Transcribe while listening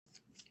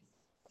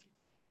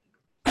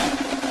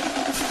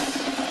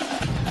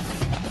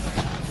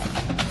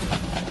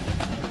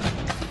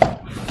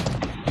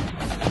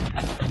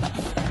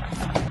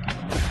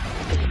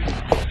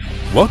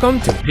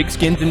Welcome to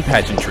Pigskins and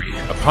Pageantry,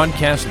 a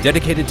podcast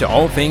dedicated to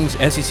all things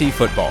SEC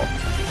football.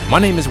 My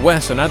name is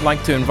Wes, and I'd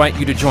like to invite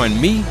you to join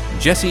me,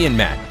 Jesse, and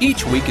Matt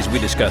each week as we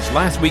discuss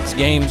last week's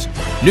games,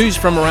 news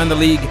from around the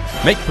league,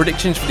 make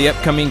predictions for the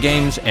upcoming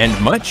games, and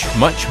much,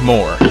 much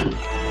more.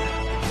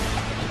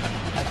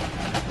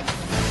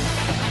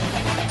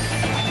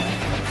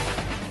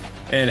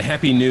 And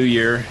Happy New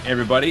Year,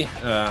 everybody.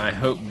 I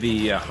hope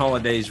the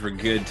holidays were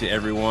good to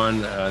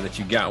everyone, that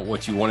you got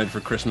what you wanted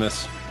for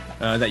Christmas.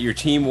 That your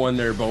team won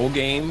their bowl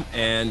game,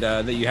 and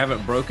that you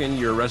haven't broken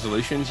your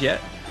resolutions yet.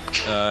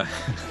 Not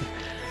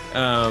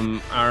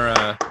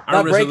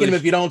breaking them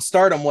if you don't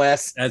start them,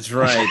 Wes. That's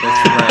right.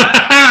 That's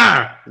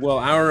right. Well,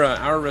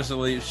 our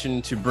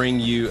resolution to bring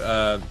you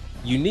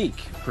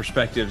unique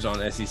perspectives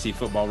on SEC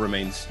football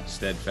remains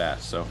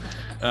steadfast. So,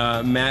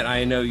 Matt,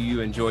 I know you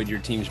enjoyed your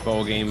team's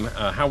bowl game.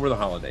 How were the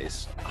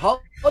holidays?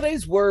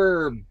 Holidays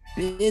were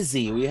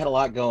busy. We had a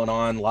lot going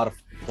on, a lot of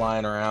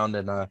flying around,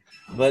 and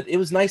but it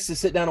was nice to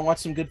sit down and watch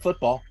some good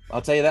football.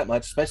 I'll tell you that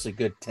much, especially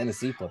good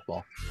Tennessee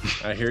football.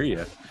 I hear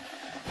you.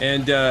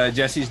 And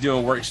Jesse's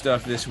doing work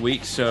stuff this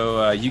week,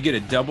 so you get a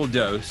double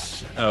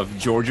dose of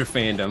Georgia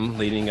fandom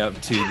leading up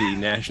to the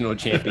national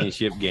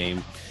championship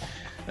game.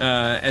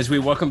 As we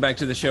welcome back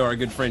to the show our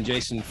good friend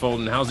Jason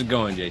Fulton. How's it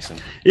going, Jason?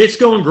 It's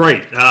going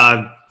great.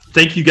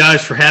 Thank you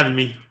guys for having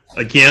me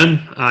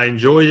again. I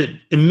enjoyed it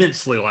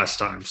immensely last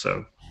time.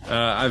 So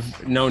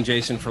I've known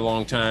Jason for a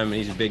long time, and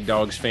he's a big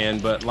Dogs fan.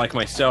 But like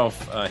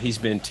myself, he's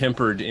been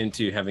tempered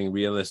into having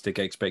realistic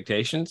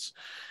expectations.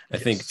 I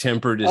think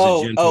tempered is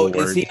a gentle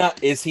word.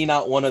 Is he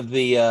not one of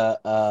the?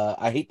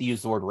 I hate to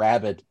use the word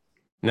rabid.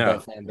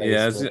 No,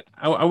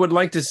 I would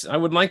like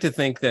to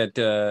think that,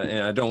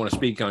 and I don't want to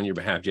speak on your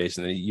behalf,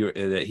 Jason,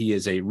 that he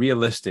is a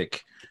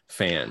realistic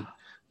fan.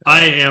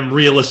 I am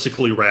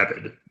realistically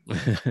rabid.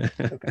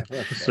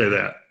 Say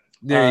that.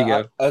 There you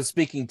go. I was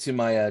speaking to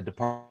my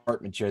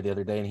department chair the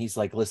other day, and he's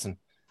like, "Listen,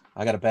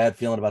 I got a bad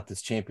feeling about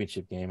this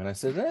championship game." And I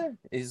said,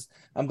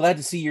 "I'm glad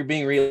to see you're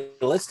being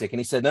realistic." And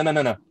he said,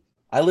 "No.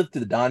 I lived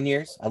through the Don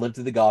years. I lived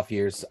through the Goff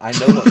years. I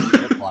know what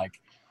it looked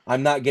like.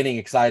 I'm not getting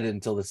excited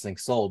until this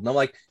thing's sold." And I'm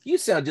like, "You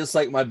sound just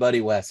like my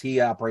buddy Wes. He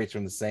operates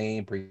from the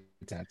same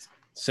pretense."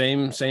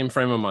 Same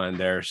frame of mind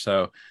there.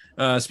 So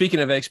speaking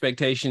of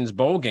expectations,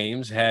 bowl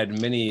games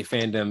had many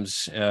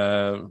fandoms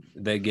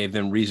that gave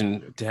them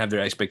reason to have their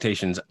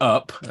expectations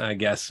up, I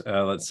guess,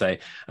 let's say.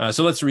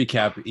 So let's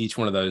recap each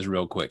one of those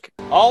real quick.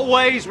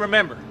 Always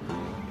remember,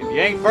 if you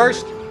ain't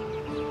first,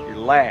 you're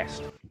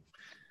last.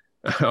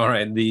 All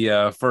right,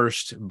 the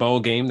first bowl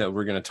game that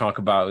we're going to talk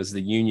about is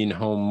the Union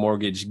Home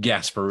Mortgage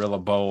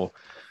Gasparilla Bowl,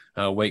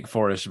 Wake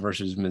Forest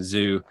versus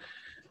Mizzou,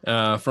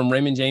 from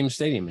Raymond James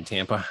Stadium in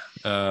Tampa.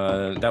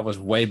 That was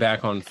way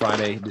back on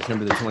Friday,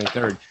 December the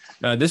 23rd.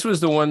 This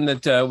was the one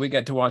that we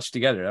got to watch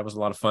together. That was a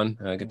lot of fun.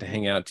 I got to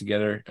hang out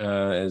together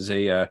as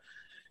a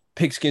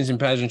Pigskins and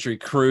Pageantry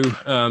crew.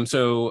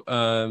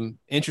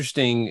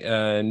 Interesting.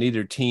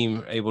 Neither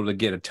team able to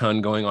get a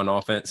ton going on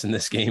offense in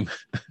this game.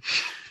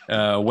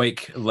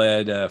 Wake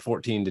led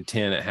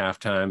 14-10 at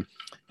halftime,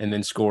 and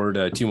then scored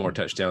 2 more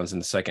touchdowns in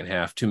the second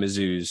half to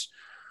Mizzou's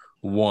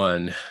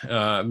 1.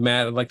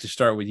 Matt, I'd like to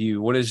start with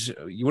you. What is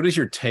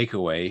your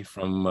takeaway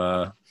from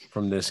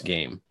this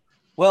game?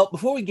 Well,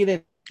 before we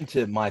get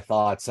into my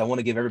thoughts, I want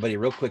to give everybody a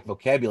real quick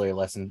vocabulary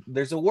lesson.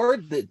 There's a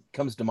word that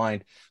comes to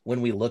mind when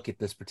we look at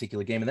this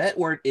particular game, and that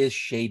word is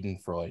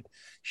Schadenfreude.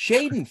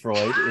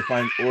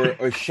 Schadenfreude,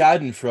 or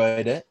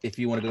Schadenfreude, if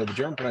you want to go to the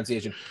German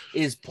pronunciation,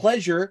 is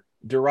pleasure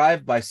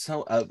derived by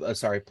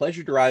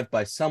pleasure derived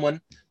by someone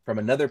from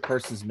another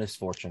person's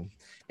misfortune.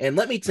 And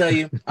let me tell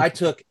you, I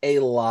took a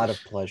lot of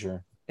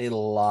pleasure, a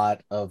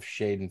lot of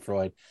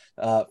Schadenfreude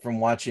from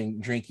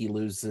watching Drinky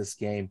lose this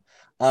game.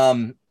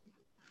 Granted,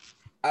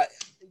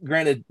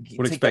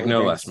 would expect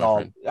no less, my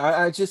friend.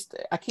 I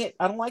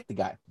don't like the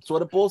guy. That's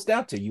what it boils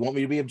down to. You want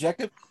me to be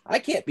objective? I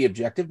can't be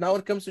objective, not when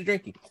it comes to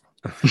Drinky.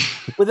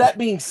 With that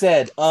being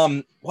said,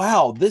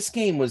 wow, this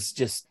game was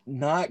just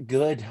not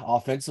good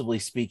offensively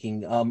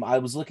speaking. I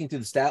was looking through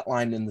the stat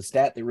line, and the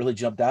stat that really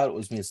jumped out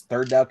was his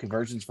third down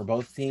conversions for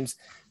both teams.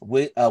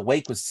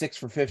 Wake was 6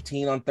 for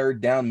 15 on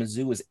third down.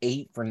 Mizzou was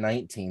 8 for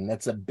 19.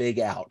 That's a big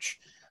ouch.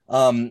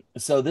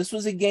 So this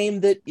was a game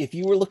that if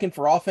you were looking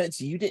for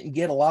offense, you didn't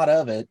get a lot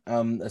of it,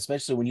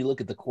 especially when you look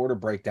at the quarter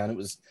breakdown. It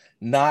was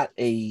not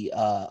a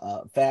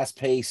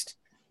fast-paced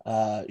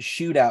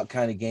shootout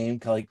kind of game,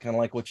 kind of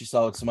like what you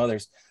saw with some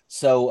others.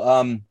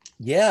 So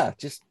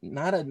just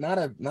not a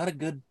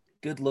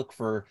good look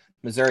for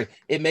Missouri.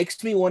 It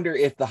makes me wonder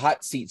if the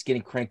hot seat's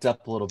getting cranked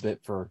up a little bit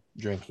for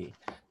Drinky,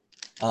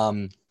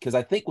 because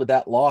I think with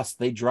that loss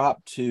they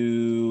dropped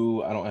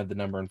to, I don't have the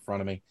number in front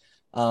of me.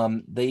 How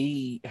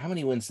many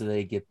wins do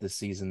they get this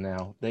season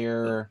now?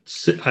 They're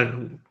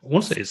I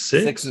want to say it's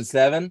 6 and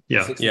 7.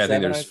 Yeah, 6 and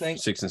 7, I think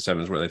 6 and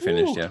 7 is where they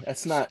finished. Yeah,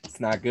 it's not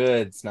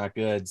good. It's not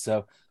good.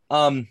 So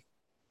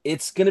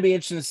it's going to be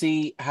interesting to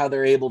see how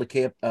they're able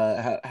to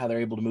how they're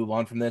able to move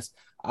on from this.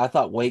 I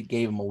thought Wake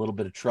gave them a little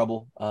bit of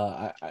trouble.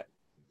 I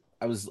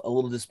was a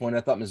little disappointed.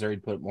 I thought Missouri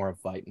would put more of a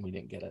fight, and we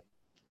didn't get it.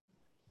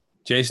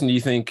 Jason, do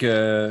you think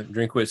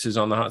Drinkwitz is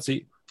on the hot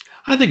seat?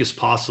 I think it's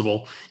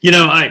possible.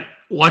 I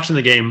watching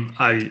the game,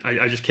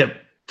 I just kept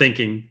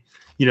thinking,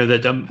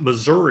 that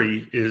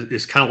Missouri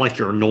is kind of like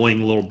your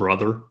annoying little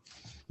brother.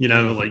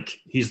 Like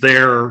he's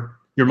there.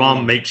 Your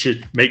mom makes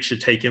you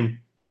take him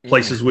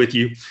places with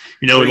you.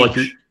 Like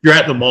you're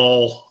at the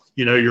mall.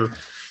 You're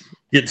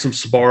getting some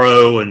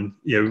Sbarro and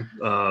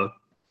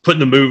putting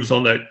the moves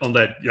on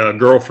that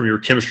girl from your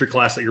chemistry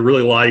class that you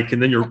really like,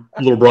 and then your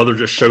little brother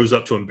just shows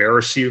up to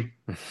embarrass you.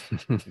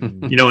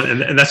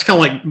 And that's kind of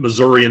like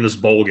Missouri in this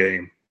bowl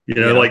game.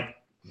 Like,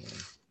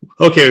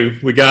 okay,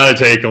 we got to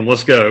take them.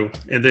 Let's go.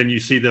 And then you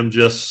see them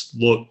just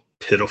look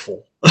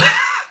pitiful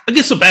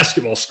against a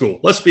basketball school.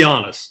 Let's be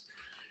honest.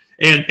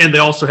 And they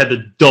also had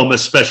the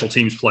dumbest special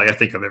teams play I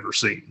think I've ever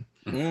seen.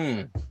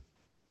 Of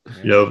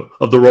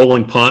the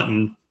rolling punt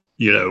and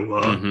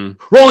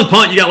rolling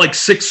punt. You got like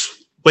 6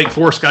 Wake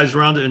Forest guys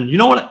around it, and you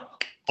know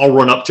what? I'll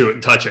run up to it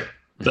and touch it.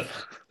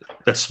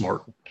 That's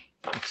smart.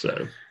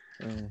 So.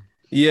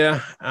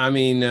 Yeah, I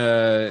mean,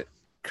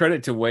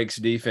 credit to Wake's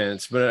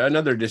defense, but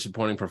another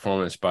disappointing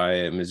performance by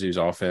Mizzou's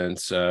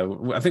offense.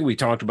 I think we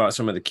talked about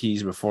some of the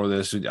keys before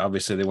this.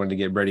 Obviously, they wanted to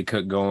get Brady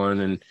Cook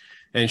going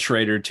and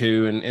Schrader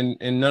too, and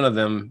none of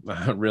them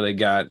really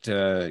got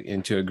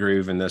into a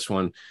groove in this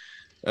one.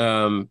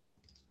 I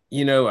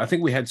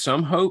think we had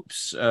some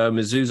hopes.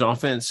 Mizzou's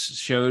offense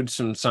showed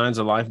some signs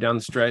of life down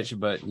the stretch,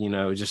 but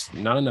just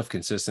not enough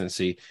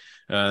consistency.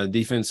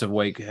 Defense of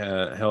Wake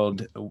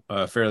held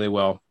fairly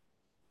well.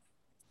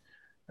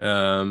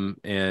 But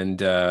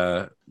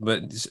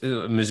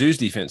Mizzou's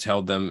defense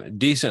held them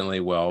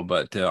decently well,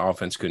 but the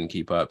offense couldn't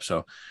keep up.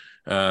 So,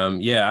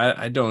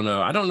 I don't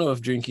know. I don't know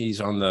if Drinky's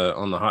on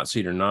the hot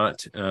seat or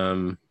not.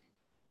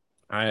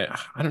 I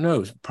don't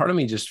know. Part of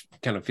me just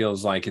kind of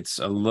feels like it's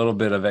a little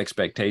bit of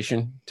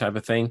expectation type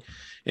of thing.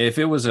 If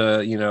it was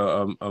a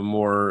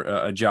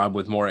job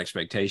with more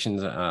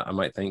expectations, I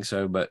might think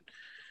so, but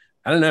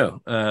I don't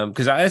know.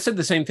 Because I said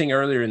the same thing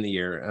earlier in the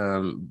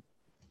year.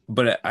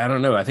 But I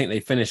don't know. I think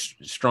they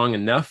finished strong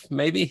enough,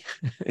 maybe,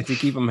 to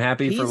keep them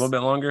happy for a little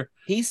bit longer.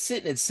 He's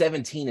sitting at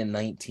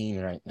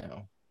 17-19 right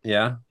now.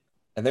 Yeah,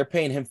 and they're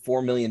paying him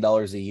 $4 million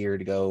a year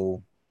to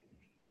go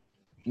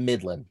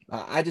Midland.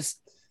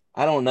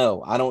 I don't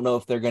know. I don't know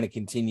if they're going to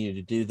continue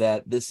to do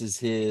that. This is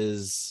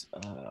his.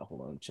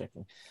 Hold on, I'm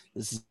checking.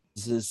 This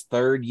is his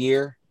 3rd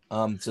year.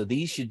 So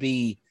these should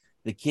be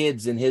the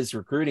kids in his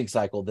recruiting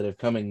cycle that have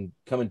coming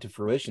to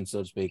fruition,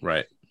 so to speak.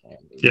 Right.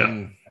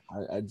 Yeah.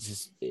 I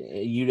just,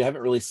 you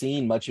haven't really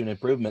seen much of an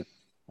improvement.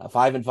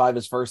 5-5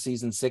 his first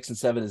season,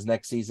 6-7 his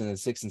next season, and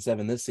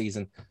 6-7 this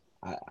season.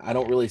 I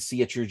don't really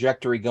see a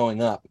trajectory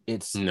going up.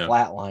 It's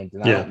flatlined,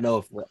 and I don't know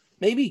if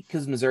maybe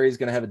because Missouri is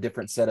going to have a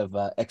different set of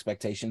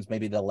expectations.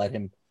 Maybe they'll let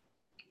him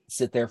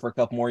sit there for a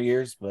couple more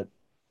years. But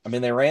I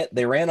mean,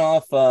 they ran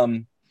off.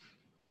 Who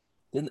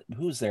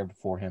was there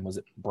before him? Was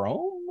it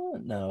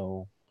Brome?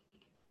 No,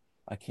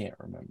 I can't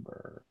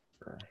remember.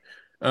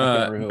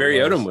 Barry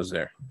Odom was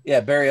there.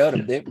 Yeah, Barry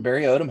Odom.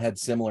 Barry Odom had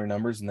similar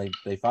numbers, and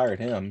they fired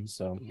him.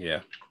 So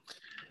yeah.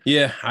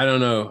 I don't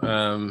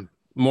know.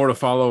 More to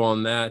follow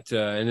on that,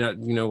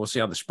 and we'll see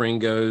how the spring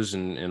goes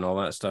and all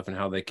that stuff, and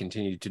how they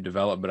continue to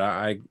develop. But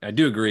I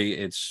do agree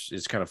it's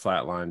kind of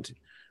flatlined.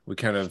 We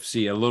kind of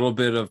see a little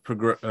bit of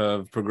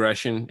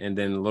progression, and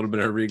then a little bit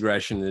of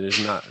regression. That is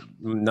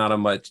not a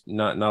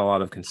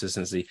lot of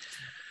consistency.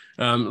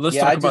 Let's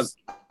talk about.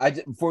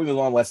 Before we move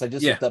on, Wes, I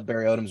just looked up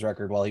Barry Odom's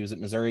record while he was at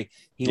Missouri.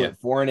 He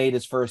went 4-8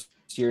 his first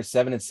year,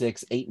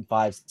 7-6,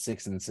 8-5,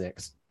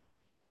 6-6.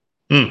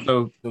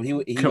 So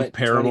he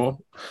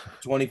comparable,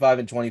 went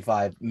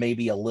 25-25,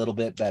 maybe a little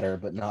bit better,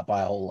 but not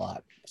by a whole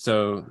lot.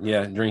 So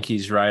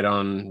Drinky's right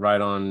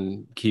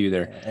on cue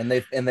there. And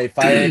they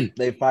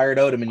fired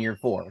Odom in year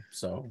 4.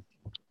 So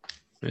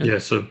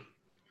so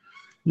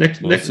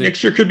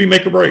next year could be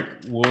make or break.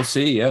 We'll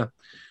see. Yeah.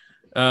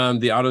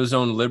 The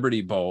AutoZone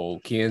Liberty Bowl,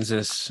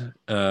 Kansas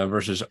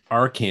versus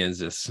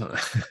Arkansas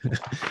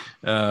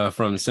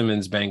from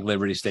Simmons Bank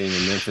Liberty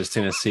Stadium in Memphis,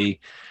 Tennessee.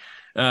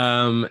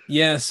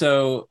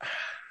 So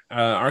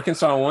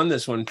Arkansas won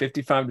this one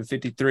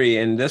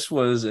 55-53, and this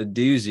was a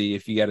doozy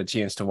if you got a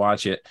chance to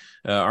watch it.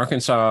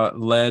 Arkansas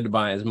led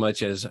by as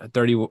much as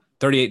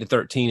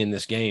 38-13 in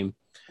this game,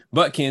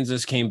 but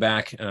Kansas came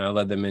back,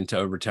 led them into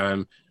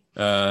overtime.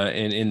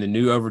 And in the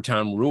new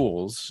overtime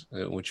rules,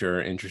 which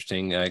are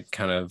interesting, I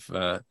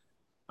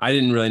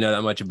didn't really know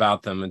that much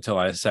about them until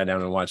I sat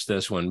down and watched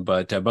this one.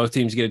 But both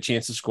teams get a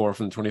chance to score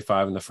from the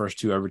 25 in the first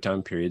 2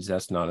 overtime periods.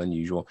 That's not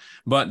unusual.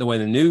 But the way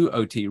the new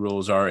OT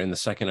rules are, in the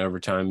second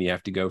overtime, you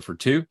have to go for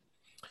 2.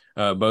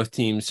 Both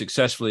teams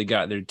successfully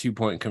got their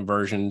 2-point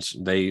conversions.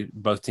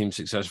 Both teams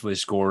successfully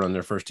scored on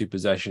their first 2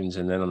 possessions,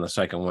 and then on the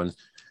second one,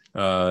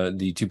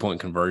 the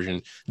 2-point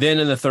conversion. Then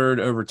in the third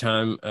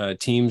overtime,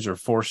 teams are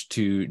forced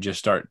to just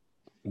start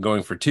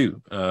going for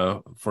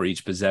 2 for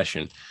each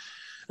possession.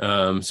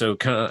 So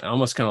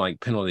almost like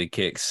penalty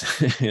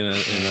kicks in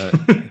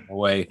a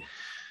way.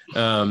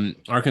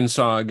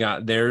 Arkansas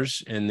got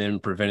theirs and then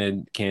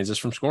prevented Kansas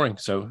from scoring.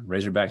 So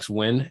Razorbacks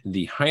win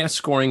the highest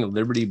scoring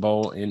Liberty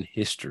Bowl in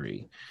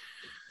history.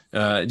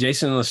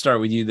 Jason, let's start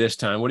with you this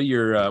time. What are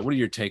your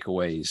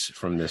takeaways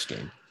from this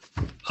game?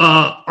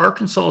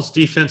 Arkansas's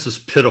defense is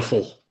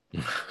pitiful.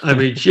 I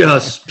mean,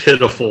 just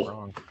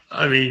pitiful.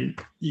 I mean,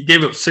 you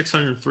gave up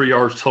 603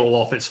 yards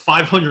total offense,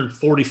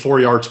 544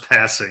 yards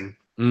passing.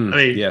 I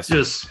mean, yes.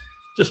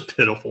 just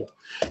pitiful.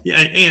 Yeah,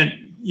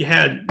 and you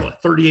had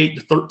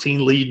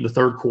 38-13 lead in the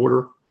third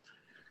quarter,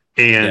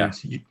 and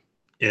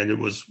it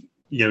was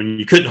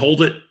you couldn't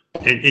hold it,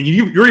 and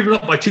you're even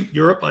up by two.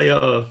 You're up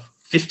by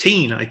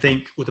 15, I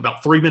think, with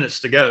about 3 minutes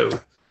to go,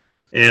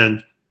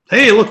 and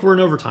hey, look, we're in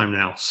overtime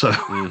now. So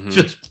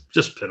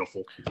just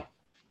pitiful.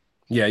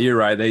 Yeah, you're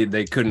right.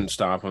 They couldn't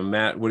stop him.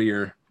 Matt, what are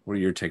your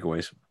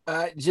takeaways?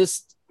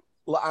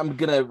 I'm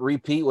gonna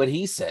repeat what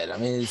he said. I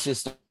mean, it's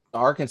just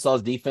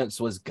Arkansas's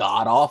defense was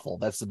god awful.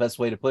 That's the best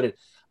way to put it.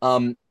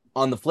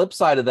 On the flip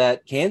side of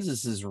that,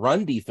 Kansas's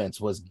run defense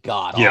was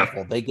god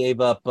awful. They gave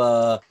up.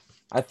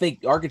 I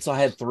think Arkansas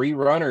had 3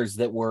 runners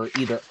that were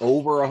either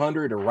over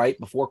 100 or right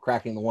before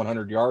cracking the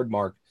 100-yard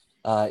mark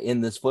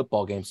in this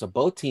football game. So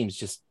both teams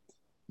just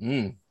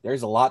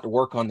there's a lot to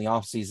work on the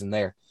offseason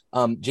there.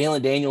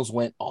 Jalen Daniels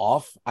went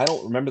off. I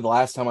don't remember the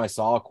last time I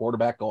saw a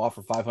quarterback go off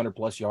for 500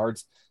 plus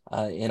yards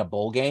in a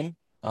bowl game.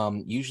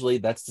 Usually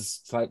that's the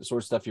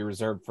sort of stuff you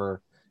reserve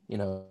for,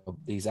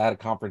 these out of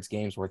conference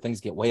games where things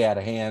get way out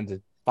of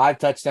hand. 5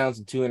 touchdowns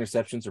and 2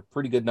 interceptions are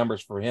pretty good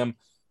numbers for him.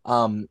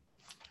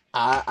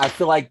 I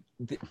feel like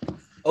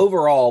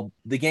overall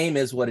the game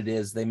is what it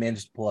is. They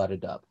managed to pull out a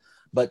dub.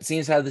 But seeing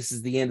as how this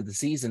is the end of the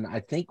season,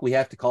 I think we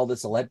have to call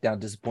this a letdown,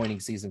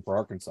 disappointing season for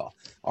Arkansas.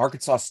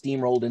 Arkansas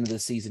steamrolled into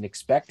this season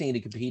expecting to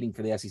competing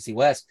for the SEC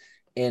West,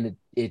 and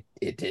it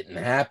didn't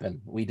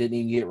happen. We didn't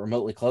even get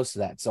remotely close to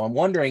that. So I'm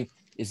wondering,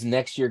 is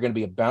next year going to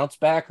be a bounce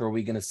back, or are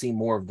we going to see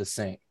more of the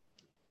same?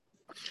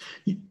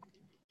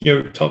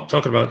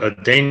 Talking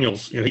about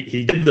Daniels,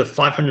 he did the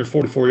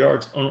 544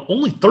 yards on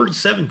only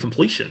 37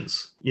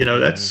 completions.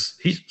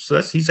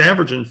 He's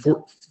averaging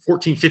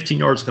 14, 15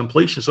 yards of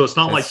completion. So it's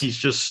not like he's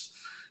just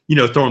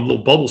throwing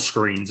little bubble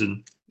screens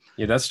and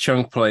that's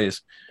chunk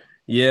plays.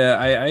 Yeah,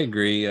 I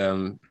agree.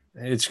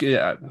 It's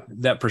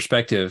that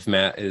perspective,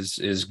 Matt,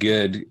 is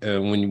good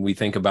when we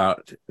think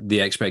about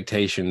the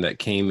expectation that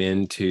came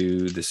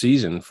into the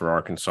season for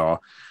Arkansas.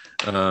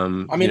 They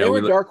were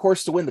a dark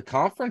horse to win the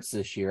conference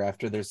this year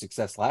after their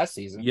success last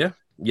season.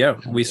 Yeah,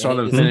 we saw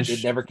them finish.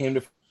 It never came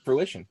to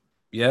fruition.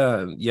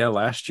 Yeah.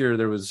 Last year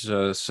there was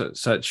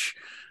such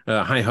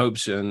high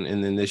hopes,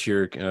 and then this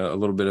year a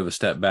little bit of a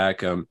step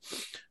back.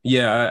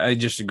 I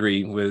just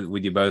agree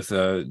with you both.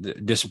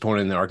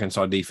 Disappointed in the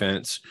Arkansas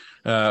defense,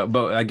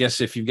 but I guess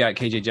if you've got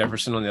KJ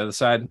Jefferson on the other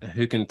side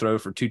who can throw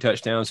for 2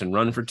 touchdowns and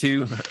run for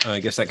 2, I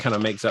guess that kind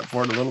of makes up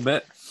for it a little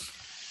bit.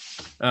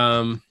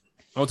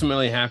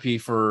 Ultimately happy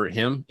for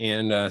him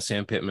and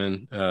Sam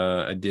Pittman.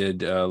 I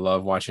did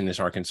love watching this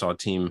Arkansas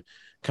team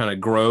kind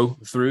of grow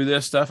through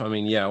this stuff. I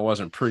mean, it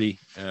wasn't pretty,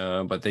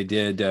 but they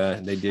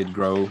did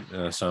grow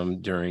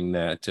some during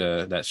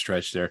that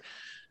stretch there.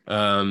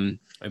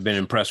 I've been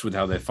impressed with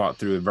how they fought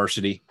through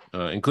adversity,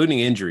 including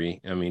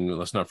injury. I mean,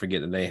 let's not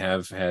forget that they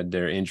have had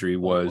their injury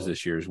woes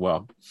this year as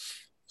well.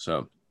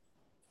 So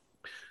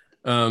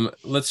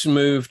let's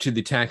move to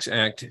the Tax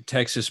Act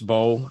Texas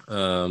Bowl.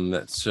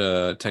 That's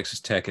Texas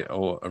Tech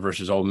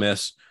versus Ole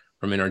Miss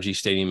from NRG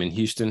Stadium in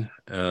Houston,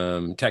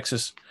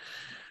 Texas.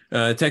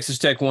 Texas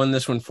Tech won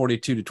this one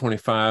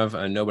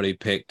 42-25. Nobody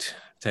picked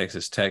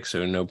Texas Tech,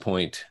 so no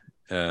point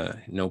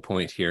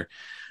here.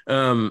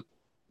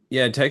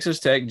 Texas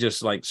Tech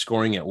just like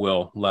scoring at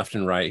will left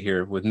and right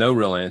here with no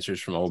real answers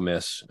from Ole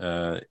Miss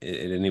at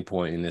any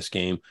point in this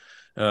game.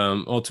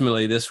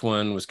 Ultimately, this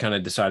one was kind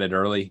of decided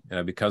early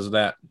because of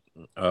that.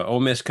 Ole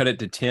Miss cut it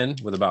to 10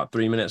 with about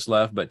 3 minutes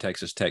left, but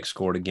Texas Tech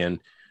scored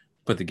again,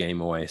 put the game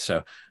away.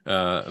 So,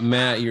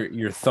 Matt,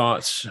 your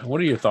thoughts?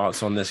 What are your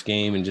thoughts on this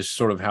game and just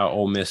sort of how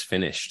Ole Miss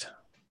finished?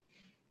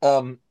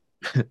 I'm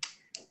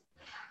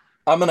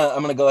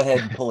gonna go ahead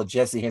and pull a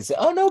Jesse here and say,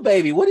 "Oh no,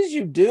 baby, what is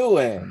you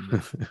doing?"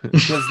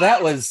 Because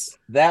that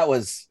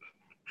was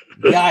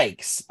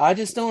yikes. I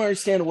just don't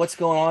understand what's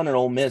going on in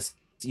Ole Miss.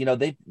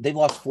 They've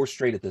lost 4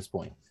 straight at this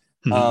point.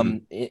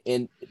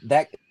 And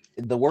that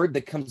the word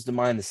that comes to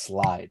mind is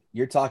slide.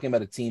 You're talking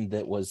about a team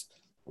that was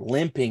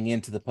limping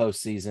into the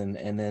postseason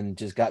and then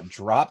just got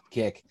drop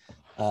kick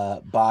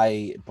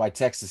by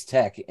Texas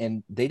Tech,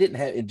 and they didn't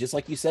have, just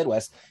like you said,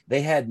 Wes,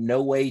 they had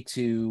no way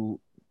to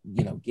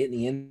get in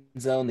the end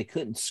zone. They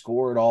couldn't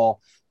score at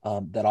all.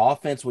 That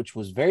offense, which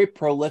was very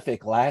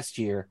prolific last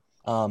year,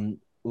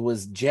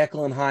 was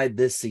Jekyll and Hyde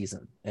this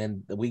season,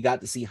 and we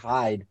got to see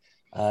Hyde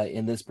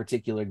in this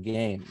particular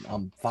game.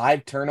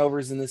 5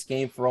 turnovers in this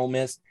game for Ole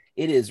Miss.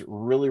 It is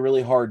really,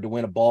 really hard to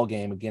win a ball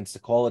game against a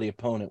quality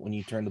opponent when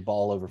you turn the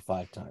ball over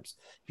 5 times.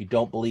 If you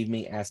don't believe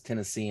me, ask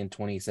Tennessee in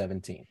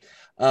 2017.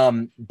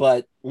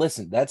 But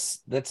listen, that's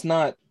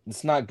not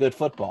good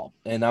football.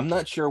 And I'm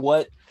not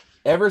sure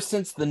ever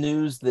since the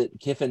news that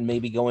Kiffin may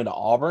be going to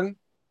Auburn,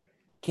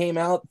 came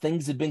out,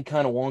 things had been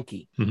kind of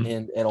wonky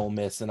at Ole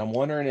Miss, and I'm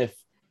wondering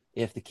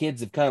if the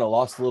kids have kind of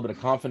lost a little bit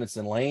of confidence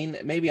in Lane.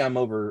 Maybe I'm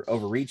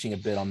overreaching a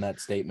bit on that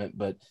statement,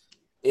 but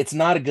it's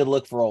not a good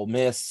look for Ole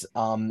Miss.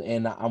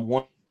 And I'm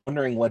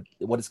wondering what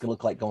it's going to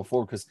look like going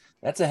forward, because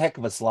that's a heck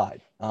of a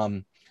slide.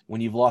 When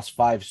you've lost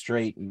 4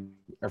 straight, and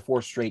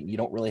you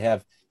don't really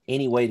have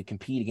any way to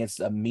compete against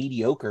a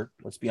mediocre,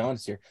 let's be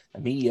honest here, a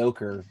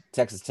mediocre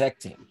Texas Tech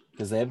team,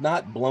 because they have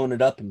not blown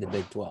it up in the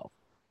Big 12.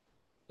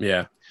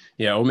 Yeah.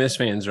 Ole Miss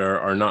fans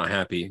are not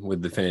happy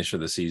with the finish of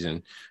the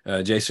season.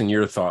 Jason,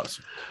 your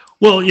thoughts?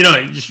 Well,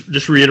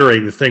 just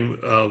reiterating the thing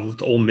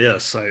with Ole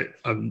Miss, I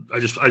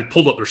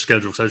pulled up their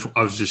schedule because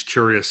I was just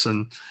curious,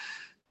 and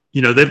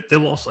they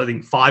lost, I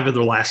think, 5 of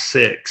their last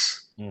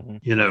 6.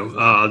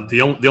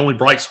 The only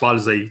bright spot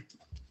is they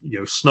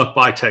snuck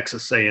by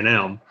Texas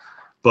A&M,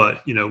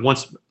 but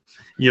once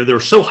they were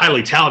so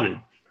highly touted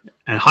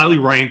and highly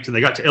ranked, and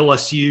they got to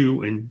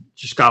LSU and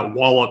just got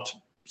walloped,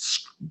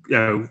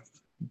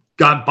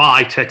 got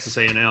by Texas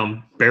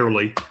A&M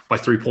barely by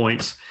 3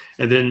 points,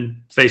 and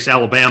then faced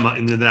Alabama,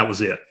 and then that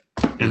was it,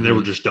 and they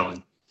were just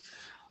done.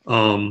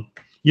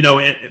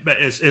 But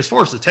as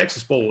far as the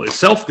Texas Bowl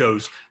itself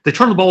goes, they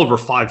turned the ball over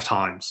 5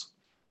 times.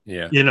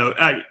 Yeah.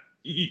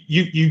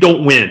 You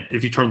don't win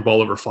if you turn the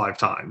ball over 5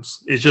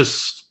 times.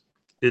 It's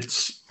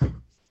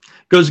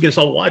goes against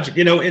all logic,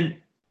 and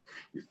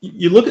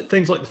you look at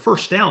things like the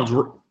first downs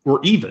were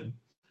even.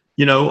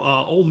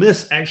 Ole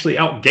Miss actually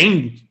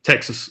outgained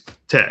Texas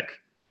Tech,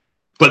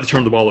 but they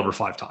turned the ball over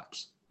 5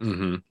 times.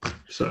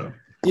 So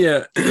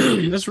yeah,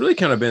 that's really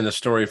kind of been the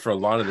story for a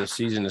lot of this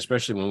season,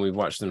 especially when we've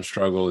watched them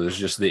struggle, is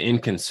just the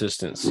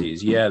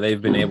inconsistencies. Yeah,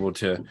 they've been able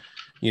to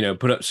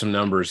put up some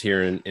numbers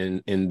here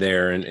and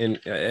there,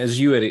 and as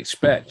you would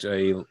expect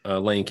a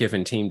Lane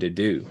Kiffin team to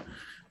do.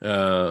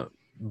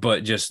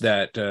 But just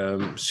that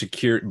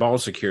ball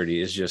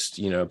security is just,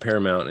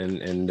 paramount,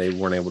 and they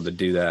weren't able to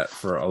do that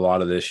for a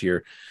lot of this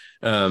year.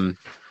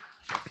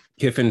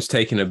 Kiffin's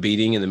taken a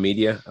beating in the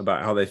media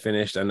about how they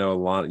finished. I know a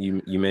lot.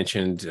 You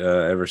mentioned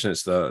ever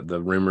since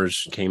the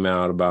rumors came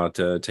out about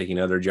taking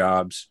other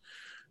jobs.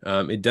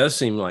 It does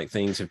seem like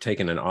things have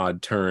taken an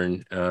odd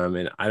turn,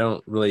 and I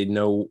don't really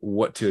know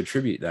what to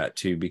attribute that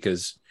to,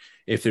 because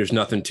if there's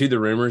nothing to the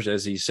rumors,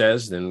 as he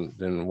says,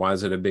 then why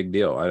is it a big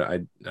deal?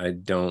 I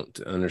don't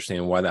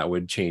understand why that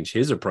would change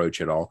his approach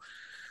at all.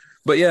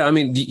 But yeah, I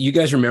mean, you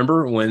guys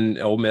remember when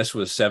Ole Miss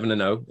was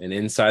 7-0 and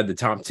inside the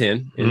top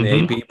 10 in the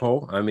AP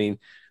poll? I mean,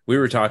 we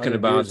were talking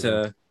about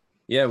them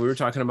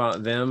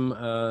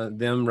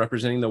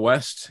representing the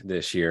West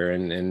this year,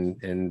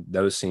 and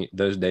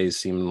those days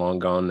seem long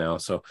gone now.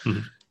 So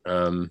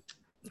I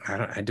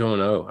don't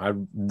know. I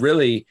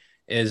really,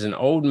 as an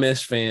Ole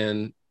Miss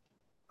fan,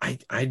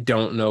 I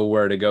don't know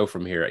where to go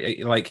from here.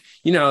 Like,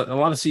 a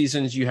lot of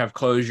seasons you have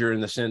closure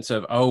in the sense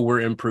of, oh,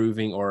 we're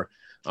improving, or,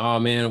 oh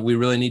man, we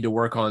really need to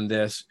work on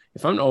this.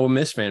 If I'm an Ole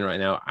Miss fan right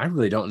now, I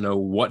really don't know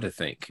what to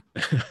think.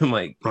 I'm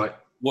like, right.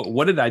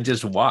 What did I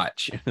just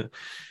watch?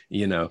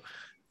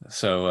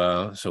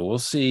 So we'll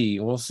see.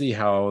 We'll see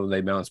how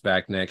they bounce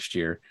back next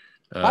year.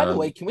 By the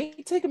way, can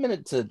we take a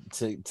minute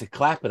to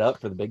clap it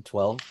up for the Big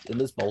 12 in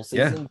this bowl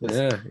season?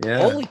 Yeah.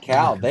 Holy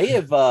cow. They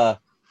have,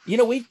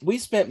 we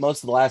spent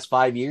most of the last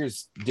 5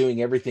 years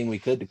doing everything we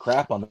could to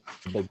crap on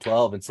the Big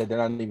 12 and said they're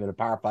not even a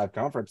Power 5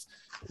 conference.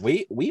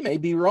 We may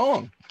be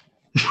wrong.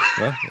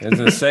 Well, as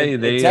I say,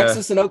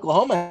 Texas and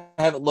Oklahoma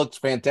haven't looked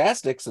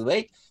fantastic, so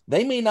they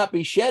may not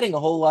be shedding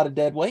a whole lot of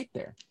dead weight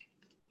there.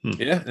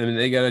 Yeah, I mean,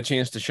 they got a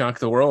chance to shock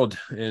the world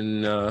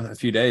in a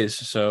few days,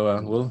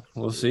 so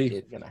we'll see.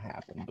 It's gonna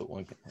happen, but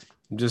one can happen.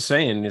 I'm just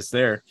saying, it's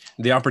there.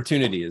 The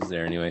opportunity is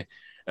there anyway.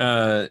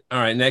 All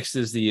right, next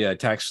is the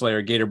Tax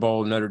Slayer Gator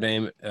Bowl, Notre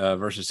Dame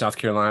versus South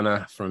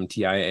Carolina from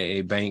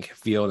TIAA Bank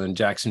Field in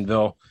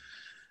Jacksonville.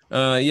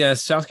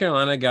 South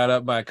Carolina got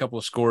up by a couple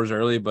of scores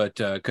early, but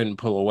couldn't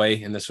pull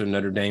away. And this one,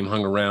 Notre Dame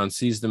hung around,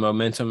 seized the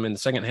momentum in the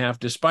second half,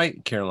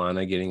 despite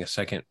Carolina getting a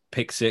second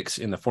pick six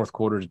in the fourth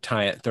quarter to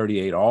tie at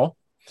 38-all.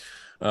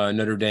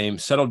 Notre Dame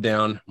settled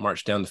down,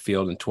 marched down the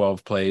field in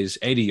 12 plays,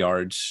 80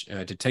 yards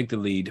to take the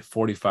lead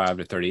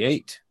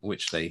 45-38,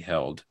 which they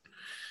held.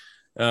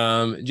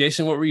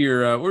 Jason, what were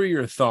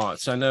your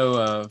thoughts? I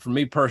know for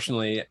me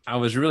personally, I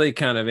was really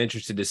kind of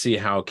interested to see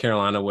how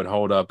Carolina would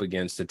hold up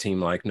against a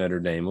team like Notre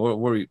Dame. What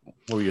were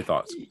your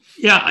thoughts?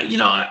 Yeah,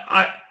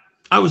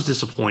 I was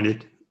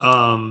disappointed.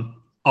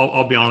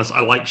 I'll be honest. I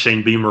like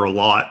Shane Beamer a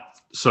lot,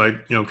 so I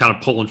kind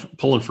of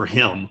pulling for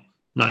him,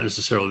 not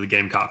necessarily the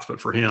Gamecocks,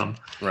 but for him.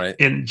 Right.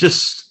 And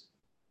just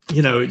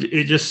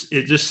it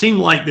just seemed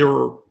like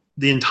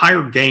the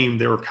entire game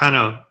they were kind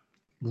of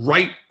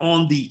right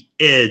on the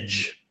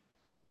edge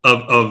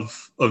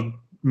of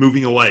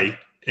moving away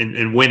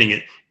and winning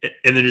it,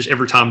 and then just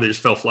every time they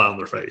just fell flat on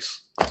their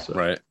face. So.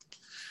 Right.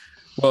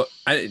 Well,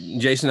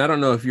 Jason, I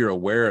don't know if you're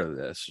aware of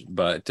this,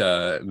 but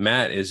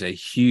Matt is a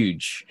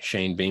huge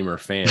Shane Beamer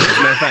fan. As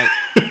a matter of fact,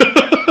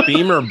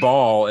 Beamer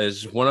ball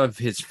is one of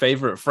his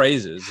favorite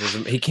phrases.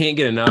 He can't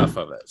get enough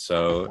of it.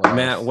 So, wow.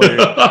 Matt,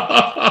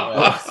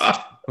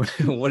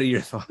 What are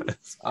your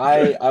thoughts?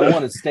 I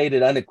want to state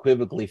it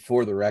unequivocally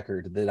for the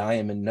record that I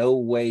am in no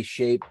way,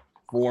 shape,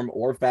 form,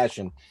 or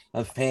fashion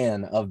a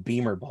fan of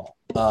Beamer ball.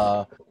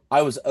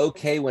 I was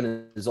okay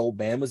when his old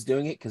man was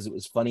doing it because it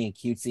was funny and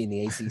cutesy in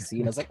the ACC,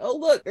 and I was like, "Oh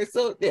look,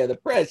 they're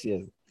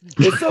precious.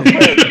 They're so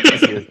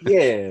precious."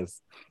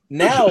 Yes.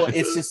 Now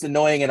it's just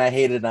annoying, and I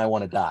hate it, and I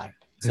want to die.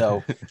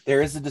 So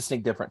there is a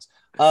distinct difference.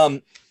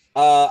 I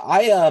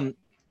will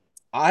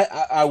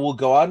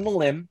go out on a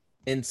limb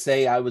and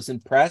say I was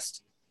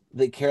impressed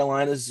that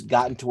Carolina's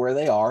gotten to where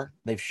they are.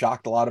 They've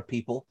shocked a lot of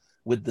people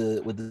with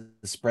the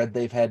spread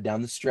they've had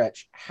down the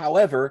stretch.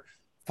 However,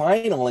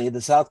 finally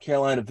the South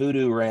Carolina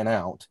voodoo ran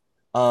out,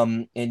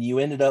 and you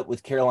ended up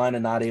with Carolina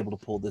not able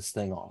to pull this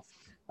thing off.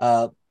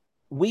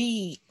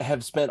 We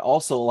have spent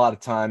also a lot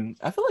of time.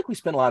 I feel like we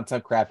spent a lot of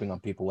time crapping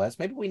on people, Wes.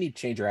 Maybe we need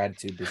to change our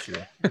attitude this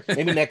year.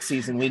 Maybe next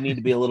season we need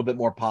to be a little bit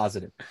more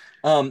positive.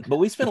 But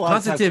we spent a lot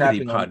of time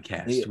crapping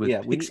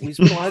podcast. We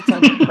spent a lot of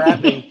time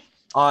crapping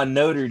on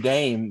Notre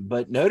Dame,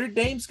 but Notre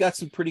Dame's got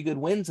some pretty good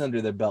wins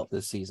under their belt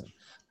this season.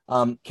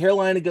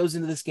 Carolina goes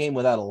into this game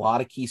without a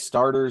lot of key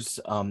starters.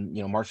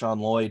 Marshawn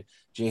Lloyd,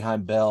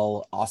 Jaheim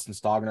Bell, Austin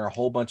Stogner, a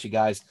whole bunch of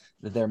guys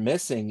that they're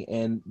missing,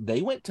 and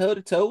they went toe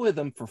to toe with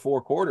them for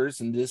 4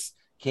 quarters and just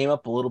came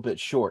up a little bit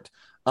short.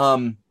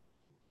 So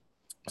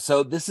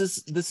this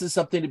is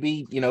something to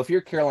be, if you're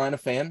a Carolina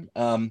fan,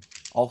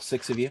 all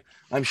 6 of you,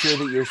 I'm sure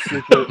that you're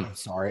super.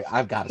 Sorry,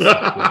 I've got to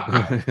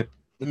stop.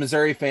 The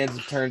Missouri fans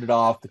have turned it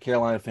off. The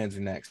Carolina fans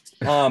are next.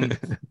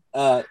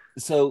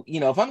 So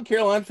if I'm a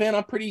Carolina fan,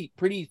 I'm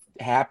pretty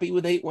happy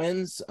with 8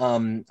 wins.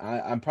 I'm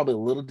probably a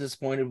little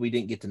disappointed we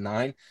didn't get to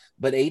 9,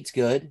 but 8's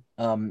good.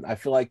 I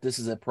feel like this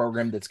is a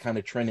program that's kind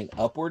of trending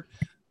upward.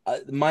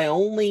 My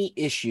only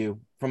issue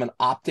from an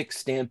optics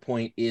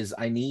standpoint is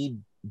I need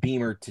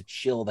Beamer to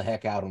chill the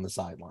heck out on the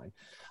sideline.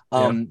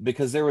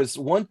 Because there was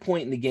one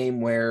point in the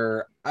game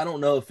where I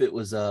don't know if it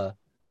was a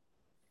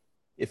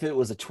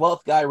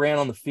 12th guy ran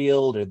on the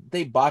field or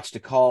they botched a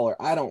call,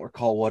 or I don't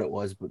recall what it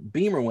was, but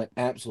Beamer went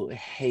absolutely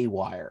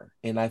haywire.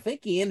 And I think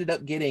he ended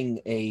up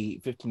getting a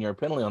 15-yard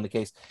penalty on the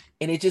case.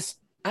 And I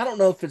don't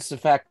know if it's the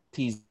fact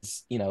he's,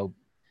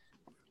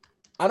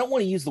 I don't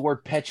want to use the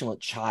word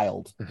petulant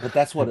child, but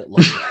that's what it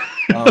looked like.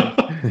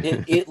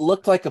 It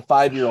looked like a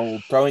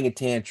 5-year-old throwing a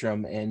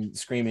tantrum and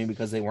screaming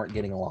because they weren't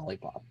getting a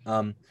lollipop.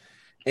 And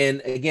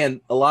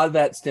again, a lot of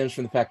that stems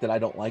from the fact that I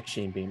don't like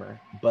Shane Beamer,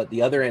 but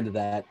the other end of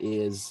that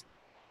is,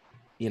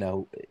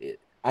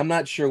 I'm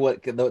not sure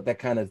what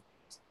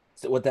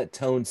that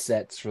tone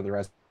sets for the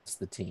rest of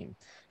the team.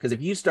 Because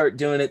if you start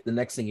doing it, the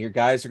next thing your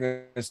guys are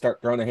going to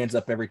start throwing their hands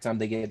up every time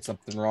they get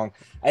something wrong.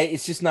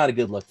 It's just not a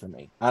good look for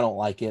me. I don't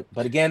like it.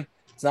 But again,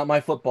 it's not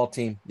my football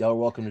team. Y'all are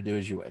welcome to do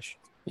as you wish.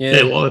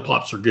 Yeah,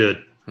 lollipops are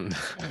good.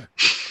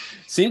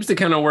 Seems to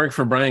kind of work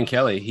for Brian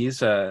Kelly. He's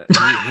that's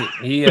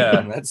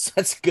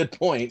a good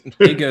point.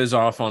 He goes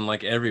off on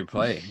like every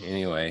play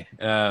anyway.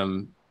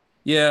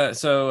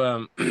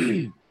 So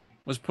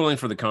was pulling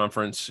for the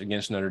conference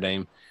against Notre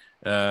Dame,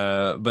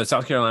 but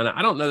South Carolina,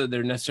 I don't know that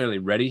they're necessarily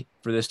ready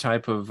for this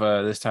type of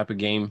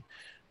game.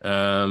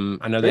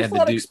 I know they had a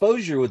lot of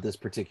exposure with this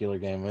particular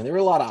game. I mean, there were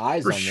a lot of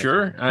eyes for on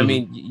sure. This I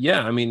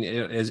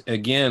mean,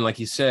 again, like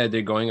you said,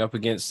 they're going up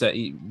against that.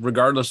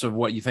 Regardless of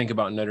what you think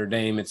about Notre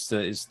Dame, it's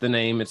the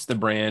name, it's the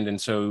brand,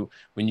 and so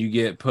when you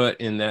get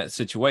put in that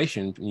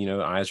situation,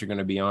 eyes are going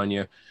to be on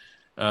you.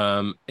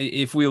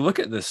 If we look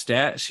at the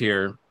stats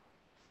here,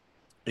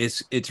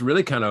 it's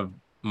really kind of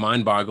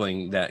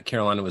mind-boggling that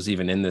Carolina was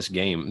even in this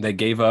game. They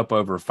gave up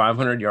over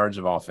 500 yards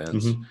of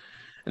offense,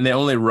 and they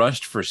only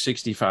rushed for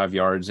 65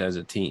 yards as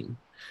a team.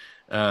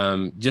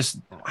 I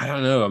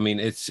don't know. I mean,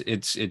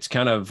 it's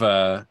kind of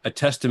a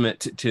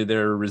testament to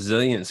their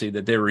resiliency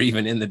that they were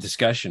even in the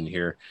discussion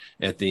here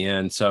at the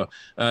end. So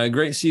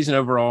great season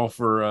overall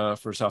for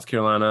South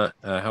Carolina.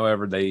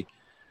 However,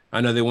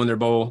 I know they won their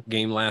bowl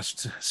game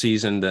last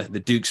season, the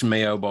Duke's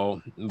Mayo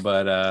Bowl,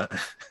 but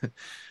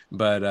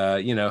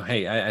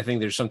hey, I think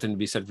there's something to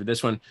be said for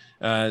this one.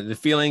 The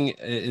feeling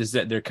is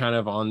that they're kind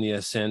of on the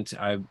ascent,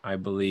 I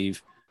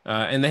believe.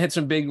 And they had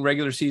some big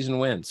regular season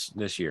wins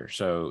this year.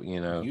 So,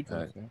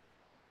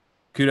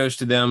 kudos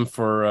to them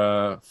for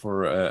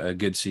a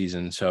good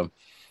season. So,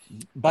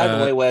 by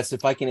the way, Wes,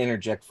 if I can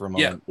interject for a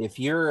moment, if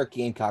you're a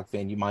Gamecock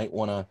fan, you might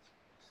want to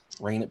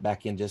rein it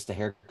back in just a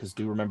hair, because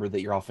do remember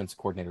that your offensive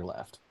coordinator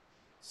left.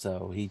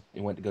 So he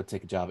went to go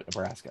take a job at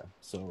Nebraska.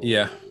 So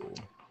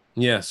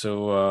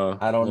so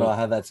I don't know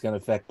how that's going to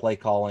affect play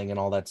calling and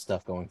all that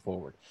stuff going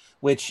forward,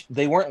 which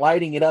they weren't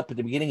lighting it up at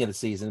the beginning of the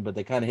season, but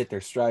they kind of hit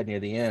their stride near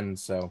the end.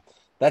 So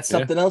that's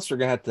something else we're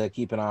going to have to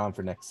keep an eye on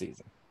for next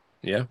season.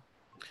 Yeah.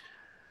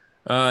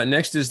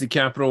 Next is the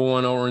Capital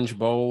One Orange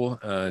Bowl,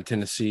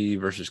 Tennessee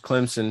versus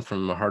Clemson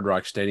from Hard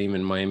Rock Stadium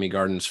in Miami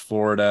Gardens,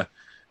 Florida.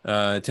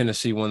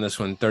 Tennessee won this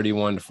one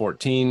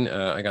 31-14.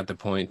 I got the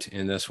point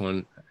in this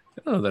one. I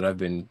don't know that I've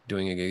been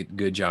doing a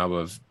good job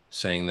of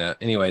saying that.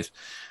 Anyways,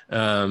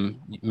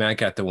 Matt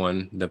got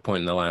the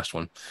point in the last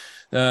one.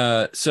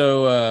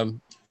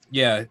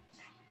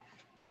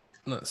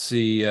 Let's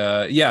see.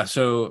 Yeah.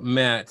 So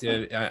Matt,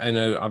 I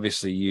know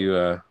obviously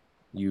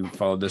you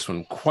followed this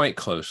one quite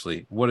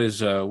closely. What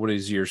is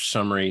your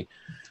summary?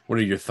 What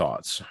are your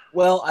thoughts?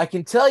 Well, I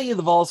can tell you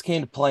the Vols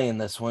came to play in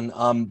this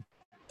one.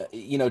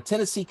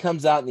 Tennessee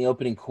comes out in the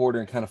opening quarter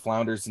and kind of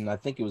flounders, and I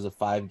think it was a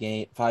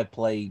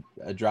 5-play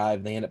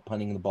drive. They end up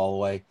punting the ball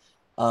away.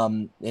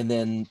 And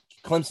then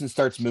Clemson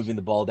starts moving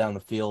the ball down the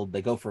field.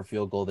 They go for a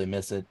field goal. They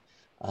miss it.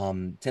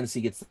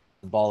 Tennessee gets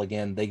the ball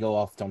again. They go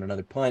off on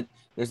another punt.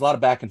 There's a lot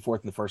of back and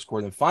forth in the first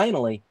quarter. Then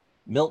finally,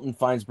 Milton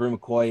finds Brew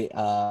McCoy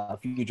a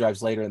few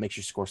drives later and makes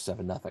you score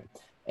 7-0.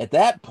 At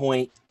that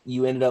point,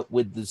 you ended up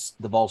with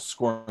the ball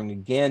scoring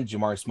again.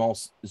 Jamari Small,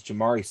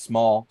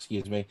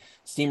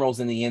 steamrolls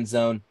in the end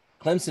zone.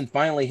 Clemson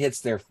finally hits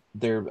their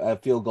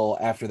field goal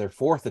after their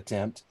fourth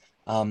attempt.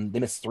 They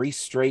missed 3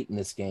 straight in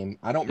this game.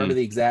 I don't remember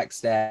the exact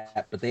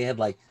stat, but they had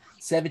like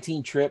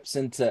 17 trips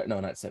into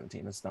not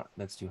 17.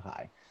 That's too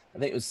high. I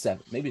think it was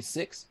 7, maybe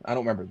 6. I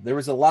don't remember. There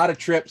was a lot of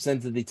trips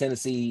into the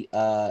Tennessee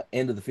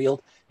end of the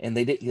field, and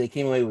they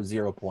came away with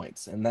 0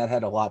 points, and that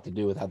had a lot to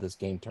do with how this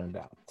game turned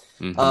out.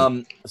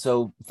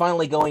 So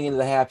finally going into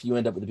the half, you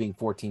end up with it being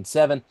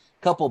 14-7.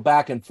 Couple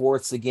back and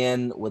forths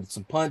again with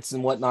some punts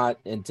and whatnot,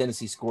 and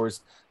Tennessee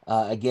scores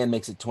again,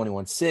 makes it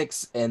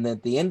 21-6. And then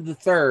at the end of the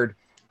third,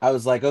 I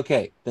was like,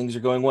 okay, things are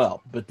going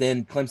well. But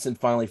then Clemson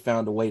finally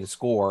found a way to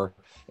score,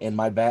 and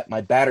my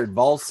battered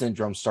Vols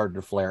syndrome started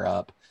to flare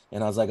up.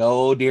 And I was like,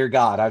 oh, dear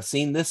God, I've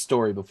seen this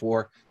story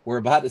before. We're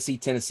about to see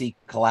Tennessee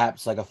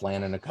collapse like a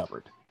flan in a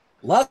cupboard.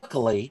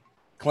 Luckily,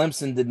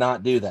 Clemson did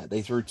not do that.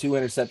 They threw 2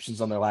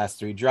 interceptions on their last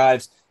 3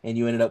 drives, and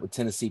you ended up with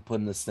Tennessee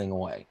putting this thing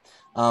away.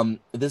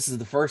 This is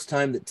the first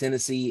time that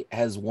Tennessee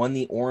has won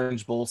the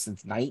Orange Bowl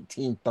since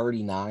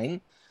 1939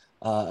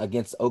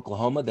 against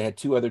Oklahoma. They had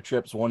 2 other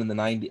trips, one in the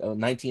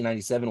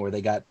 1997 where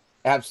they got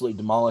absolutely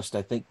demolished,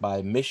 I think,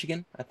 by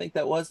Michigan. I think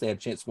that was. They had a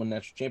chance to win the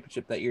national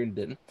championship that year and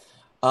didn't.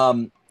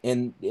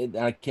 And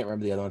I can't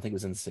remember the other one. I think it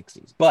was in the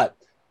 60s. But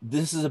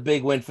this is a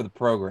big win for the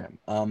program.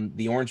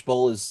 The Orange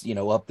Bowl is,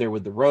 up there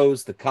with the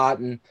Rose, the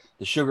Cotton,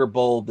 the Sugar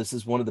Bowl. This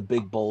is one of the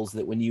big bowls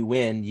that when you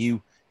win,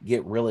 you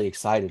get really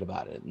excited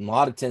about it. And a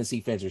lot of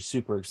Tennessee fans are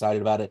super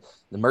excited about it.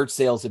 The merch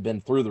sales have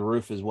been through the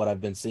roof is what I've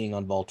been seeing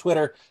on Vol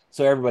Twitter.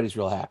 So everybody's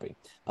real happy.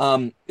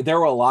 There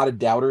were a lot of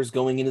doubters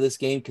going into this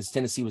game because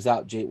Tennessee was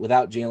without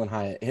Jalen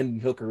Hyatt. Hendon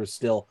Hooker was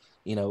still,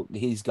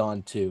 he's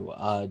gone too.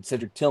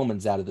 Cedric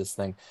Tillman's out of this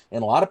thing.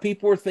 And a lot of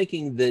people were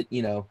thinking that,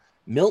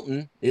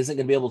 Milton isn't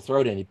going to be able to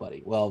throw to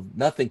anybody. Well,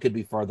 nothing could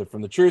be farther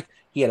from the truth.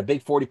 He had a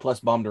big 40-plus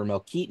bomb to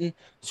Ramel Keaton.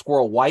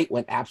 Squirrel White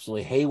went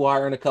absolutely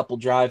haywire in a couple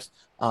drives.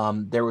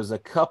 There was a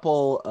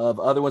couple of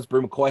other ones.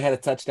 Brew McCoy had a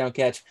touchdown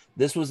catch.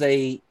 This was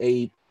a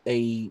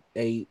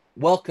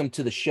welcome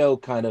to the show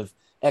kind of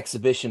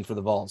exhibition for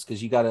the Vols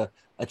because you got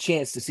a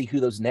chance to see who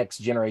those next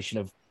generation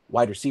of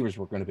wide receivers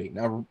were going to be.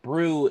 Now,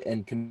 Brew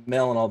and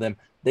Kamel and all them,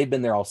 they've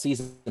been there all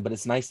season, but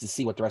it's nice to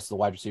see what the rest of the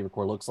wide receiver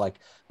core looks like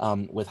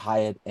with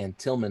Hyatt and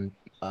Tillman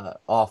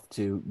off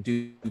to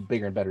do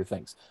bigger and better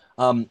things.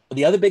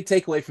 The other big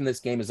takeaway from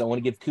this game is I want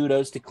to give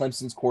kudos to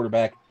Clemson's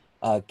quarterback,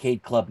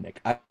 Cade Klubnik.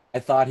 I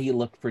thought he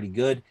looked pretty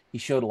good. He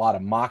showed a lot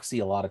of moxie,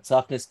 a lot of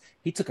toughness.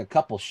 He took a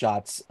couple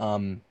shots.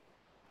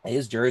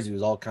 His jersey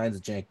was all kinds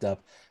of janked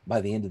up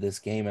by the end of this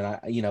game. And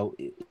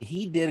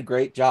he did a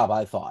great job,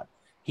 I thought.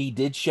 He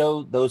did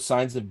show those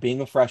signs of being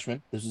a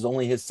freshman. This was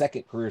only his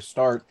second career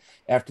start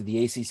after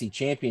the ACC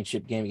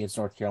championship game against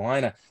North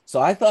Carolina. So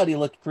I thought he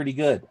looked pretty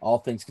good, all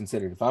things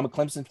considered. If I'm a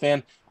Clemson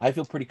fan, I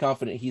feel pretty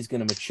confident he's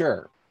going to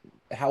mature.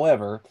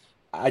 However,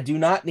 I do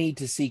not need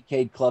to see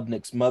Cade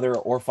Klubnik's mother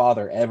or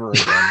father ever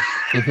again.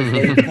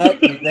 They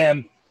cut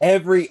them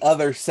every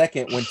other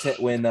second when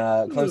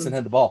Clemson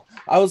had the ball.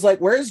 I was like,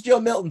 where's Joe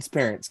Milton's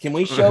parents? Can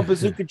we show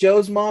Bazooka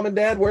Joe's mom and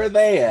dad? Where are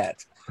they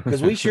at?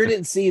 Because we sure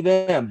didn't see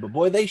them. But,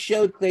 boy, they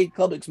showed Cade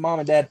Klubnik's mom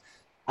and dad,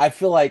 I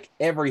feel like,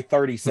 every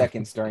 30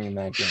 seconds during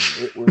that game.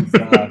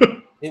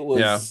 It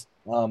was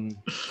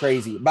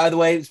crazy. By the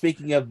way,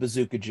 speaking of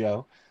Bazooka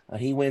Joe,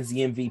 he wins the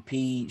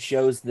MVP,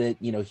 shows that,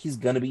 he's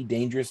going to be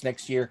dangerous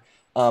next year.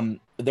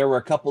 There were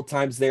a couple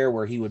times there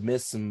where he would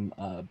miss some,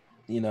 a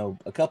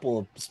couple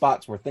of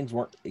spots where things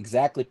weren't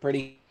exactly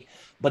pretty.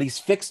 But he's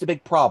fixed a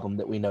big problem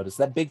that we noticed.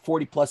 That big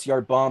 40-plus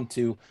yard bomb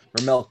to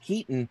Ramel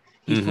Keaton,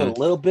 he's put a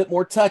little bit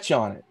more touch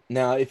on it.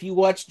 Now, if you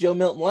watched Joe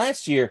Milton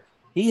last year,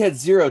 he had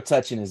 0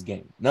 touch in his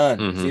game.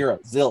 None, 0,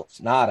 zilch,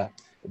 nada.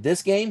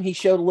 This game, he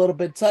showed a little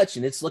bit of touch,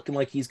 and it's looking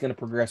like he's going to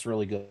progress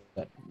really good.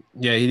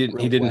 Yeah, he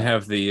didn't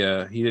have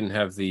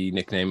the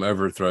nickname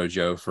Overthrow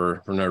Joe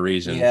for no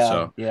reason. He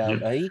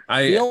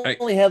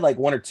only had like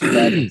 1 or 2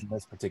 bad ones in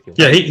this particular.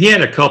 Yeah, he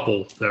had a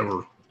couple that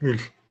were.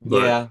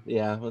 But,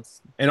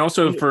 and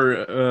also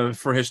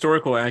for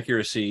historical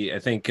accuracy, I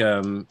think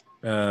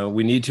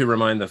we need to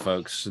remind the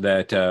folks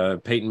that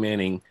Peyton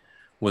Manning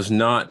was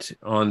not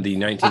on the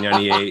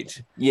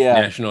 1998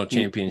 national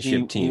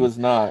championship team. He was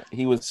not.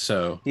 He was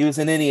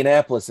in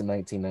Indianapolis in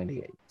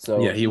 1998.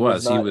 So yeah, he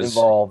was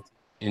involved,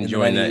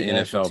 enjoying that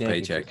NFL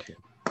paycheck.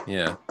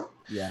 Yeah.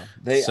 Yeah,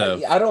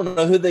 So I don't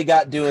know who they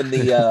got doing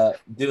the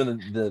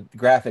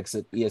graphics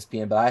at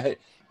ESPN, but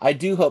I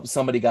do hope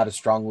somebody got a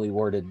strongly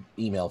worded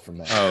email from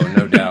that. oh,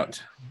 no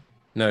doubt,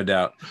 no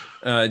doubt.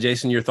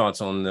 Jason, your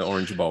thoughts on the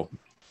Orange Bowl?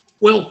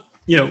 Well,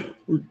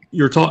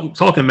 you're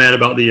talking, Matt,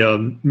 about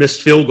the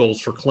missed field goals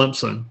for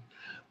Clemson.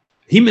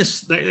 He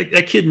missed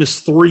that kid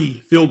missed 3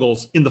 field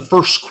goals in the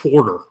first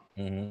quarter.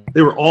 Mm-hmm.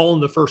 They were all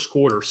in the first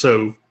quarter.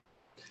 So,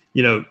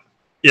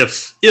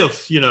 if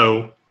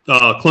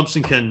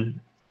Clemson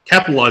can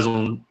capitalize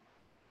on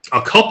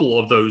a couple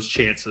of those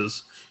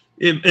chances,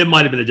 it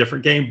might have been a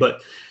different game.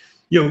 But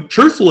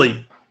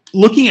truthfully,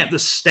 looking at the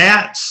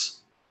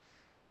stats,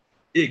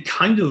 it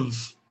kind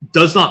of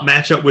does not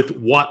match up with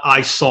what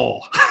I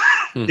saw,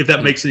 if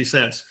that makes any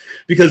sense.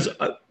 Because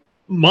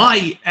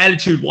my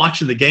attitude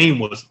watching the game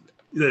was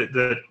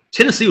that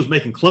Tennessee was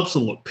making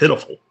Clemson look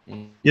pitiful,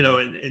 and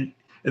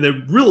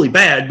they're really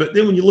bad. But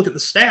then when you look at the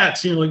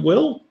stats, you're like,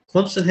 well,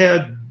 Clemson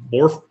had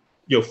more,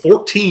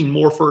 14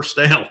 more first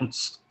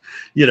downs.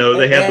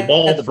 They had the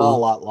ball a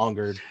lot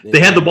longer. They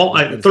had the ball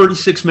at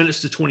 36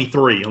 minutes to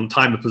 23 on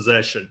time of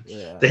possession.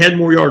 Yeah. They had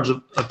more yards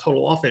of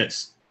total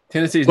offense.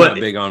 Tennessee's not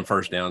big on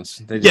first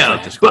downs. They just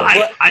like to score.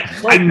 But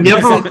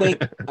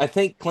I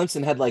think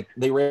Clemson had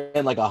they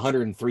ran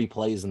 103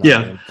 plays in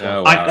that game.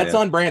 So that's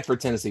on brand for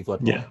Tennessee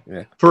football.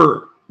 Yeah.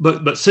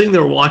 But sitting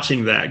there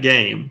watching that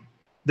game,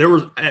 there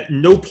was at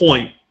no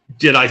point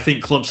did I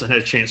think Clemson had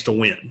a chance to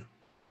win.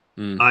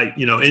 And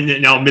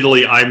now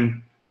admittedly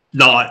I'm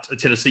not a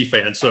Tennessee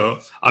fan,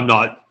 so I'm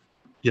not,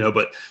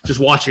 but just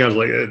watching, I was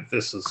like,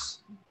 this is,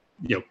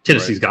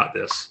 Tennessee's got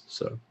this.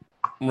 So.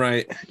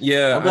 Right.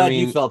 Yeah. I'm glad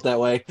you felt that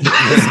way.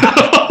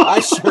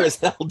 I sure as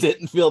hell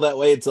didn't feel that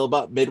way until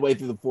about midway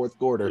through the fourth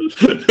quarter.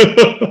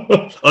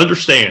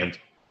 Understand.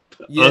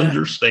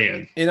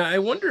 And I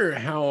wonder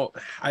how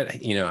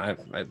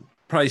I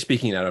probably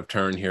speaking out of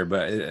turn here,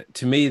 but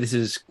to me, this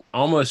is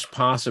almost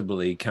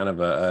possibly kind of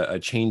a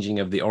changing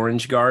of the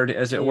orange guard,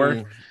 as it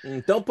were.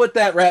 Don't put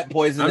that rat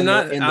poison.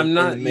 I'm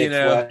not. Mix,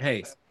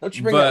 hey, don't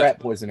you bring that rat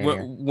poison in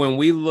here? When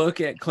we look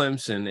at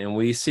Clemson and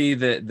we see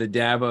that the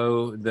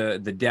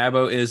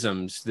Dabo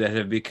isms that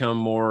have become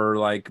more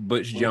like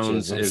Butch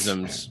Jones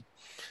isms.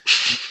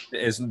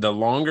 As the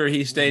longer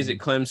he stays at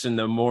Clemson,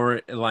 the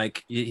more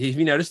have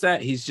you noticed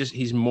that he's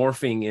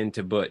morphing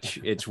into Butch.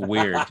 It's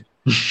weird.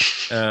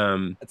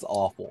 It's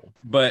awful,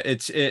 but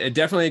it's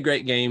definitely a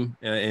great game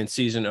and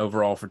season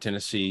overall for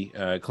Tennessee.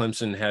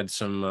 Clemson had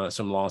some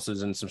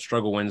losses and some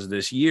struggle wins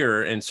this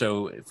year, and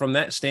so from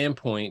that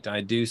standpoint,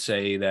 I do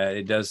say that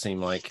it does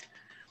seem like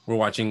we're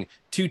watching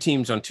two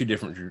teams on two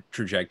different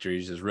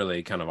trajectories. Is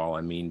really kind of all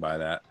I mean by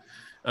that.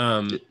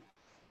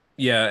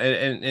 Yeah,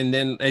 and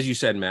then as you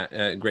said,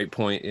 Matt, great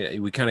point.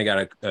 We kind of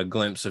got a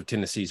glimpse of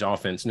Tennessee's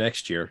offense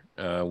next year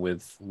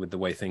with the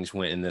way things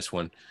went in this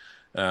one.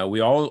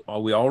 We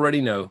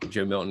already know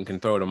Joe Milton can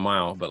throw it a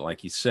mile, but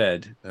like you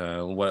said,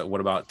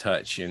 what about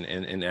touch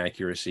and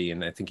accuracy?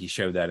 And I think he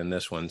showed that in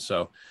this one.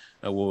 So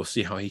we'll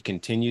see how he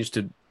continues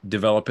to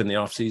develop in the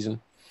offseason,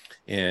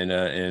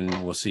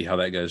 and we'll see how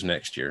that goes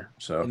next year.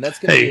 So and that's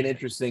going to be an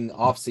interesting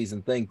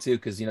offseason thing too,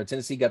 because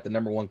Tennessee got the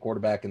number 1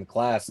 quarterback in the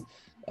class.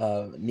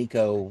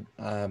 Nico,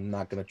 I'm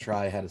not going to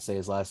try how to say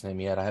his last name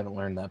yet. I haven't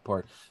learned that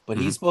part, but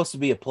he's supposed to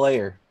be a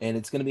player, and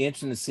it's going to be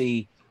interesting to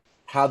see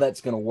how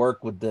that's going to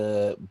work with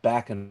the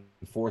back and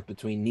forth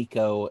between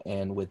Nico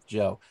and with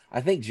Joe.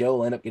 I think Joe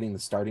will end up getting the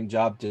starting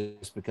job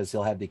just because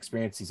he'll have the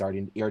experience. He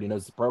already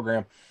knows the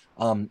program.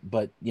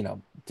 But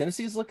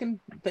Tennessee's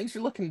things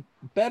are looking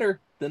better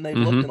than they've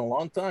looked in a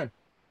long time.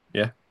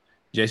 Yeah.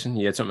 Jason,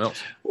 you had something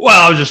else? Well,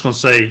 I was just going to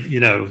say,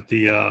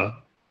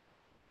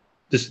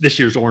 this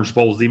year's Orange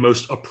Bowl is the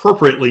most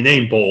appropriately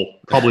named bowl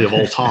probably of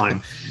all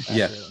time.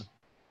 Yeah,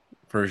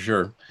 for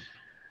sure.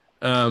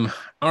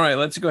 All right,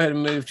 let's go ahead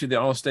and move to the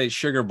All-State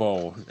Sugar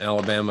Bowl,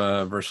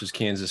 Alabama versus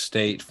Kansas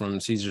State from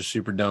Caesars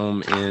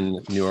Superdome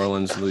in New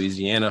Orleans,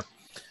 Louisiana.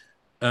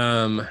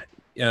 Bama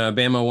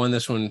won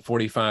this one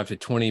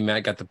 45-20.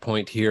 Matt got the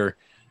point here.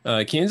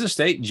 Kansas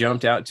State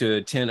jumped out to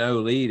a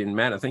 10-0 lead, and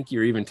Matt, I think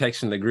you're even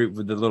texting the group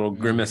with the little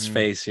grimace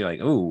face. You're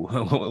like, "Ooh,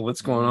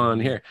 what's going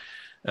on here?"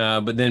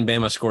 But then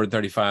Bama scored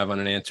 35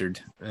 unanswered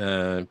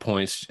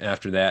points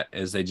after that,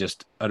 as they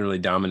just utterly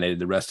dominated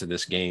the rest of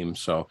this game.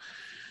 So,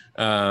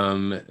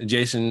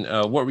 Jason,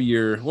 what were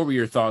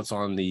your thoughts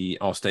on the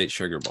All-State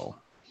Sugar Bowl?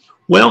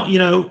 Well,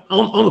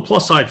 on the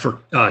plus side for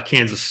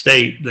Kansas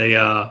State, they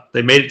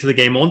made it to the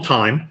game on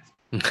time.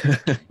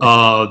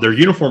 Their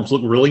uniforms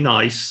look really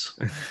nice.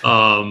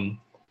 And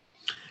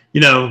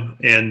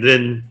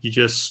then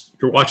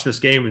you're watching this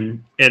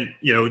game and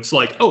it's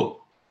like, oh,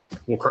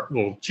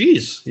 well,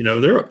 geez,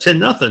 they're up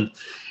 10-0.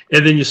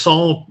 And then you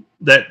saw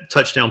that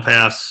touchdown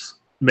pass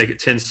make it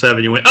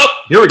 10-7. You went, oh,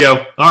 here we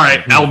go. All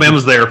right,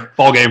 Alabama's there,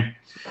 ball game.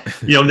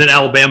 And then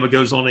Alabama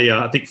goes on a,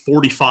 I think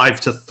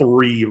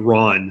 45-3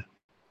 run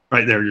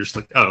right there. You're just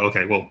like, oh,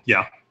 okay, well,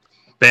 yeah.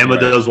 Bama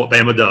does what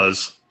Bama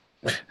does.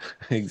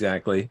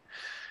 Exactly.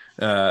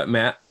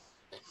 Matt?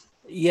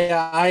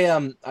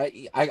 Yeah,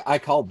 I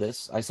called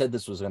this. I said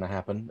this was going to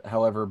happen.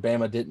 However,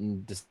 Bama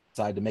didn't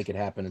decide to make it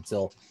happen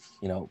until,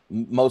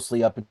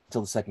 mostly up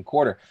until the second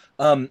quarter.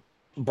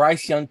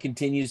 Bryce Young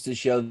continues to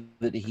show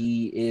that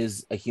he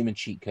is a human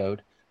cheat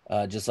code,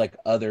 just like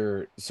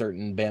other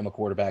certain Bama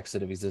quarterbacks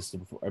that have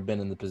existed before, or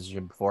been in the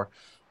position before.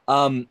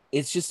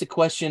 It's just a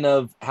question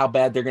of how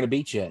bad they're going to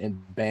beat you,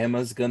 and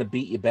Bama's going to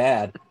beat you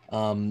bad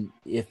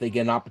if they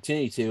get an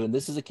opportunity to. And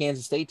this is a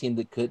Kansas State team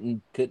that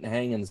couldn't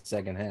hang in the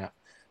second half.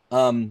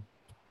 Um,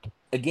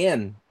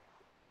 again,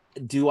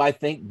 do I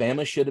think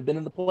Bama should have been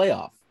in the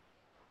playoff?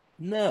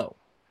 No.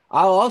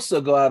 I'll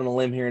also go out on a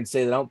limb here and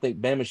say that I don't think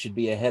Bama should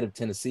be ahead of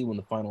Tennessee when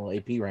the final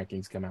AP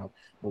rankings come out,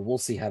 but we'll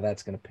see how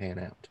that's going to pan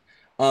out.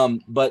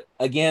 But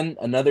again,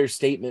 another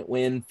statement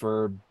win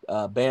for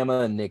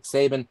Bama and Nick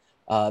Saban.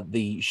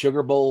 The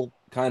Sugar Bowl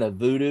kind of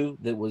voodoo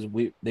that was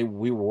we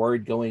were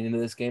worried going into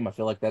this game. I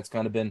feel like that's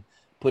kind of been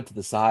put to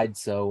the side.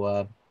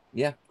 So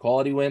yeah,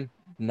 quality win.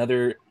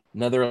 Another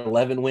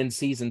 11-win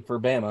season for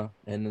Bama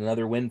and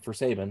another win for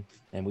Saban,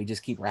 and we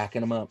just keep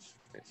racking them up.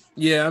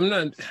 Yeah, I'm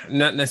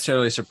not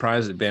necessarily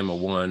surprised that Bama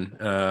won,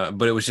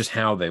 but it was just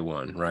how they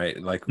won, right?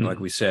 Like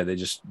we said, they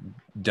just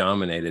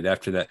dominated.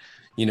 After that,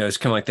 it's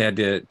kind of like they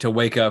had to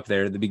wake up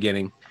there at the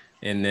beginning,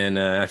 and then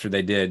after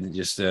they did,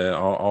 just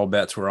all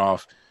bets were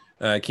off.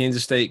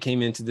 Kansas State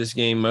came into this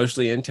game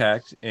mostly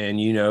intact, and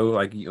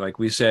like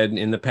we said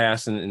in the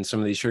past in some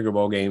of these Sugar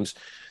Bowl games,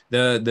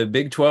 the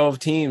Big 12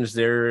 teams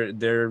they're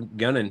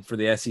gunning for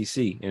the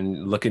SEC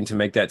and looking to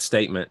make that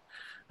statement.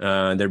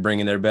 They're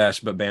bringing their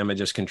best, but Bama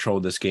just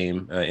controlled this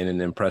game in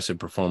an impressive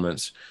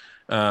performance.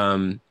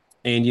 And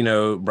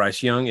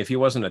Bryce Young, if he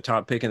wasn't a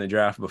top pick in the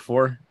draft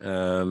before,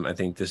 I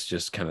think this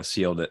just kind of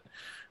sealed it.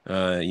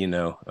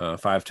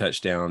 5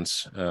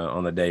 touchdowns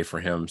on the day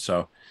for him.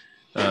 So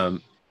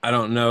I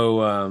don't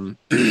know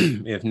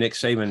if Nick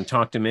Saban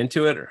talked him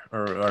into it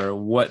or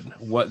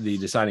what the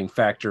deciding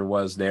factor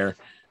was there.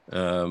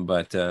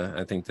 But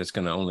I think that's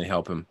going to only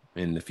help him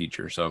in the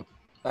future. So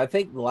I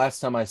think the last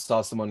time I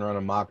saw someone run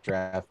a mock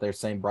draft, they're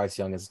saying Bryce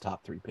Young is a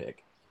top 3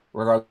 pick.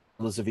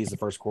 Regardless if he's the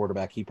first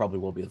quarterback, he probably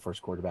will be the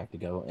first quarterback to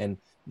go. And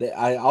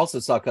I also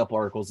saw a couple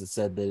articles that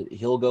said that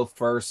he'll go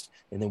first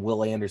and then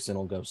Will Anderson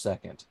will go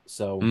second.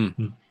 So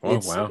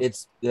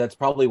that's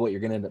probably what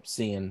you're going to end up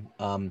seeing,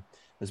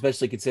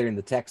 especially considering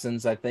the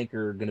Texans, I think,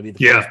 are going to be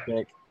the first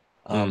pick.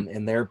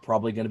 And they're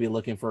probably going to be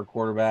looking for a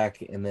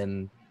quarterback. And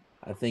then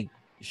I think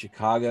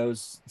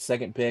Chicago's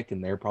second pick,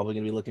 and they're probably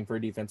going to be looking for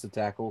a defensive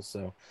tackle.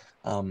 So,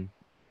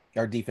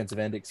 our defensive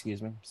end,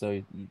 excuse me.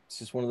 So it's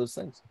just one of those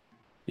things.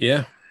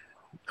 Yeah.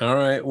 All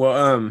right.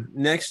 Well,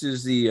 next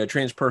is the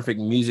TransPerfect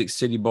Music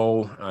City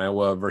Bowl,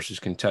 Iowa versus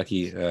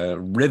Kentucky,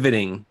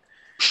 riveting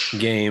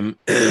game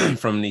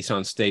from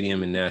Nissan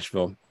Stadium in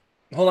Nashville.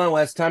 Hold on,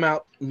 Wes. Time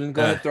out. I'm going to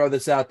go ahead and throw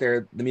this out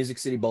there. The Music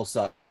City Bowl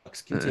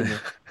sucks. Continue.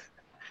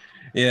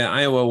 Yeah,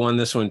 Iowa won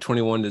this one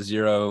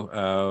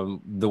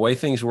 21-0. The way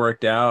things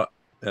worked out,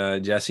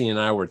 Jesse and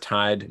I were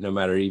tied no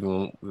matter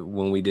even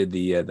when we did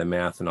the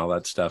math and all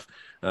that stuff.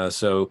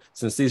 So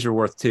since these are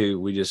worth 2,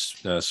 we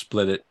just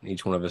split it.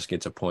 Each one of us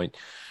gets a point.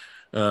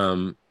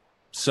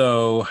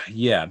 So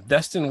yeah,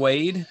 Destin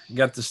Wade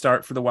got the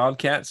start for the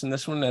Wildcats in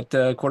this one at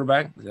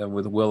quarterback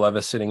with Will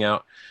Levis sitting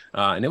out.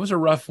 And it was a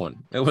rough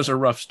one. It was a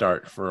rough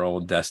start for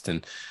old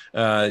Destin.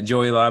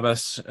 Joey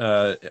Labas,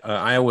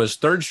 Iowa's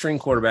 3rd string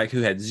quarterback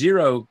who had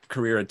 0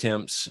 career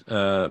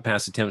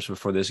pass attempts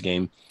before this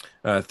game,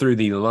 threw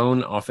the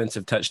lone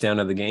offensive touchdown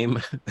of the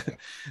game.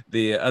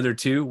 The other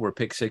 2 were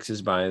pick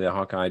sixes by the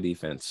Hawkeye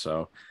defense.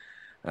 So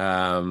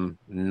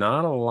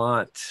not a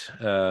lot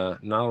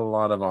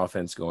of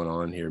offense going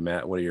on here.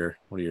 Matt, what are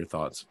your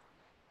thoughts?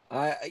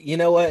 You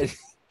know what?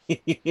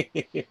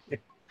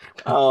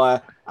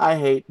 I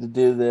hate to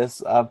do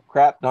this. I've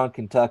crapped on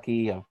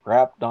Kentucky. I've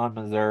crapped on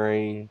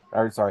Missouri.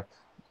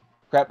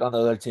 Crapped on the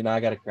other 2. Now I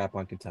got to crap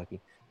on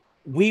Kentucky.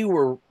 We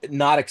were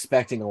not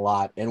expecting a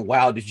lot, and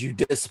wow, did you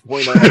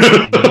disappoint us?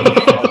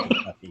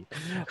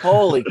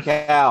 Holy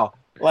cow.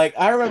 Like,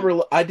 I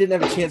remember I didn't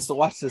have a chance to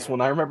watch this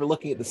one. I remember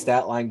looking at the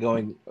stat line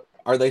going,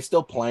 are they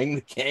still playing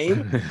the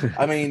game?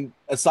 I mean,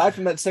 aside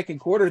from that second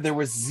quarter, there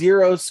was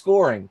 0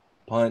 scoring.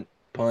 Punt,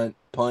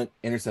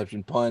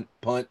 interception, punt,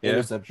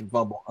 interception,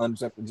 fumble,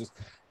 interception.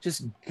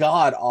 Just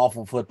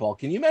god-awful football.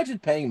 Can you imagine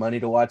paying money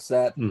to watch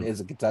that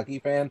as a Kentucky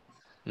fan?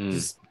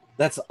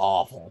 That's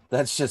awful.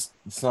 That's just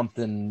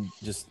something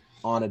just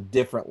on a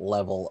different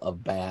level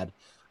of bad.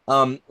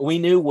 We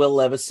knew Will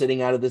Levis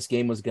sitting out of this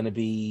game was going to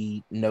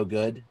be no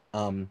good.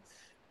 And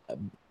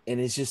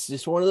it's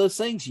just one of those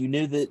things. You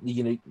knew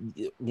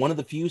that, one of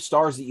the few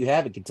stars that you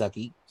have at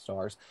Kentucky,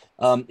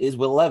 is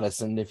Will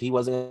Levis. And if he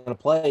wasn't going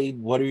to play,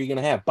 what are you going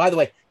to have? By the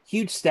way,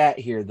 huge stat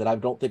here that I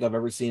don't think I've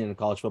ever seen in a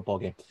college football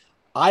game.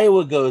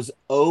 Iowa goes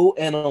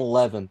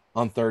 0-11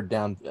 on third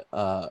down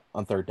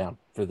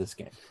for this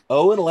game.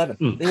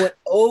 0-11. They went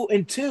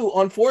 0-2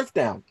 on 4th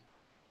down.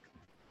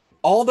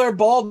 All their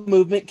ball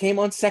movement came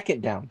on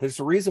 2nd down. There's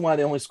a reason why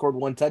they only scored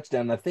 1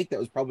 touchdown, and I think that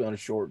was probably on a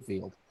short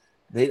field.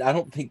 I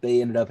don't think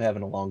they ended up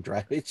having a long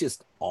drive. It's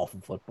just awful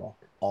football.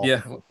 Awful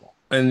football.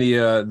 And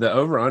the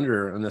over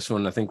under on this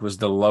one, I think, was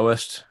the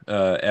lowest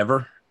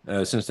ever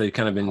since they've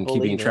kind of been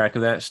keeping track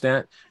of that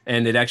stat,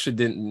 and it actually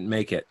didn't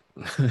make it.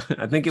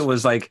 I think it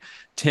was like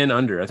 10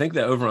 under. I think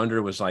the over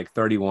under was like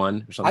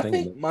 31 or something.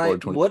 I think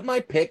my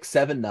pick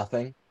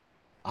 7-0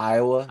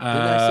 Iowa. Didn't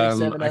I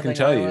say 7-0? I can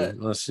tell you.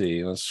 Let's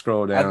see. Let's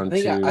scroll down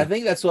I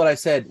think that's what I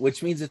said,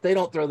 which means if they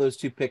don't throw those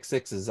 2 pick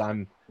sixes,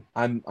 I'm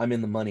in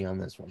the money on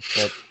this one.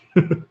 But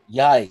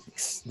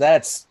yikes,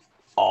 that's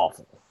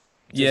awful.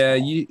 Yeah,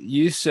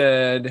 you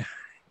said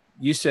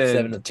 10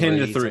 to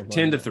 3.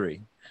 10 to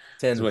 3.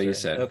 10 is what you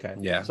said. Okay.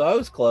 Yeah. So I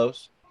was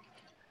close.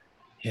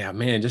 Yeah,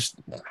 man, just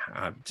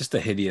a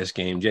hideous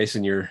game.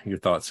 Jason, your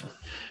thoughts?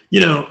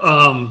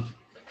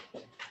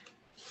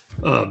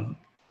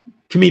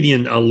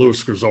 Comedian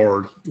Louis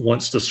Grizzard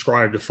once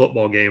described a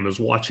football game as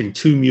watching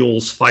 2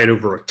 mules fight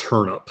over a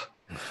turnip,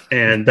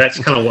 and that's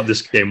kind of what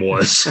this game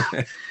was.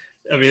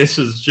 I mean, this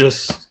is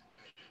just.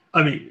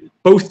 I mean,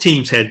 both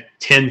teams had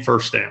 10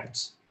 first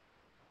downs.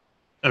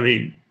 I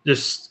mean,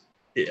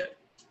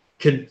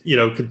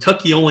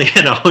 Kentucky only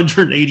had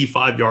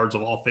 185 yards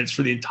of offense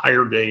for the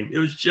entire game. It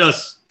was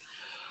just,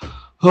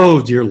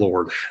 oh dear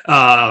Lord. If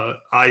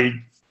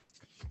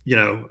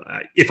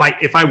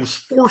I was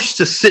forced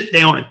to sit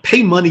down and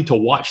pay money to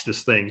watch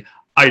this thing,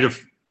 I'd have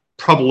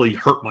probably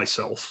hurt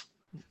myself.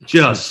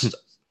 Just,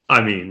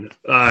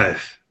 that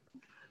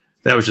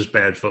was just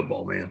bad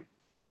football, man.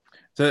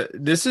 So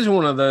this is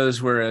one of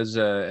those where, as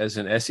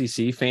an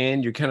SEC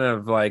fan, you're kind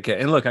of like,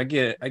 and look, I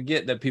get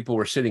that people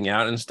were sitting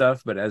out and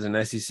stuff, but as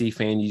an SEC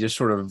fan, you just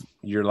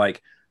you're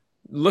like,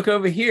 look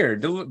over here.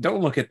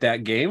 Don't look at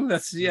that game.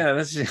 That's we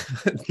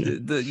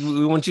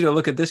want you to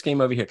look at this game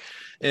over here.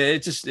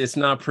 It's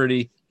not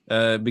pretty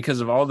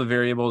because of all the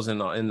variables in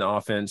the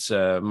offense.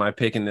 My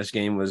pick in this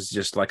game was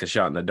just like a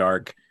shot in the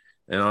dark,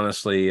 and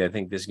honestly, I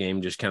think this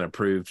game just kind of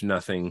proved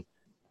nothing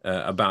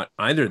about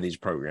either of these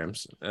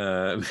programs.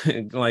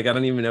 Like, I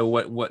don't even know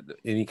what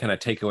any kind of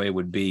takeaway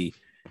would be.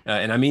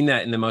 And I mean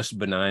that in the most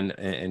benign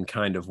and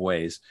kind of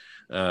ways,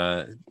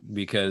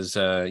 because,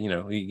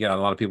 you got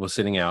a lot of people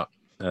sitting out.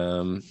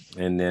 And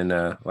then,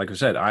 like I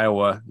said,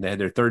 Iowa, they had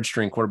their 3rd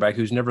string quarterback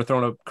who's never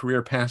thrown a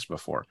career pass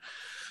before.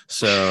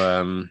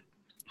 So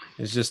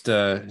it's just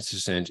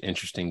an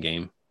interesting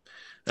game.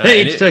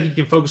 Kentucky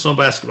can focus on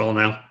basketball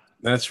now.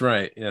 That's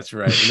right.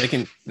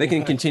 And they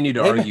can continue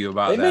to argue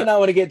about that. They may not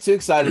want to get too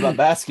excited about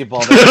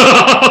basketball.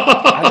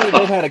 I think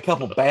they've had a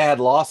couple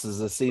bad losses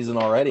this season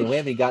already, and we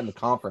haven't gotten to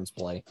conference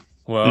play.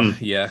 Well,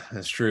 yeah,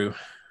 that's true.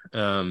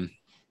 All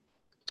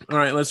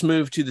right, let's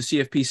move to the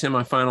CFP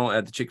semifinal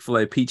at the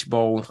Chick-fil-A Peach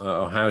Bowl,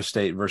 Ohio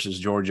State versus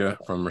Georgia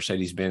from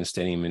Mercedes-Benz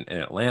Stadium in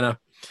Atlanta.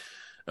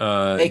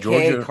 AKA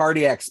Georgia,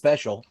 cardiac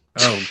special.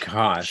 Oh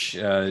gosh,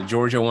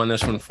 Georgia won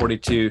this one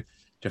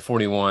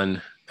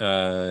 42-41.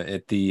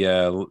 At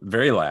the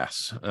very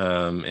last,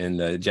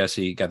 and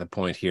Jesse got the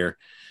point here.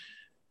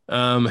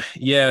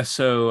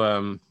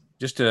 So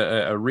just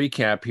a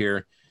recap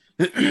here.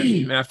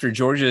 After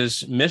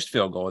Georgia's missed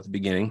field goal at the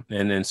beginning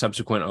and then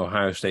subsequent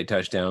Ohio State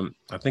touchdown,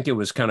 I think it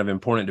was kind of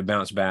important to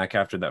bounce back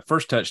after that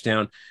first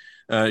touchdown.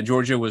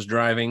 Georgia was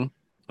driving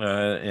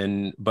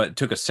but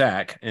took a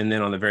sack, and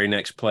then on the very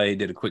next play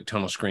did a quick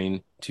tunnel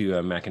screen to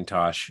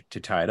McIntosh to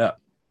tie it up.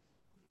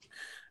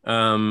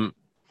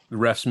 The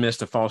refs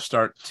missed a false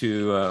start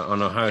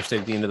on Ohio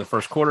State at the end of the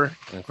first quarter.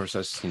 And of course,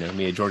 that's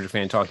me, a Georgia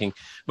fan, talking.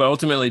 But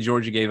ultimately,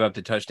 Georgia gave up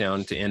the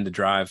touchdown to end the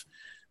drive.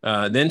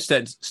 Then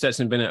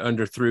Stetson Bennett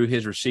underthrew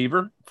his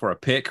receiver for a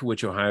pick,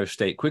 which Ohio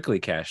State quickly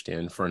cashed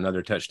in for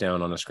another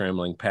touchdown on a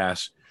scrambling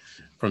pass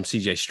from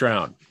C.J.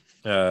 Stroud.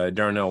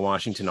 Darnell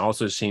Washington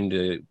also seemed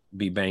to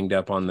be banged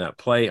up on that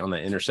play, on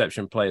that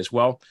interception play as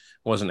well.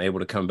 Wasn't able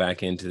to come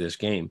back into this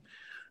game.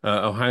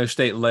 Ohio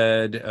State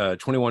led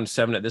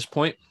 21-7 at this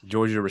point.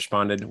 Georgia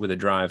responded with a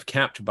drive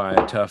capped by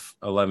a tough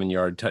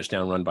 11-yard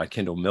touchdown run by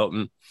Kendall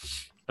Milton.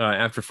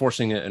 After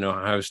forcing an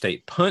Ohio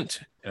State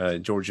punt,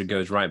 Georgia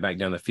goes right back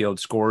down the field,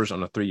 scores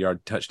on a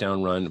 3-yard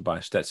touchdown run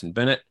by Stetson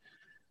Bennett.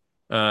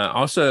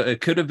 Also,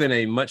 it could have been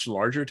a much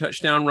larger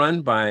touchdown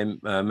run by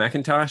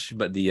McIntosh,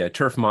 but the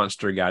turf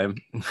monster got him.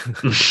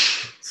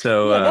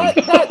 So,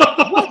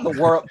 what in the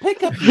world?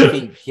 Pick up your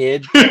feet,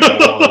 kid.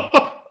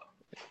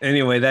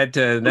 Anyway, that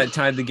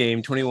tied the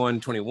game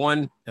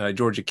 21-21.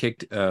 Georgia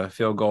kicked a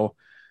field goal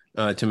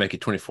to make it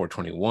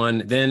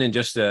 24-21. Then, in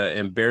just an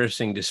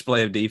embarrassing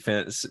display of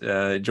defense,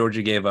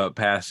 Georgia gave up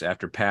pass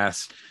after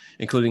pass,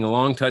 including a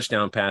long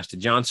touchdown pass to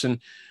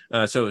Johnson.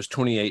 So it was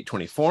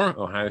 28-24,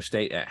 Ohio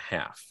State at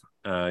half.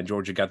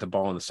 Georgia got the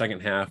ball in the second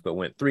half, but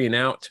went 3 and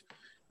out.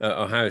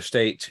 Ohio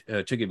State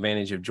took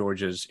advantage of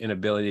Georgia's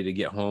inability to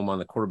get home on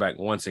the quarterback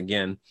once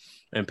again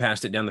and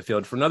passed it down the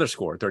field for another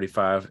score,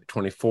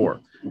 35-24.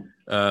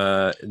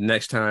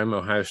 Next time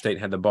Ohio State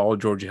had the ball,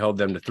 Georgia held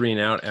them to 3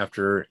 and out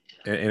after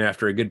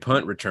a good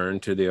punt return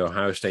to the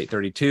Ohio State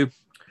 32.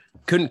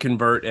 Couldn't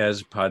convert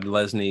as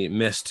Podlesny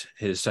missed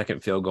his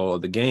second field goal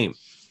of the game,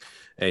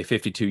 a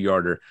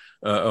 52-yarder.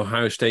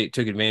 Ohio State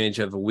took advantage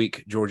of a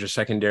weak Georgia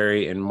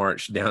secondary and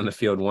marched down the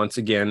field once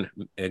again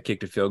and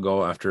kicked a field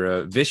goal after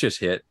a vicious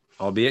hit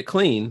albeit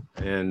clean,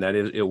 and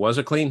it was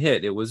a clean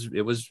hit. It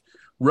was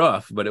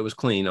rough, but it was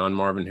clean on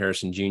Marvin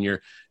Harrison Jr.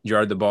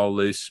 Jarred the ball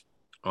loose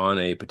on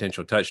a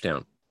potential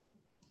touchdown.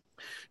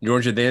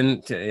 Georgia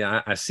then,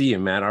 I see you,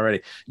 Matt,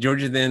 already.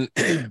 Georgia then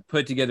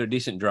put together a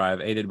decent drive,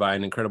 aided by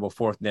an incredible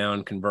fourth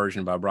down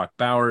conversion by Brock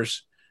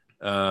Bowers,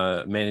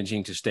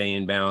 managing to stay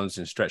in bounds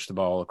and stretch the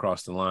ball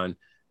across the line.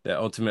 That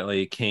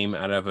ultimately came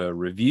out of a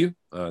review.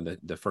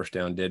 The first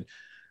down did.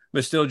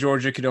 But still,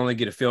 Georgia could only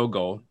get a field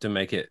goal to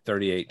make it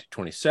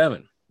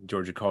 38-27.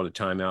 Georgia called a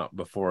timeout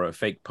before a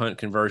fake punt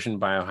conversion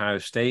by Ohio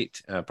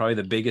State, probably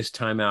the biggest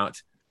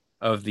timeout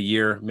of the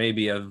year,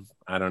 maybe of,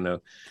 I don't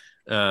know.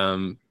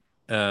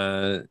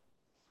 That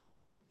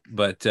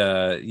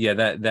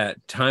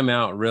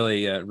timeout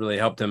really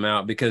helped them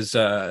out because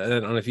I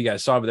don't know if you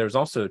guys saw, but there was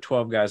also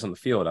 12 guys on the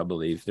field, I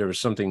believe. There was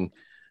something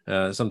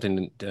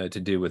to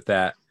do with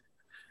that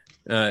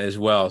as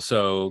well.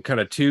 So kind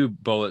of two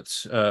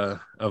bullets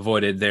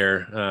avoided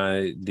there.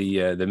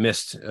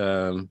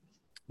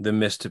 The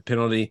missed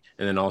penalty,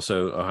 and then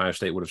also Ohio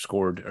State would have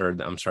scored, or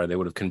I'm sorry, they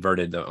would have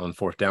converted on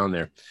fourth down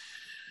there.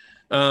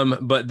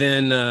 But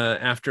then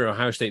after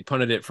Ohio State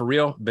punted it for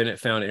real, Bennett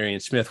found Arian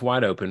Smith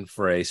wide open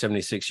for a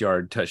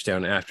 76-yard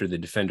touchdown after the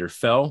defender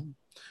fell.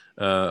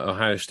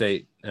 Ohio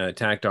State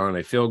tacked on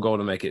a field goal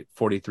to make it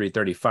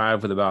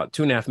 43-35 with about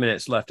 2.5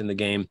 minutes left in the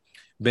game.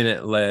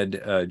 Bennett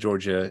led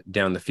Georgia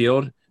down the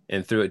field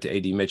and threw it to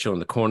A.D. Mitchell in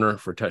the corner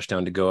for a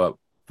touchdown to go up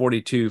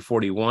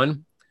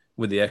 42-41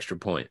 with the extra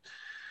point.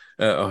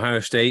 Ohio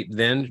State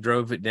then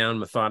drove it down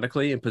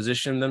methodically and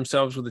positioned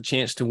themselves with a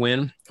chance to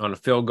win on a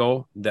field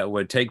goal that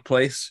would take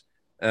place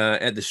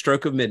at the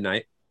stroke of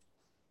midnight.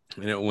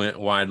 And it went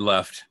wide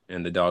left,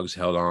 and the Dogs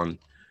held on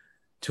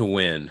to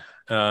win.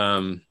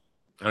 I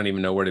don't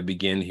even know where to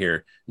begin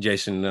here.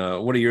 Jason,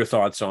 what are your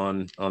thoughts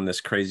on this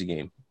crazy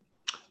game?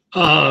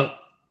 A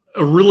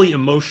really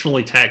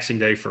emotionally taxing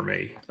day for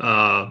me.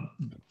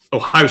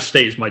 Ohio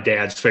State is my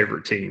dad's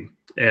favorite team.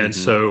 And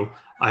so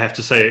I have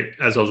to say,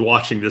 as I was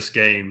watching this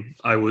game,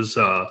 I was,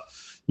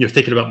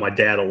 thinking about my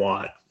dad a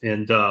lot.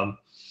 And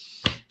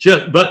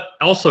but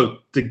also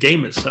the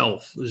game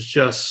itself is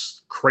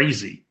just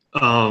crazy.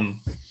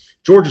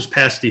 Georgia's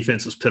pass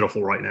defense is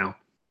pitiful right now.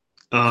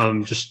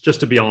 Just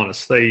to be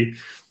honest,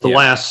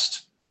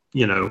 last,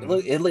 it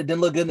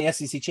didn't look good in the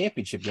SEC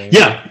championship game.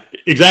 Yeah,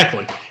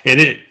 exactly. And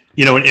it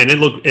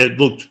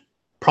looked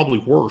probably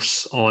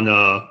worse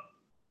on,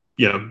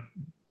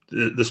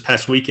 this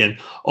past weekend,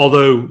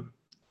 although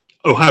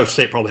Ohio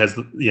State probably has,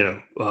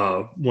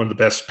 one of the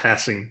best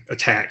passing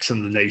attacks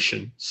in the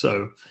nation.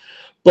 So,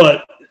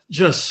 but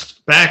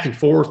just back and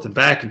forth. And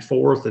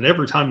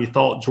every time you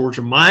thought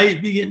Georgia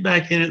might be getting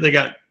back in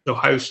it,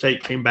 Ohio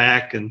State came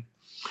back.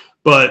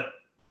 But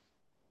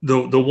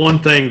the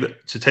one thing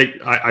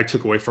I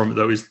took away from it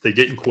though, is they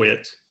didn't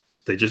quit.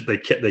 They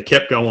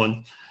kept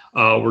going.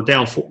 We're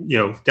down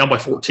by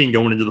 14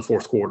 going into the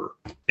fourth quarter,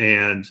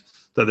 and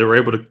that they were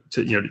able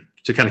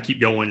to kind of keep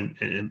going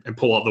and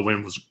pull out the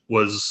win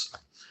was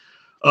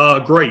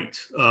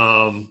great.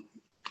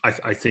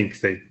 I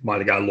think they might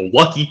have got a little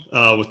lucky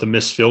with the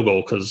missed field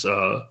goal because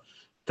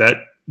that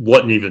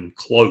wasn't even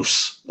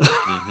close,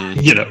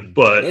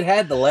 but it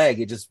had the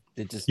leg. It just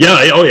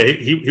yeah. Oh yeah.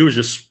 He was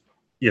just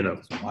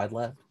wide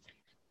left.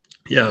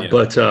 Yeah.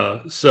 But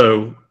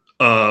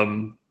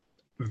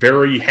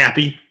very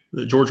happy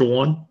that Georgia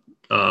won.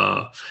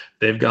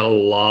 They've got a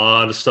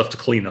lot of stuff to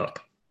clean up.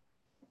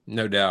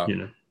 No doubt.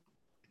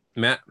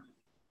 Matt?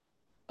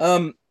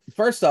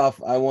 First off,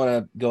 I want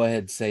to go ahead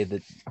and say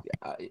that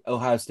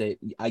Ohio State,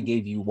 I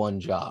gave you one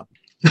job,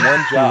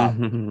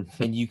 and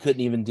you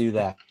couldn't even do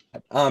that.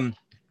 I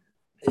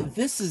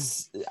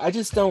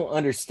just don't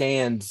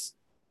understand,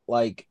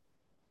 I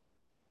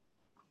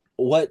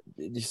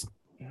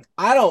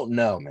don't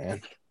know,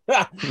 man.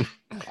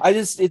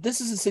 This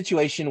is a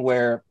situation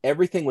where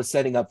everything was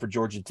setting up for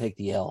Georgia to take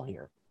the L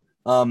here.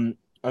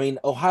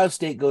 Ohio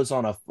State goes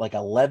on a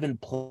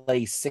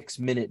 11-play,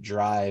 6-minute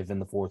drive in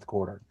the fourth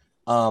quarter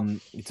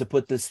to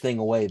put this thing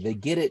away. They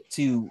get it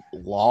to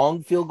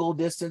long field goal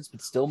distance,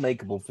 but still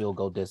makeable field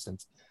goal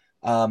distance,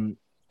 and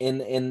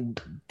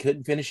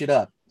couldn't finish it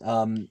up.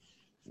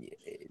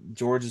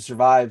 Georgia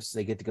survives.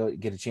 They get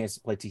a chance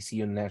to play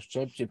TCU in the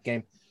national championship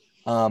game.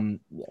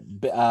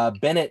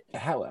 Bennett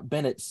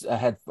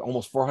had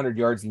almost 400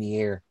 yards in the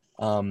air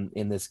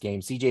in this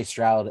game. CJ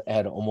Stroud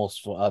had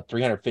almost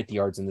 350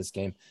 yards in this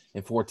game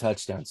and 4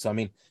 touchdowns. So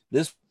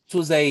this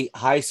was a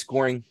high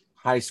scoring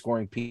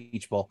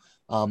Peach Bowl.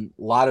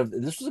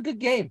 This was a good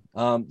game.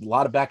 A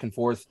lot of back and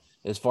forth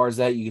as far as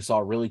that. You saw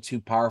really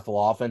 2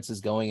 powerful offenses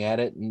going at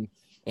it,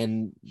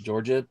 and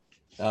Georgia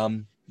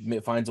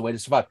finds a way to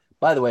survive.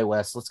 By the way,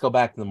 Wes, let's go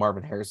back to the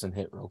Marvin Harrison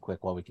hit real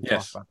quick while we can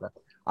talk about that.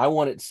 I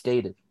want it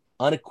stated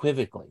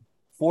unequivocally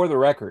for the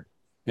record.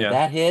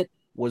 That hit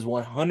was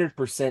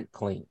 100%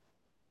 clean.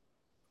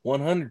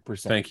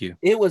 100%. Thank you.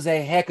 It was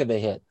a heck of a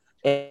hit.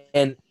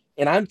 And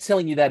I'm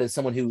telling you that as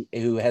someone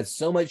who has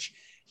so much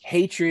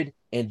hatred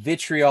and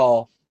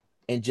vitriol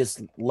and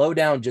just low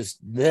down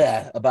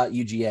about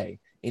UGA.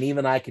 And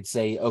even I could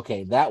say,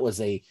 okay, that was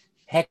a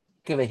heck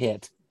of a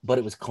hit, but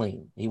it was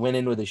clean. He went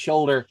in with his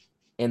shoulder,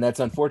 and that's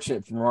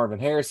unfortunate for Marvin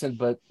Harrison,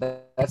 but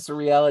that's the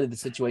reality of the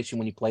situation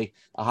when you play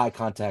a high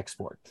contact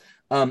sport.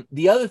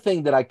 The other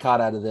thing that I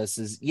caught out of this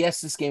is,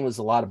 yes, this game was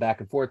a lot of back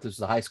and forth. This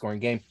was a high scoring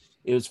game.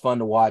 It was fun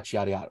to watch,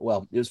 yada, yada.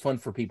 Well, it was fun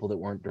for people that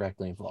weren't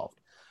directly involved.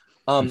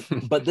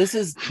 But this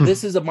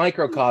is a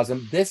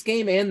microcosm. This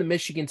game and the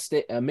Michigan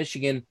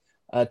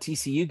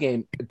TCU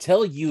game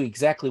tell you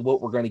exactly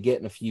what we're going to get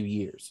in a few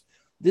years.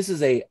 This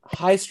is a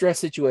high stress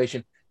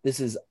situation.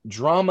 This is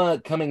drama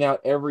coming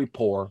out every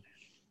pore.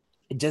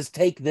 Just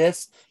take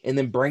this and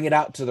then bring it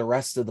out to the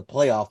rest of the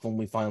playoff when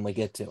we finally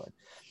get to it.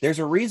 There's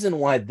a reason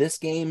why this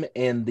game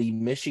and the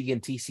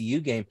Michigan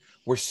TCU game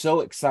were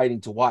so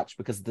exciting to watch,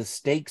 because the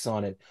stakes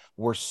on it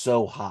were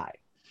so high.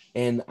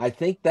 And I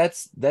think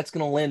that's going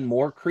to lend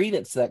more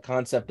credence to that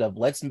concept of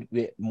let's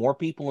get more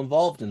people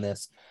involved in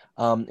this,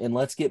 and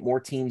let's get more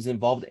teams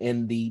involved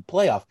in the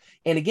playoff.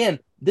 And again,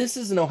 this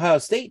is an Ohio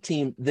State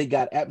team that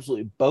got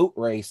absolutely boat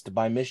raced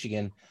by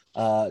Michigan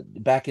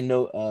back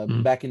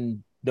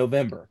in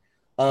November.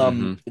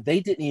 They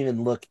didn't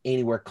even look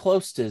anywhere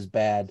close to as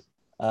bad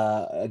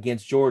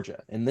against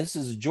Georgia. And this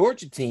is a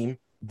Georgia team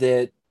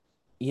that,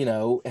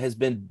 has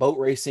been boat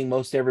racing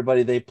most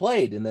everybody they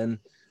played. And then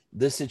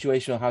this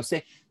situation with Ohio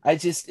State,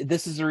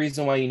 this is the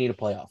reason why you need a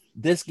playoff.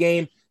 This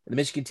game, the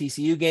Michigan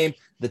TCU game,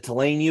 the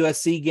Tulane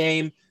USC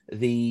game,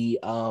 the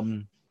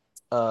what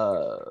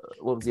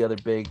was the other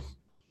big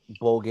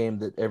bowl game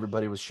that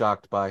everybody was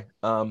shocked by?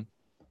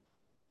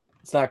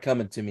 It's not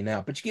coming to me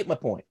now, but you get my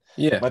point.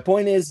 Yeah. My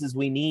point is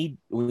we need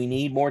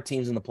more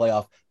teams in the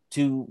playoff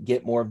to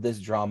get more of this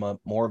drama,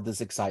 more of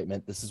this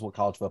excitement. This is what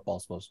college football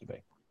is supposed to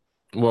be.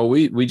 Well,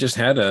 we just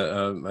had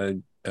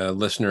a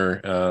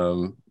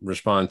listener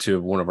respond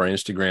to one of our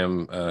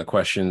Instagram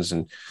questions,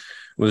 and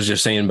was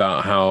just saying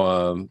about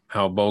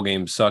how bowl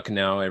games suck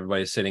now.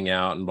 Everybody's sitting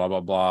out and blah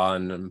blah blah.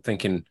 And I'm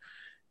thinking,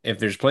 if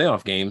there's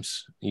playoff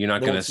games, you're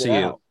not going to see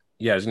it.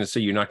 Yeah, I was going to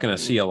say you're not going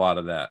to see a lot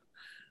of that.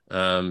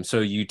 So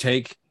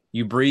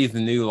you breathe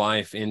new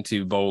life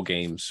into bowl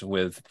games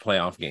with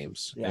playoff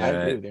games. Yeah, I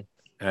agree with you.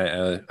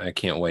 I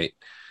can't wait.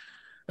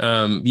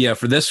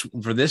 For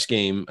this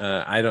game,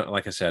 I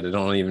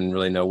don't even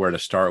really know where to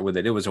start with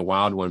it. It was a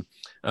wild one.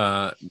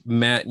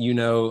 Matt,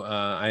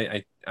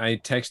 I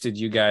texted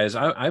you guys.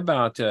 I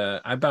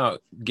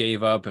about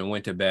gave up and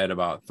went to bed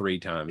about 3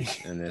 times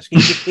in this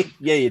game.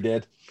 Yeah, you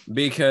did.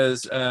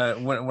 Because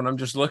when I'm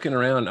just looking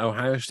around,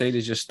 Ohio State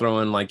is just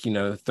throwing 30,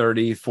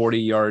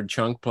 40-yard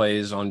chunk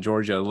plays on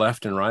Georgia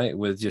left and right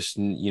with just,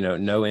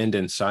 no end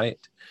in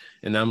sight.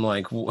 And I'm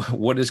like,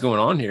 what is going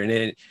on here?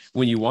 And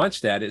when you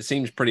watch that, it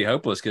seems pretty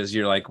hopeless, because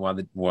you're like,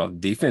 well,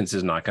 defense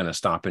is not going to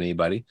stop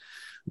anybody.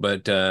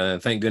 But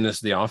thank goodness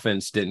the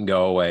offense didn't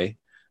go away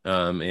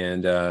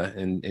and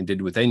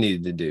did what they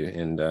needed to do.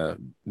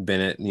 And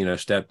Bennett,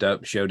 stepped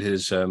up, showed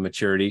his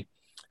maturity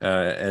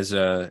as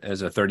a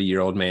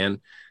 30-year-old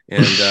man,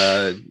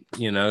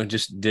 and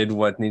just did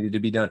what needed to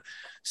be done.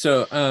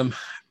 So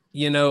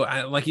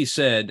like you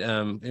said,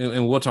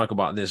 and we'll talk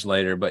about this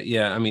later, but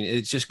yeah, I mean,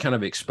 it's just kind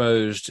of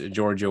exposed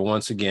Georgia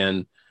once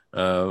again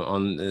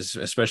on this,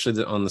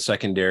 especially on the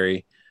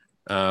secondary.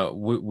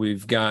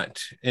 We've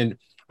got, and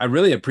I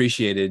really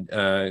appreciated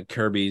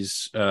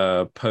Kirby's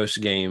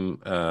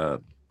post-game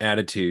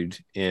attitude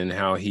in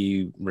how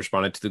he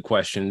responded to the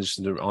questions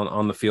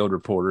on the field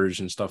reporters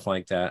and stuff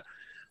like that.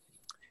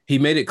 He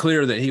made it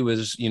clear that he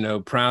was,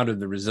 proud of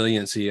the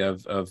resiliency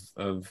of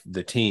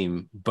the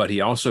team, but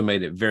he also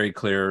made it very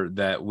clear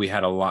that we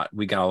got a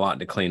lot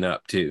to clean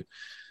up too.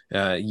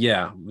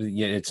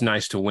 It's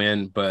nice to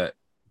win, but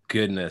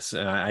goodness,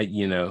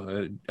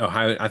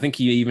 Ohio, I think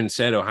he even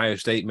said Ohio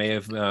State may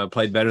have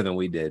played better than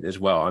we did as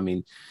well. I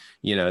mean,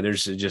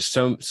 there's just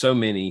so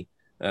many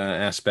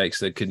aspects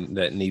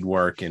that need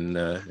work,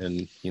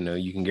 and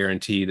you can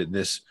guarantee that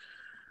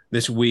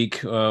this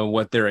week,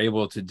 what they're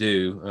able to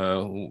do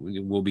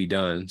will be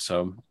done.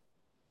 So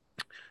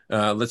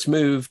let's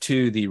move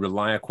to the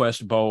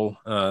ReliaQuest Bowl.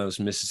 It was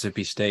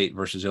Mississippi State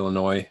versus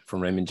Illinois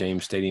from Raymond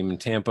James Stadium in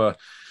Tampa.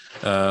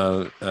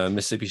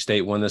 Mississippi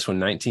State won this one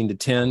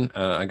 19-10.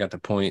 I got the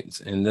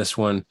points in this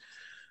one.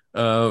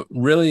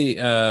 Really,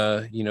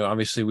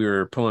 obviously we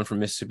were pulling from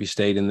Mississippi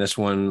State in this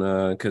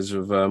one because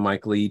of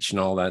Mike Leach and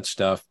all that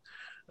stuff.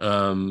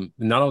 Not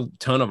a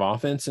ton of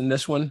offense in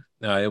this one.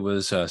 It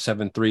was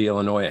 7-3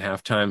 Illinois at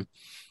halftime.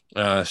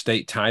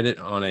 State tied it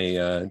on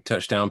a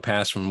touchdown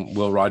pass from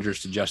Will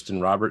Rogers to Justin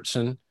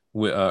Robertson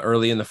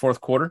early in the fourth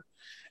quarter.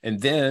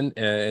 And then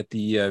at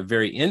the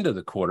very end of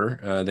the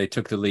quarter, they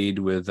took the lead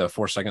with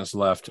 4 seconds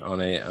left on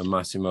a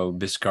Massimo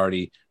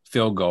Biscardi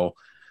field goal.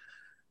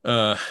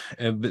 But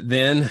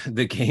then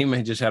the game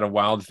had just had a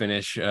wild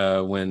finish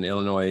when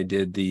Illinois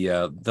did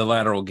the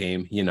lateral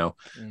game,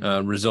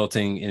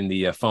 resulting in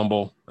the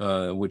fumble,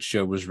 which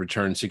was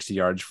returned 60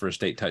 yards for a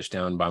State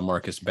touchdown by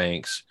Marcus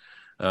Banks.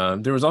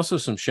 There was also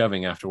some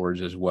shoving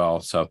afterwards as well.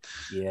 So,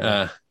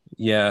 Matt,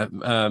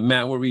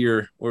 what were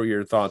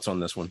your thoughts on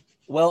this one?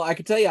 Well, I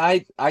can tell you,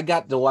 I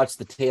got to watch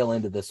the tail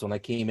end of this one. I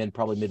came in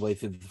probably midway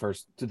through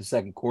the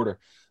second quarter.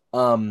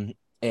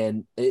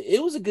 And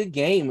it was a good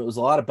game. It was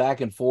a lot of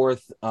back and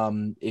forth.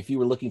 If you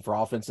were looking for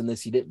offense in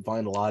this, you didn't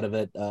find a lot of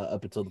it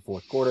up until the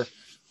fourth quarter.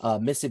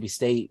 Mississippi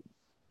State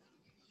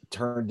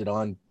turned it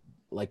on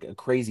like a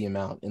crazy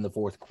amount in the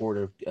fourth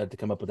quarter to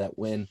come up with that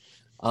win.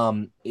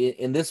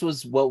 And this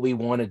was what we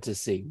wanted to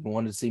see. We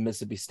wanted to see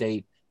Mississippi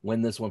State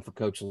win this one for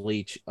Coach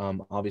Leach.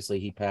 Obviously,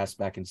 he passed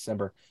back in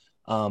December.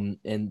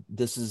 And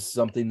this is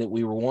something that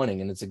we were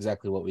wanting, and it's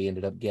exactly what we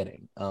ended up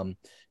getting.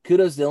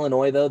 Kudos to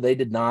Illinois, though. They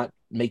did not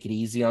make it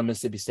easy on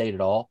Mississippi State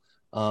at all.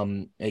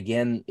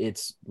 Again,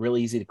 it's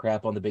really easy to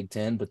crap on the Big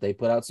Ten, but they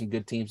put out some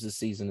good teams this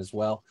season as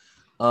well.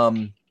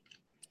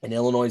 And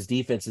Illinois'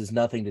 defense is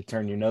nothing to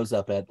turn your nose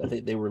up at. I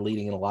think they were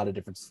leading in a lot of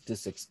different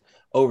statistics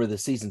over the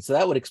season. So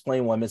that would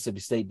explain why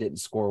Mississippi State didn't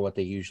score what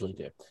they usually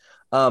do.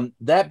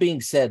 That being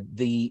said,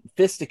 the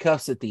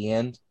fisticuffs at the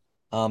end,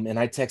 and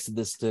I texted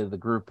this to the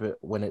group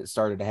when it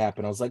started to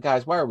happen. I was like,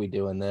 guys, why are we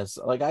doing this?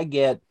 Like, I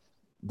get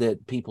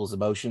that people's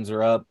emotions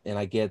are up, and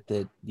I get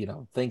that,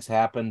 things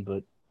happen,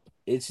 but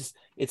it's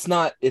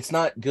not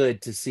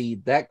good to see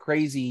that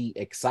crazy,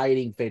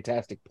 exciting,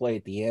 fantastic play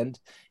at the end,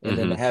 and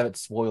then to have it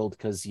spoiled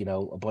because,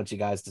 a bunch of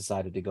guys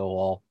decided to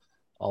go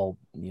all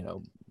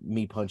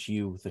me punch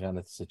you kind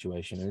of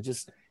situation. And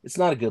it's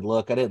not a good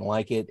look. I didn't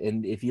like it.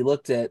 And if you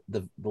looked at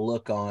the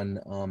look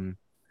on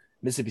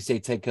Mississippi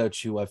State's head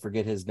coach, who I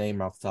forget his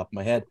name off the top of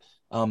my head,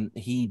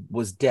 he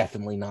was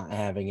definitely not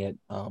having it.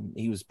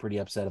 He was pretty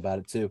upset about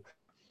it too.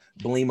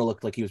 Belima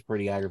looked like he was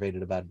pretty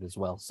aggravated about it as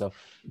well. So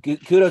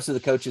kudos to the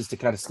coaches to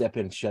kind of step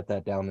in and shut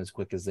that down as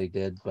quick as they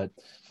did. But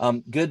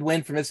good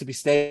win for Mississippi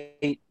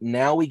State.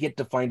 Now we get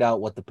to find out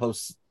what the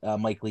post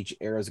Mike Leach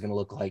era is going to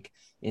look like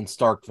in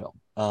Starkville.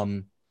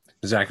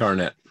 Zach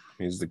Arnett,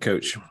 he's the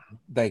coach.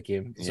 Thank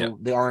you. So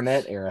the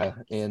Arnett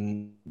era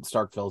in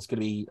Starkville is going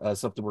to be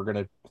something we're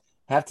going to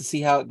have to see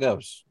how it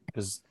goes,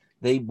 because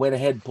they went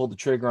ahead and pulled the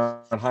trigger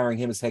on hiring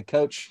him as head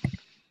coach.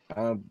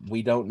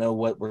 We don't know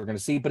what we're going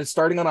to see, but it's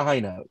starting on a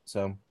high note.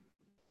 So,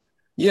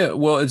 yeah,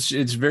 well, it's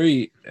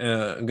very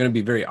going to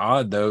be very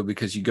odd though,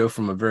 because you go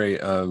from a very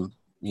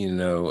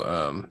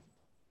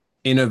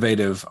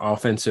innovative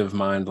offensive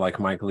mind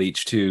like Mike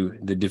Leach to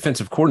the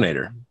defensive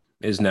coordinator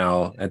is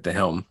now at the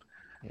helm.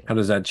 How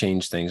does that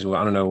change things? Well,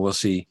 I don't know. We'll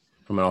see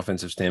from an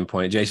offensive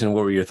standpoint. Jason,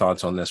 what were your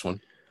thoughts on this one?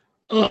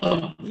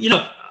 I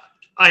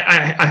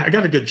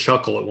got a good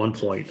chuckle at one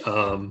point.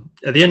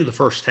 At the end of the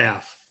first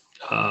half,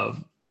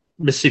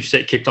 Mississippi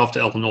State kicked off to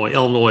Illinois.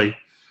 Illinois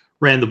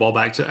ran the ball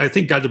back to, I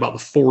think, got to about the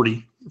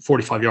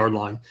 45-yard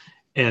line,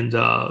 and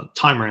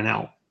time ran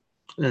out.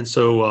 And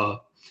so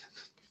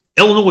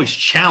Illinois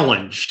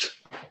challenged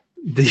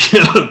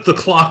the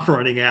clock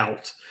running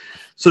out.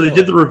 So they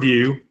did the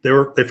review. They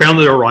found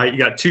that they were right. You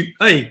got 2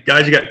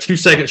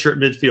 seconds here at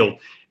midfield,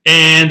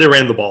 and they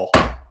ran the ball.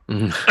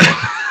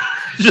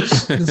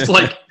 It's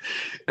like,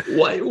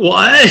 what?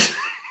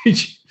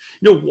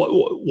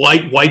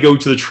 Why go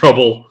to the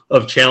trouble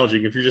of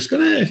challenging if you're just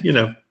gonna,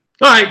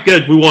 all right,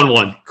 good, we won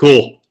one,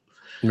 cool.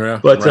 Yeah,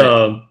 but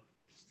right.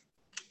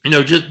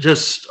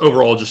 Just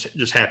overall,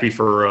 just happy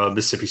for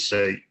Mississippi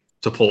State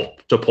to pull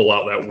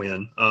out that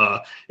win.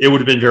 It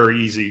would have been very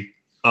easy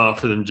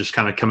for them to just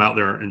kind of come out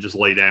there and just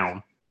lay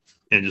down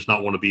and just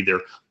not want to be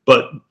there.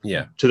 But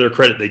to their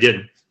credit, they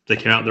didn't. They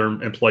came out there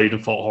and played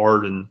and fought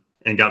hard and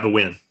got the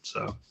win.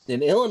 So,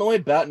 and Illinois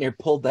about near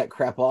pulled that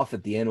crap off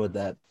at the end with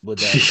that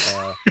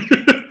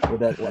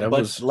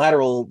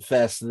lateral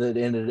fest that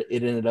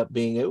ended up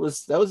being. That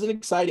was an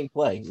exciting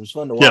play. It was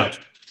fun to watch.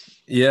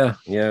 Yeah.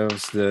 It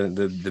was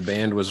the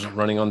band was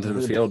running onto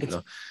the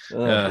field.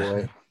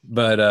 Boy.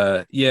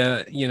 But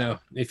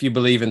if you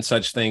believe in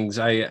such things,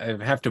 I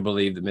have to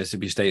believe that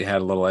Mississippi State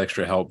had a little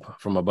extra help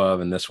from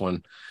above in this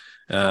one.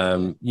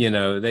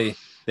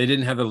 They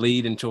didn't have the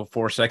lead until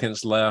 4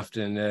 seconds left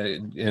in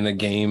a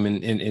game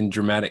in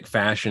dramatic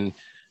fashion,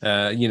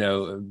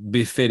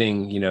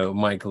 befitting,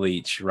 Mike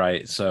Leach.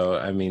 Right. So,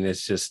 I mean,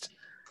 it's just,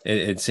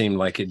 it seemed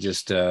like it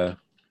just kind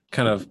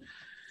of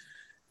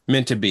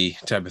meant to be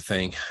type of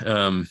thing.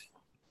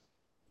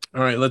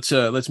 All right,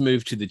 let's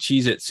move to the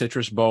Cheez-It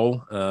Citrus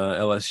Bowl,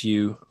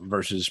 LSU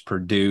versus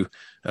Purdue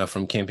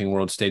from Camping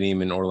World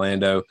Stadium in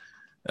Orlando.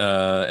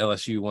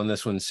 LSU won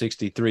this one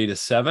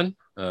 63-7.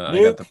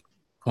 I got the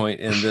point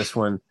in this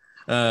one.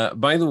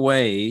 By the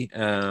way,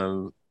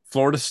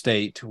 Florida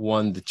State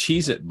won the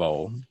Cheez-It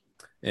Bowl,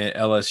 and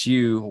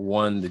LSU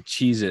won the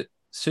Cheez-It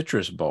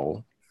Citrus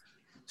Bowl.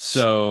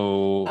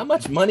 So, how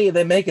much money are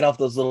they making off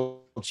those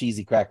little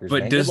cheesy crackers?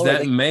 But does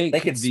that make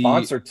they could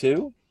sponsor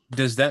too?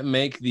 Does that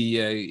make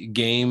the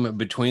game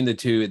between the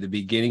two at the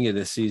beginning of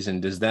the season?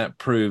 Does that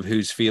prove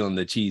who's feeling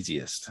the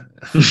cheesiest?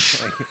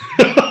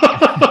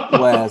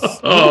 Wes,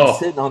 you've been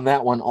sitting on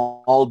that one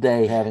all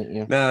day, haven't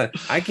you? No,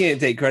 I can't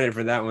take credit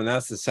for that one.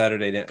 That's the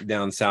Saturday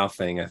down south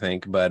thing, I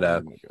think. But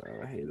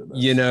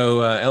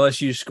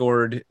LSU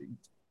scored.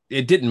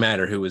 It didn't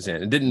matter who was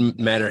in. It didn't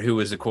matter who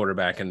was the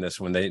quarterback in this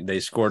one.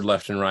 They scored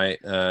left and right.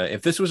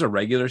 If this was a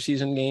regular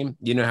season game,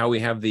 how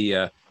we have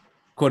the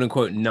quote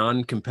unquote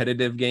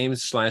non-competitive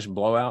games /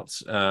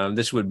 blowouts.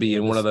 This would be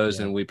in one of those,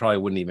 and we probably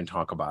wouldn't even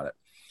talk about it.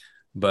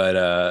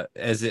 But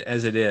as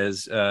it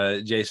is,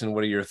 Jason,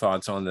 what are your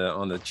thoughts on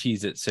the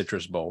Cheez-It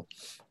Citrus Bowl?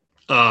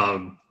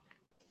 Yeah,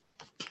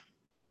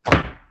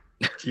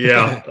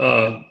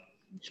 I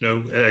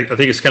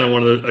think it's kind of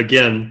one of the,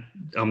 again,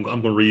 I'm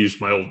going to reuse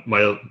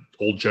my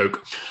old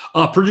joke.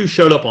 Purdue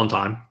showed up on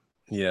time.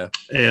 Yeah.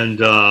 And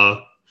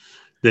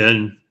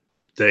then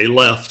they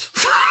left.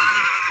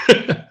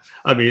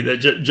 I mean,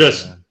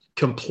 just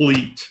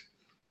complete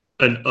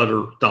and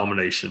utter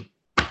domination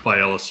by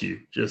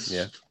LSU.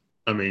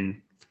 I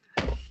mean,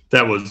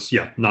 that was,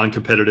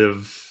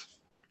 non-competitive.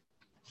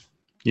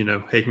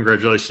 Hey,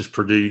 congratulations,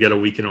 Purdue. You got a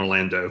week in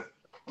Orlando.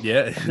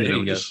 Yeah, there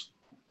you go.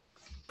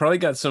 Probably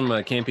got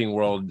some Camping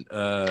World.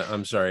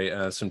 Some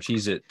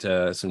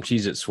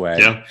Cheez-It swag.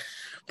 Yeah,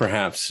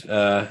 perhaps.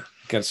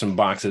 Got some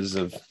boxes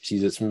of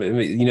Cheez-Its.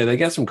 They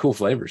got some cool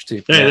flavors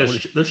too. Yeah,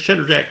 those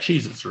Cheddar Jack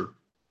Cheez-Its are.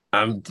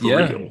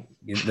 Real.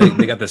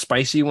 They got the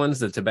spicy ones,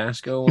 the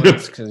Tabasco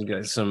ones.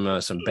 Got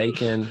some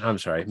bacon. I'm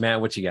sorry,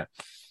 Matt. What you got?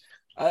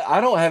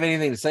 I don't have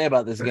anything to say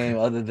about this game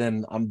other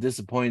than I'm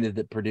disappointed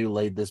that Purdue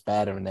laid this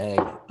bad of an egg.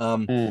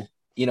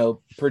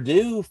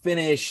 Purdue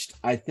finished,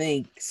 I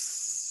think,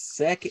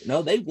 second.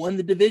 No, they won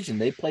the division.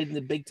 They played in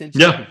the Big Ten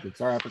championship. Yeah.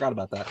 Sorry, I forgot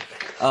about that.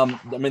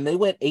 They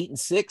went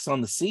 8-6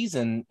 on the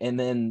season, and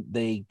then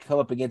they come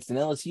up against an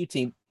LSU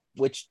team,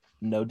 which,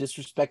 no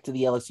disrespect to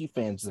the LSU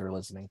fans that are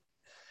listening,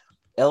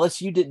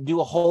 LSU didn't do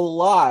a whole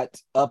lot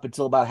up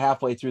until about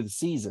halfway through the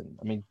season.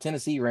 I mean,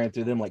 Tennessee ran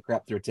through them like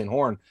crap through a tin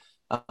horn.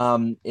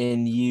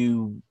 And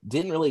you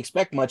didn't really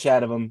expect much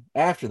out of them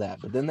after that,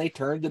 but then they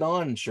turned it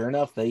on, and sure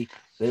enough, they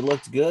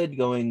looked good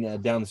going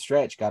down the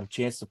stretch. Got a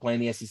chance to play in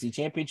the SEC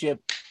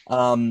championship,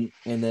 and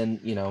then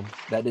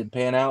that didn't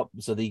pan out,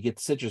 so they get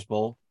the Citrus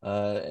Bowl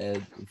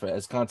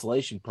as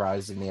consolation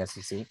prize in the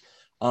SEC,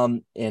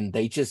 and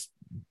they just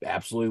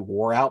absolutely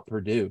wore out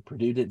Purdue.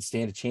 Purdue didn't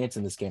stand a chance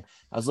in this game.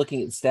 I was looking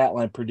at the stat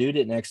line. Purdue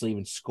didn't actually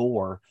even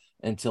score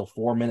until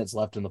 4 minutes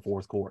left in the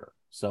fourth quarter.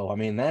 So I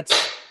mean that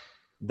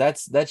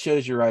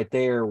shows you right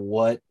there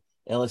what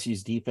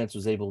LSU's defense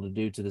was able to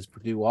do to this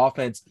Purdue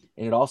offense.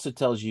 And it also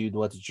tells you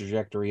what the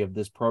trajectory of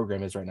this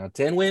program is right now.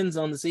 10 wins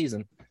on the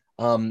season,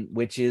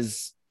 which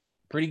is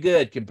pretty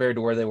good compared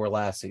to where they were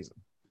last season.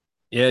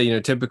 Yeah,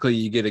 typically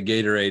you get a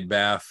Gatorade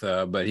bath,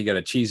 but he got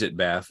a Cheez-It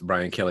bath,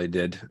 Brian Kelly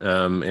did.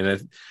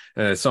 And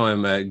I saw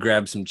him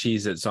grab some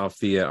Cheez-Its off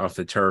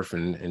the turf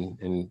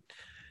and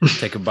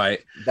take a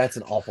bite. That's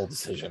an awful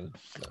decision.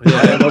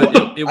 Yeah,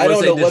 it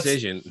was a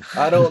decision.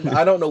 I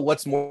don't know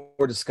what's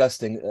more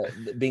disgusting,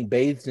 being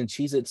bathed in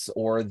Cheez-Its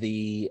or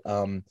the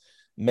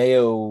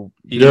mayo.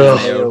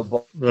 Mayo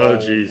bowl. Oh,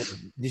 jeez.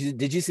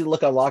 Did you see the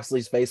look on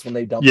Loxley's face when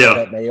they dumped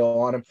that mayo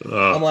on him?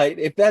 I'm like,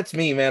 if that's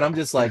me, man, I'm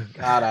just like,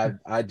 God,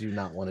 I do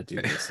not want to do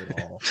this at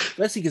all.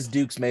 Especially because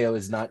Duke's mayo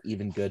is not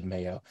even good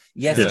mayo.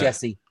 Yes,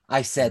 Jesse,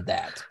 I said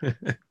that.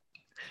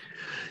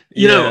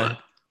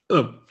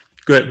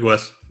 Go ahead,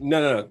 Wes.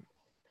 No.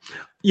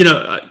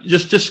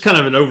 Just kind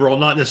of an overall,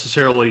 not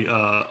necessarily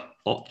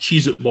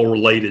Cheez-It Bowl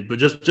related, but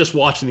just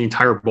watching the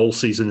entire bowl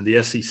season in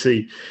the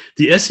SEC.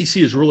 The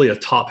SEC is really a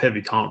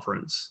top-heavy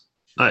conference.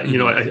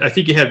 I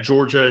think you have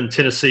Georgia and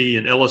Tennessee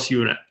and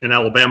LSU and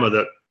Alabama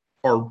that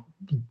are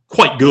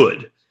quite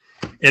good.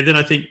 And then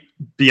I think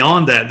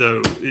beyond that,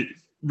 though, it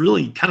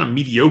really kind of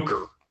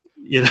mediocre,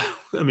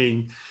 I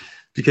mean,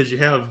 because you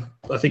have,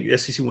 I think the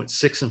SEC went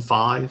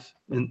 6-5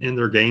 in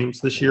their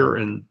games this year.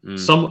 And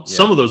some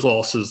of those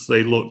losses,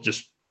 they were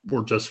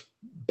just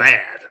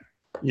bad.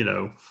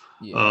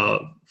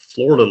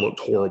 Florida looked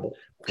horrible.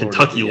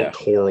 Kentucky looked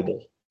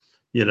horrible.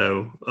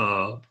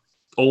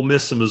 Ole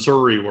Miss and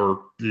Missouri were,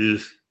 so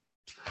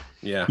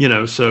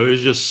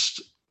it's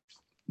just,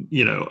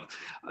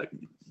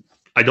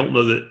 I don't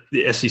know that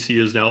the SEC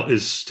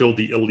is still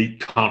the elite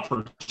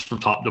conference from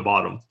top to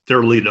bottom.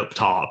 They're elite up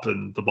top,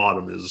 and the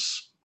bottom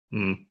is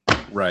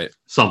right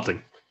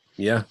something.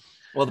 Yeah.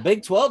 Well, the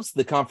Big 12's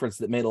the conference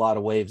that made a lot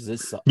of waves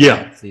this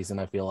season,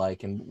 I feel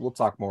like, and we'll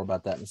talk more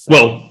about that in a second.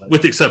 Well,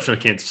 with the exception of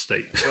Kansas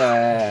State.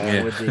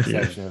 With the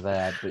exception of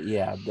that. But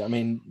yeah, I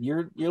mean,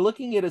 you're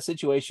looking at a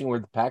situation where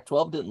the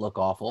Pac-12 didn't look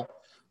awful.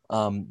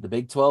 The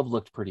Big 12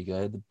 looked pretty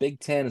good. The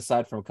Big 10,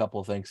 aside from a couple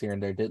of things here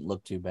and there, didn't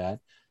look too bad.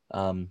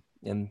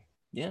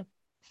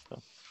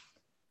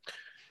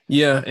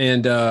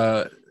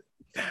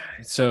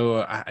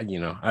 So I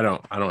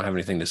don't have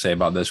anything to say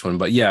about this one,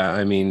 but yeah,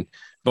 I mean,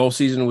 bowl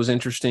season was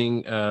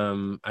interesting.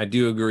 I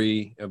do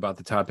agree about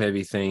the top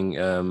heavy thing.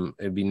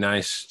 It'd be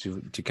nice to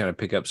kind of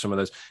pick up some of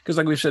those, because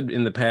like we've said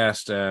in the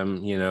past,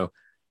 some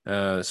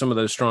of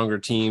those stronger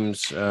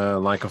teams,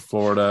 like a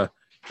Florida,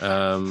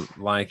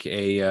 like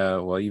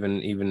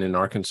even in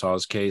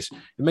Arkansas's case, it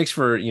makes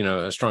for,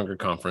 a stronger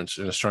conference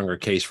and a stronger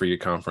case for your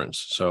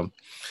conference. So,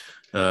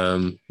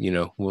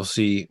 we'll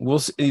see.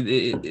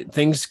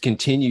 Things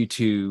continue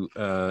to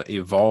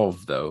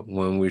evolve, though,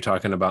 when we're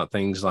talking about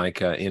things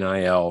like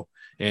NIL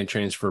and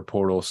transfer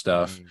portal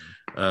stuff.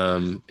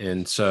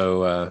 And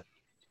so,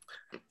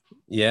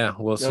 Yeah,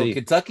 we'll see.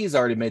 Kentucky's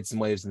already made some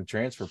waves in the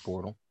transfer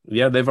portal.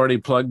 Yeah, they've already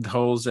plugged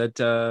holes at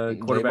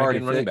quarterback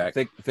and running back.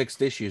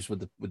 Fixed issues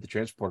with the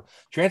transfer portal.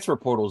 Transfer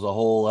portal is a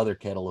whole other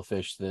kettle of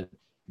fish that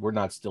we're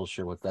not still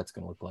sure what that's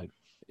going to look like.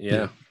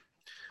 Yeah.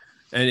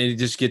 And it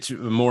just gets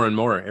more and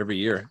more every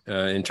year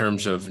in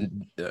terms of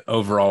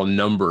overall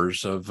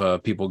numbers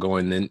of people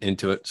going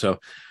into it. So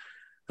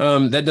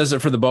that does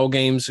it for the bowl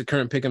games. The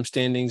current pick'em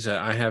standings.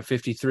 I have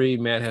 53.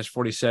 Matt has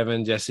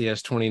 47. Jesse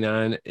has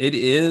 29. It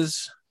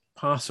is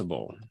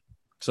possible.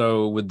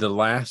 So with the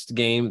last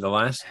game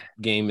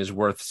is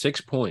worth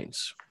 6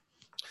 points.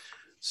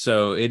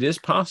 So it is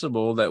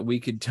possible that we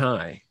could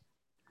tie,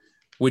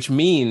 which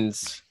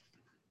means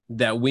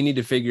that we need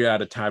to figure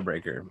out a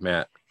tiebreaker,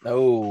 Matt.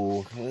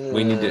 Oh,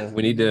 we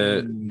need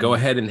to go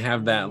ahead and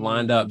have that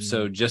lined up.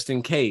 So just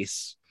in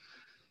case,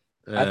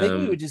 I think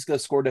we would just go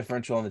score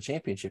differential on the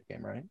championship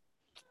game, right?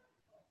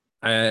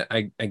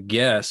 I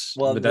guess.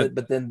 Well,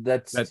 but then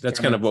that's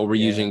kind of what we're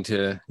using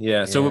to.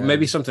 Yeah. So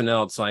maybe something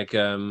else like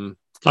I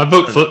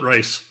vote foot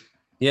race.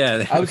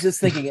 Yeah, I was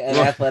just thinking an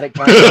athletic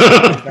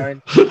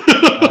kind.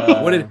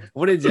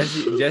 What did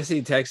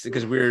Jesse text?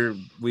 Because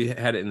we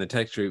had it in the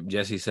text group.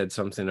 Jesse said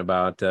something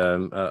about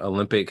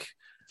Olympic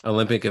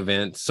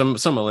event, some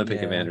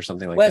Olympic event or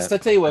something like Wes, that.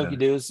 I tell you what we can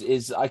do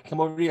is I come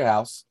over to your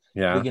house.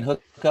 Yeah, we can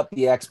hook up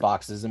the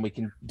Xboxes and we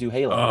can do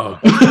Halo. Oh,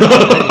 there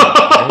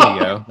you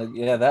go.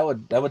 Yeah,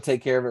 that would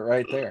take care of it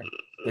right there.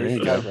 There's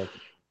your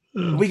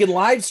tiebreaker. We can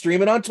live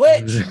stream it on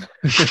Twitch.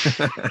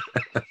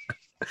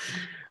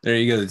 There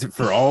you go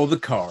for all the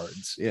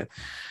cards. Yeah.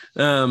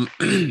 All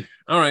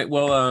right.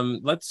 Well,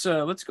 let's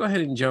go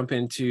ahead and jump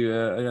into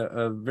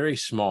a very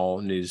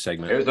small news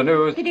segment. Here's the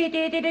news.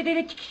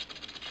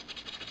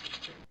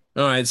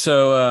 All right.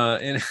 So,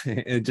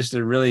 in just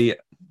a really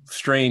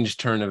strange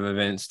turn of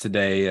events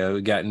today,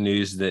 we got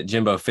news that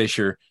Jimbo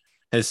Fisher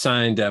has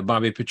signed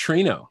Bobby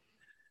Petrino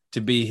to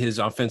be his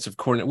offensive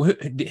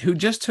coordinator, who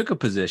just took a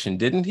position,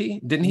 didn't he?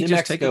 Didn't he New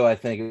just Mexico, I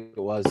think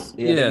it was.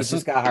 Yeah, he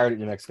just got hired at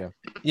New Mexico.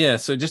 Yeah,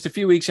 so just a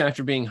few weeks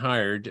after being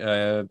hired,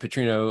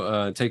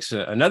 Petrino takes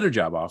another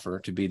job offer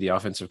to be the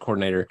offensive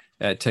coordinator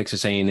at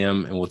Texas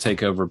A&M and will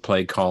take over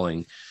play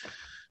calling.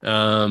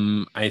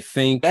 I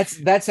think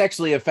that's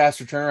actually a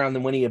faster turnaround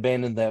than when he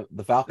abandoned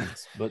the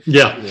Falcons. But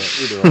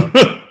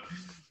either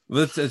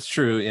that's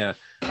true. Yeah.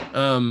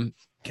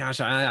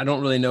 Gosh, I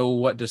don't really know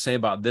what to say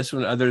about this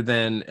one other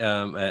than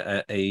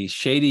a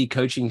shady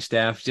coaching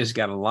staff just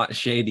got a lot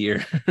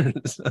shadier,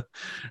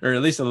 or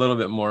at least a little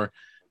bit more.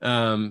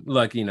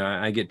 Look,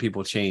 I get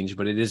people change,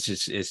 but it's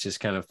just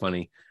kind of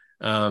funny.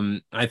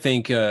 I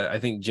think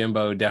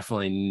Jimbo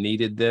definitely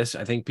needed this.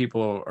 I think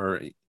people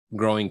are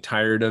growing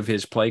tired of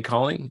his play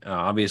calling.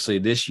 Obviously,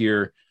 this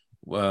year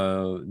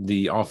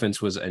the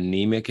offense was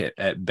anemic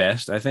at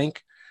best, I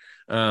think.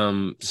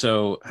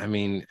 So, I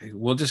mean,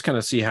 we'll just kind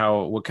of see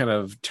what kind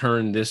of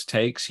turn this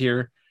takes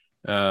here.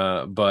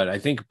 But I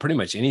think pretty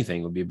much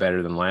anything would be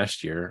better than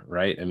last year,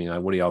 right? I mean,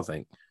 what do y'all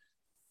think?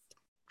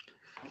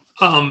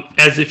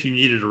 As if you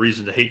needed a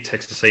reason to hate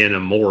Texas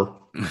A&M more,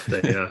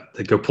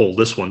 they go pull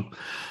this one.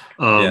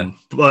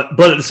 But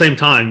at the same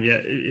time,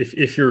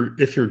 if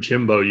you're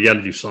Jimbo, you got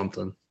to do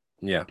something.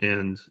 Yeah,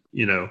 and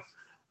you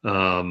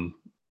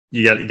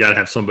got to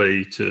have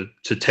somebody to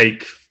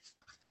take.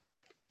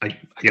 I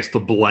guess the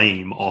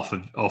blame off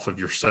of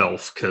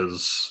yourself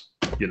because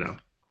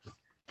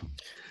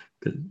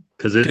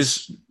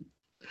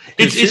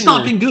it's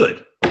not been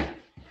good.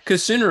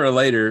 Because sooner or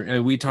later,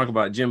 and we talk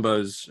about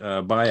Jimbo's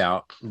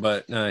buyout,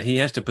 but he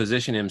has to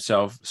position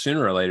himself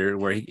sooner or later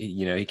where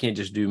he can't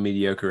just do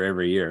mediocre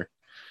every year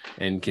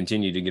and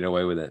continue to get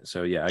away with it.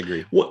 So yeah, I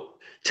agree. Well,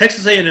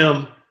 Texas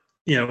A&M,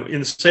 in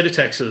the state of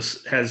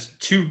Texas, has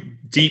too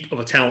deep of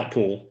a talent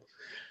pool.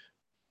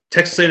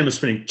 Texas A&M is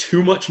spending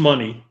too much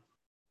money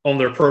on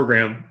their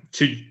program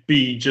to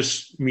be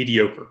just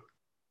mediocre.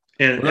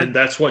 And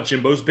that's what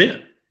Jimbo's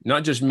been.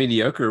 Not just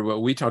mediocre,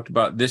 what we talked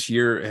about this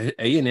year,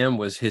 A&M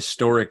was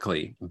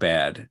historically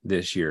bad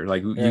this year.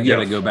 Like you got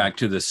to go back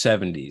to the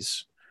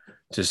 70s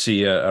to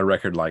see a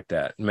record like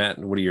that. Matt,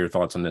 what are your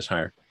thoughts on this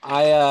hire?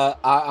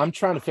 I'm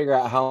trying to figure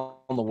out how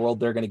in the world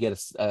they're going to get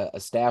a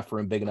staff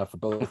room big enough for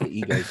both the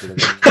egos.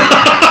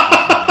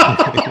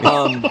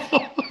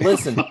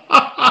 Listen,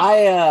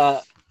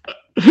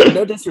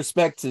 no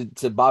disrespect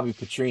to Bobby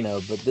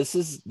Petrino, but this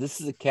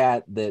is a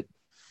cat that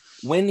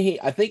when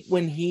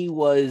he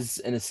was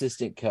an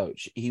assistant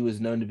coach, he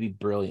was known to be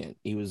brilliant.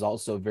 He was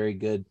also a very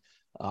good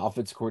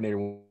offensive coordinator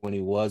when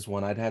he was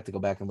one. I'd have to go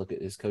back and look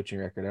at his coaching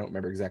record. I don't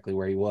remember exactly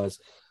where he was.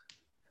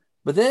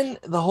 But then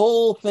the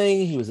whole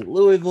thing, he was at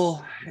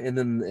Louisville and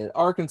then at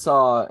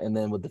Arkansas and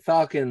then with the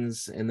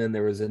Falcons. And then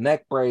there was a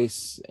neck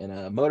brace and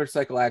a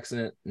motorcycle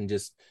accident and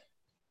just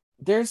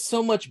there's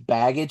so much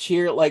baggage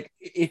here. Like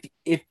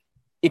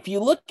if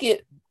you look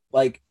at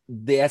like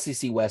the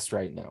SEC West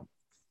right now,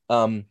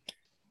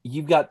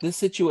 you've got this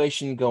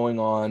situation going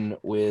on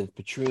with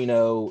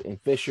Petrino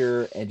and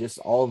Fisher and just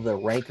all the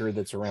rancor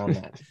that's around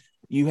that.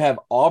 You have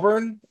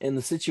Auburn in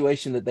the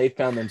situation that they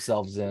found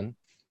themselves in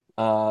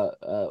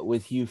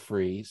with Hugh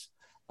Freeze.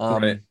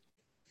 Right.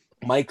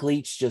 Mike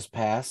Leach just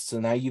passed, so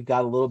now you've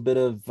got a little bit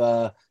of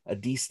a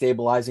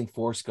destabilizing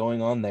force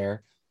going on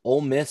there.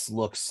 Ole Miss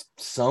looks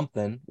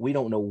something. We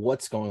don't know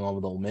what's going on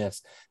with Ole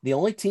Miss. The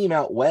only team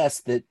out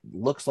west that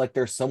looks like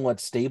they're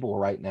somewhat stable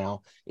right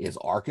now is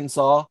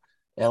Arkansas,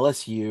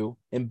 LSU,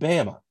 and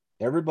Bama.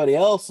 Everybody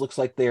else looks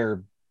like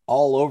they're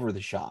all over the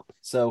shop.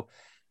 So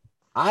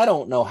I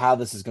don't know how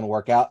this is going to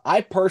work out.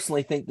 I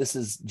personally think this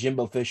is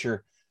Jimbo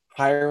Fisher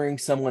hiring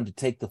someone to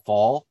take the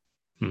fall,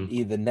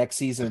 either next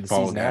season or the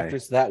season after.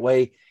 So that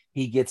way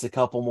he gets a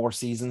couple more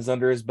seasons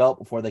under his belt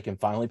before they can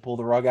finally pull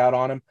the rug out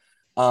on him.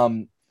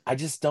 I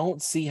just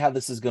don't see how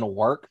this is going to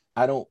work.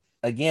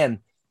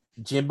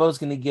 Jimbo's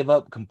going to give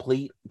up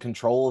complete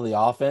control of the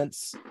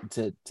offense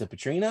to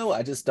Petrino.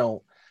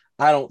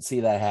 I don't see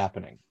that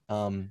happening.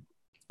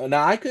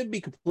 Now I could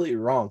be completely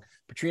wrong.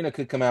 Petrino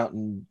could come out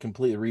and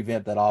completely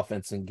revamp that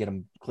offense and get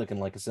them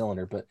clicking like a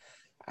cylinder, but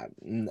I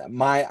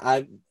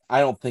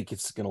don't think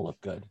it's going to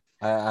look good.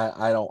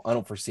 I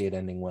don't foresee it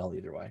ending well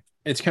either way.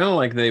 It's kind of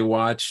like they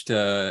watched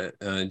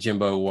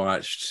Jimbo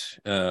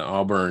watched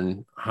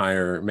Auburn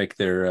make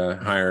their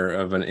hire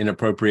of an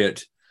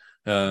inappropriate,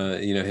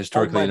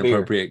 historically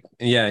inappropriate.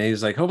 Beer. Yeah,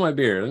 he's like, hold my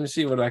beer. Let me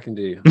see what I can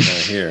do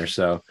here.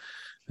 So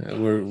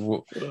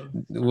we'll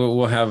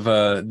have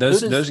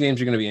those games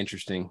are going to be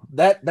interesting.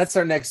 That's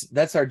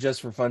our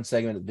just for fun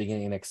segment at the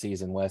beginning of next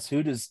season. Wes, who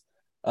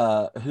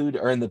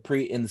in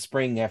the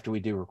spring after we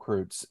do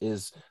recruits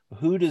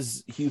who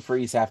does Hugh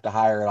Freeze have to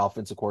hire an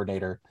offensive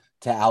coordinator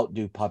to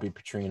outdo Bobby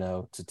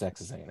Petrino to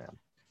Texas A&M?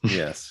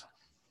 Yes,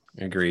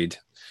 agreed.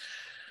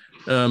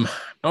 All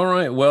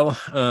right, well,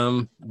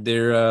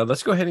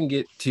 let's go ahead and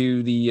get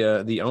to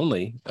the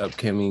only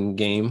upcoming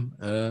game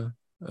of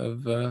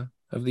the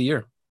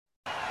year.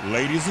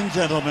 Ladies and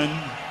gentlemen,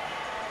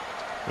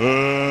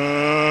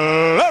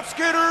 let's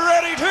get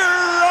ready to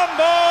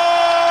rumble!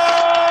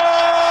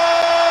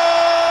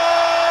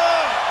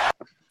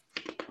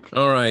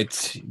 All right.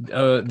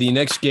 The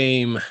next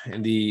game,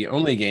 and the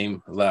only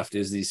game left,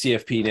 is the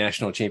CFP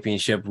National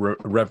Championship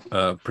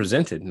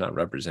presented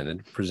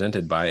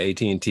by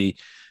AT&T.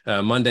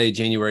 Monday,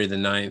 January the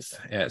 9th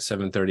at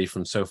 7:30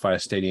 from SoFi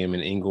Stadium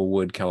in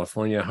Inglewood,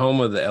 California,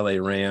 home of the LA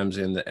Rams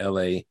and the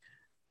LA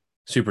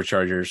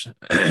Superchargers.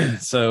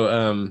 So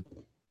a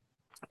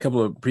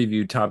couple of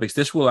preview topics.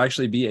 This will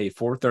actually be a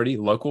 4:30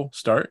 local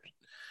start.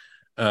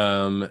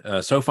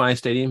 SoFi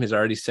Stadium has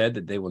already said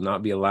that they will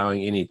not be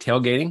allowing any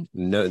tailgating.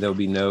 No, there'll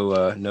be no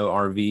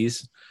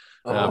RVs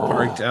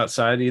parked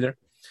outside either.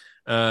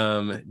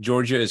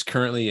 Georgia is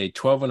currently a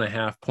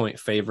 12.5 point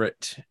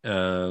favorite.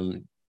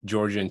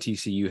 Georgia and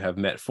TCU have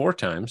met 4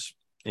 times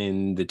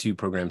in the two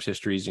programs'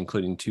 histories,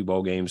 including 2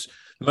 bowl games.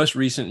 The most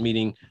recent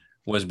meeting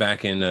was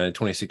back in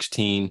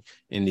 2016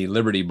 in the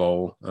Liberty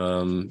Bowl.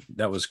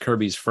 That was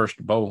Kirby's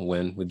first bowl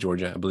win with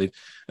Georgia, I believe.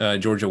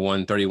 Georgia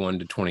won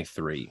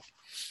 31-23.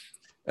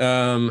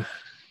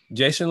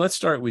 Jason, let's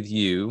start with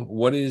you.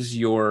 What is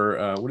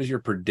your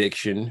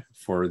prediction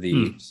for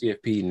the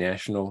CFP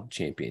National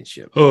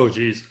Championship? Oh,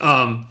 geez.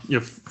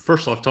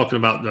 First off, talking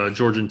about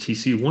Georgia and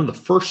TCU, one of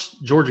the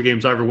first Georgia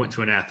games I ever went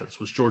to in Athens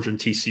was Georgia and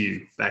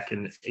TCU back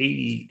in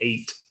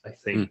 '88, I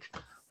think.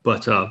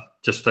 But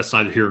just that's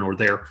neither here nor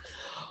there.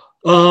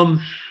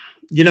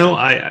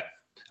 I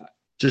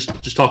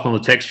just talking on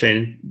the text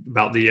chain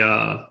about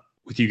the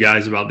with you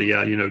guys about the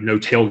no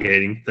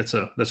tailgating. That's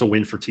a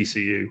win for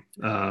TCU.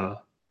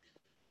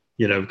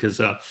 Because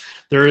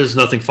there is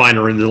nothing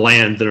finer in the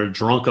land than a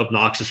drunk,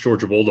 obnoxious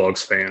Georgia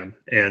Bulldogs fan.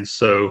 And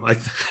so I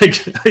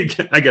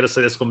got to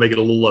say that's going to make it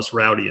a little less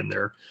rowdy in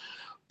there.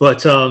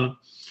 But I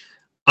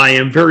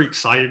am very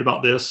excited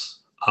about this.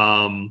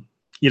 I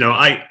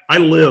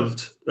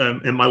lived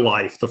in my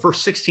life, the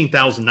first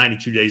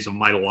 16,092 days of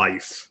my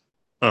life,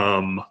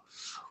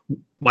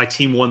 my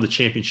team won the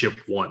championship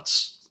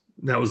once.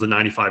 That was the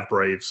 95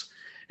 Braves.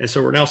 And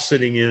so we're now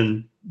sitting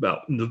in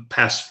about the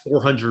past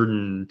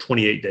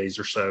 428 days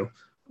or so,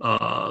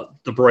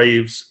 the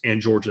Braves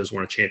and Georgia has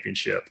won a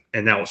championship.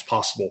 And now it's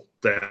possible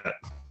that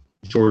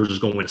Georgia is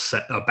going to win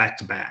a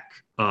back-to-back.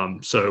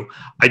 So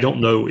I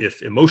don't know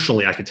if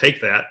emotionally I can take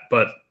that,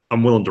 but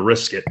I'm willing to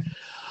risk it.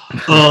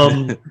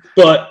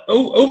 But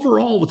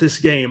overall with this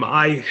game,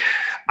 I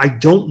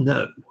don't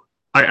know.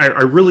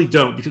 I really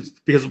don't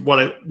because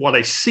what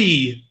I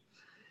see,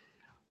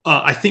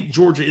 I think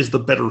Georgia is the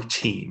better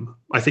team.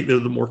 I think they're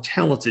the more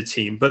talented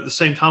team. But at the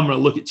same time, when I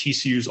look at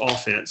TCU's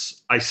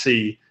offense, I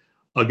see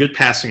a good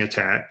passing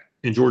attack,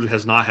 and Georgia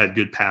has not had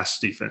good pass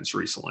defense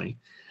recently.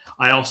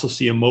 I also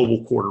see a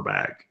mobile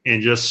quarterback,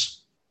 and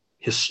just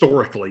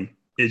historically,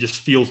 it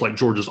just feels like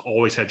Georgia's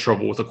always had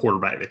trouble with a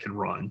quarterback that can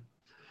run.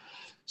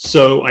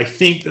 So I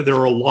think that there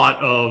are a lot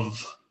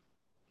of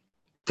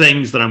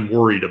things that I'm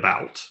worried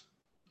about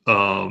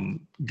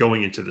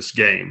going into this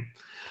game.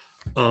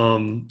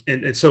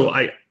 And so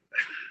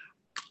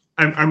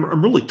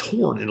I'm really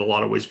torn in a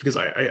lot of ways because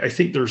I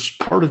think there's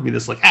part of me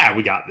that's like,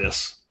 we got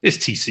this. It's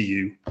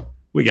TCU.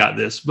 We got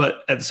this.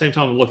 But at the same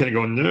time, I'm looking at it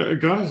going, no,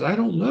 guys, I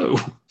don't know.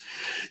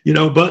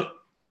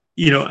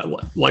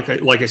 Like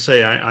I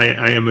say,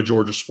 I am a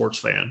Georgia sports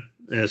fan.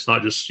 And it's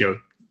not just,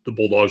 the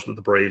Bulldogs with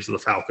the Braves and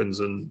the Falcons,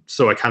 and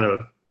so I kind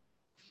of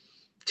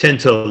tend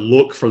to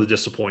look for the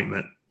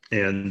disappointment.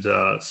 And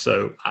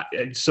so I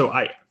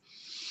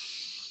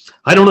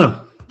don't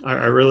know.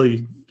 I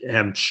really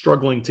am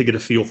struggling to get a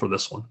feel for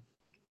this one.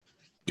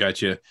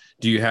 Gotcha.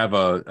 Do you have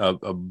a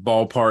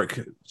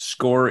ballpark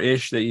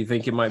score-ish that you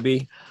think it might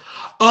be?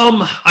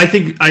 I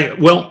think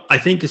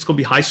it's going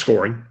to be high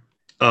scoring.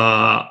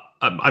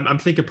 I'm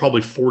thinking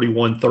probably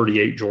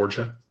 41-38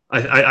 Georgia.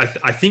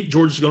 I think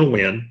Georgia's going to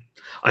win.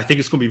 I think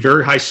it's going to be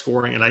very high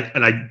scoring,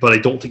 but I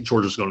don't think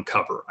Georgia's going to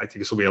cover. I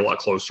think it's going to be a lot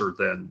closer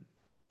than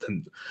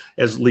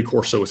as Lee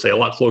Corso would say, a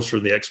lot closer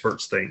than the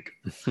experts think.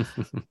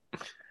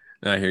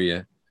 I hear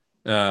you.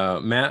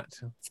 Matt?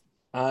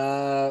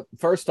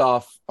 First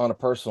off, on a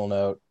personal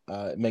note,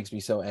 it makes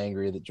me so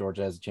angry that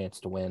Georgia has a chance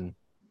to win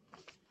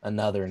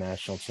another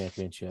national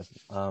championship.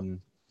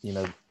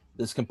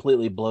 This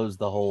completely blows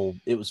the whole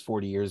 "it was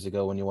 40 years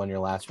ago when you won your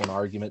last one"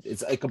 argument.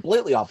 It's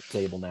completely off the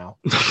table now.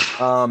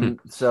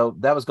 So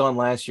that was gone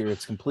last year.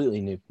 It's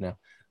completely new now.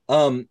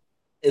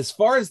 As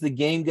far as the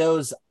game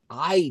goes,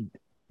 I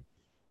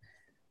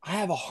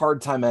have a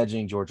hard time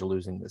imagining Georgia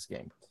losing this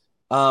game.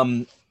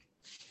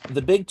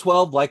 The Big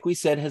 12, like we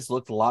said, has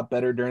looked a lot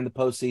better during the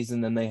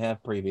postseason than they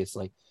have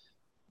previously.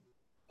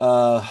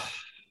 But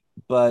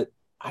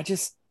I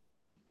just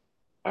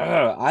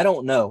I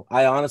don't know.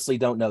 I honestly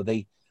don't know.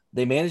 They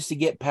managed to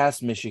get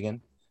past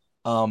Michigan.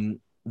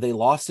 They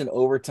lost in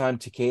overtime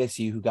to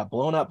KSU, who got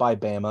blown up by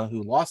Bama,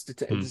 who lost it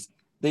to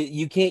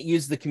you can't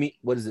use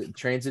the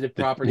transitive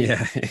property.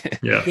 Yeah.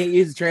 You can't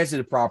use the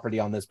transitive property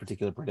on this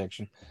particular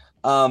prediction.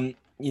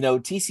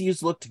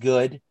 TCU's looked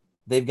good.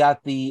 They've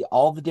got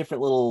all the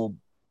different little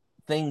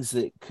things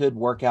that could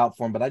work out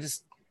for them, but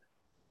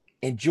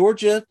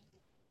Georgia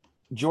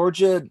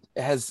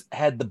has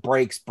had the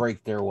breaks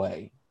break their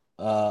way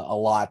a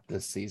lot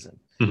this season.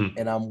 Mm-hmm.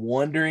 And I'm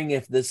wondering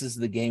if this is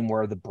the game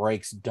where the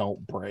breaks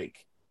don't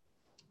break.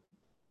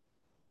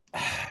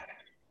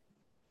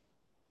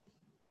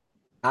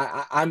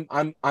 I'm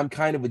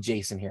kind of with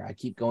Jason here. I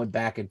keep going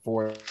back and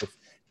forth,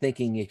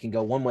 thinking it can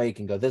go one way, it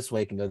can go this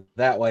way, it can go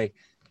that way.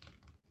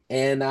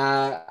 And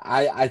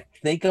I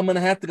think I'm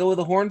gonna have to go with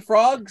the Horned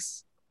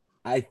Frogs.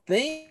 I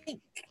think.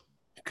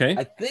 Okay.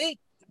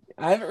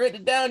 I haven't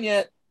written it down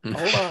yet.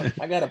 Hold on.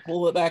 I gotta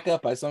pull it back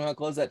up. I somehow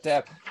closed that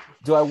tab.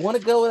 Do I want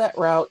to go that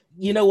route?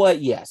 You know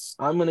what? Yes,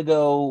 I'm gonna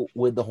go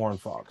with the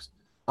Horned Frogs.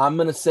 I'm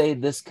gonna say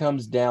this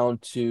comes down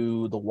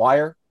to the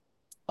wire,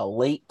 a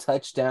late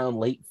touchdown,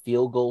 late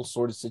field goal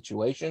sort of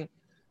situation.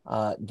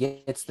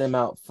 Gets them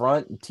out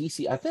front. And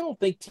I don't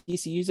think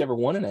TCU's ever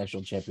won a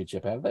national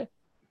championship, have they?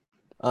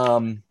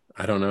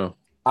 I don't know.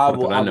 I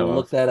will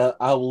look that up.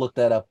 I will look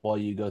that up while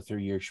you go through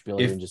your spiel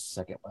here in just a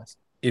second, Wes.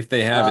 If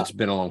they have, it's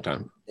been a long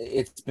time.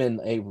 It's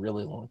been a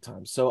really long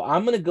time. So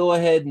I'm going to go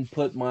ahead and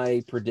put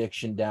my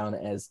prediction down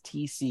as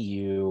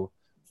TCU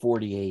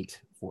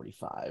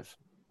 48-45.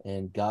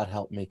 And God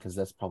help me, because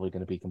that's probably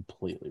going to be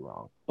completely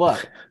wrong.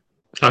 But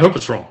I hope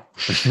it's wrong.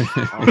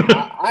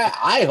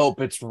 I hope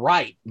it's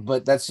right,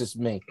 but that's just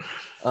me.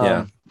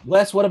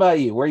 Wes, what about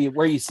you? Where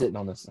are you sitting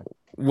on this thing?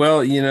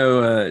 Well,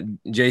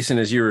 Jason,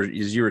 as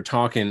you were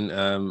talking,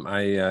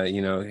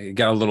 I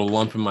got a little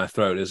lump in my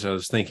throat as I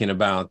was thinking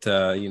about,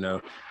 I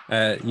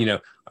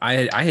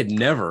had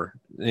never,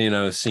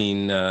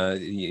 seen,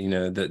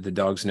 the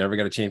Dogs never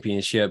got a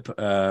championship.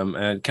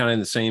 And kind of in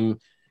the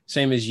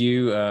same as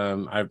you.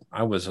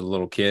 I was a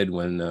little kid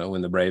when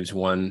the Braves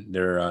won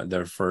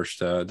their first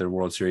their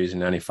World Series in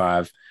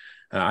 '95.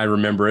 I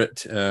remember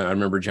it. I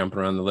remember jumping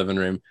around the living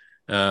room.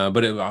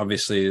 But it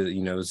obviously,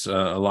 it's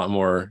a lot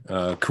more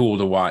cool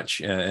to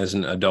watch as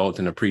an adult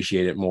and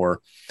appreciate it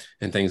more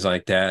and things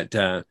like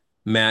that.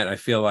 Matt, I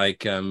feel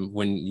like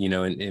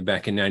when,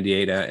 back in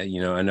 '98,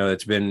 I know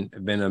it's been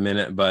a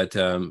minute, but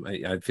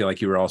I feel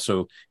like you were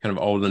also kind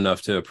of old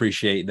enough to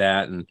appreciate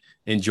that and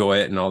enjoy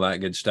it and all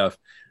that good stuff.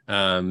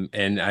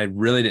 And I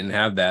really didn't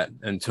have that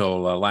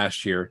until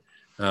last year.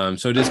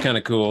 So it is kind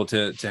of cool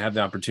to have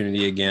the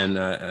opportunity again.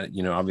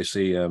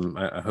 Obviously,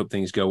 I hope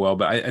things go well,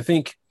 but I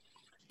think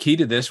key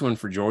to this one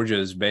for Georgia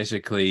is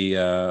basically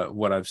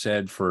what I've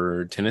said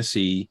for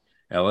Tennessee,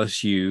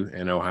 LSU,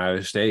 and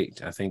Ohio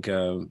State. I think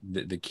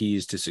the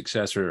keys to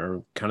success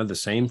are kind of the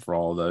same for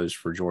all of those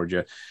for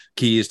Georgia.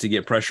 Key is to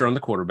get pressure on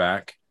the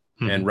quarterback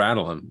and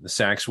rattle him. The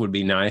sacks would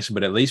be nice,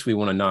 but at least we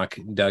want to knock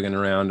Duggan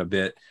around a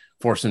bit,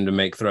 force him to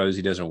make throws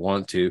he doesn't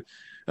want to.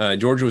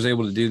 Georgia was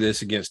able to do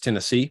this against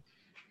Tennessee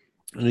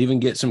and even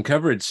get some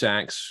coverage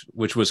sacks,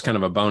 which was kind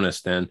of a bonus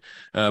then.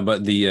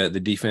 But the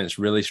defense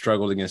really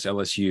struggled against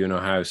LSU and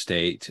Ohio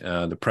State.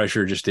 The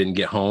pressure just didn't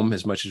get home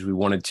as much as we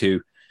wanted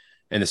to,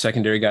 and the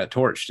secondary got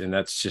torched. And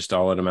that's just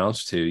all it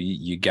amounts to.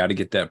 You got to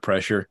get that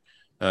pressure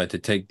to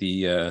take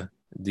the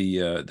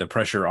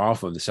pressure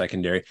off of the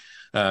secondary.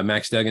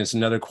 Max Duggan's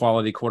another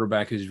quality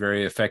quarterback who's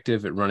very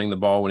effective at running the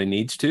ball when he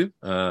needs to.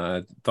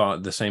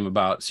 Thought the same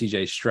about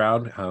CJ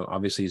Stroud.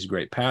 Obviously, he's a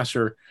great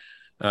passer.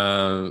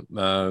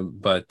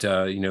 But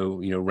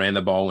ran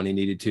the ball when he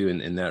needed to,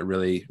 and that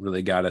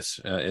really got us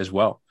as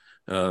well.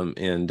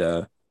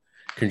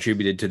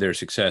 contributed to their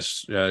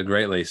success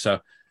greatly. So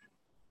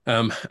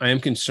I am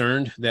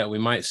concerned that we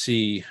might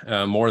see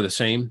more of the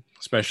same,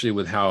 especially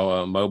with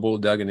how mobile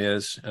Duggan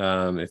is.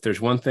 If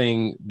there's one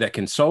thing that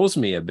consoles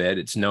me a bit,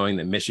 it's knowing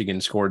that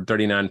Michigan scored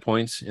 39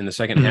 points in the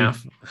second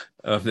half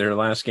of their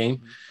last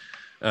game.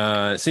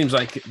 It seems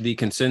like the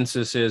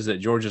consensus is that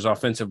Georgia's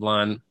offensive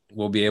line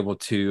will be able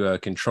to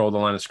control the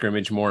line of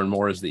scrimmage more and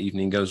more as the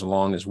evening goes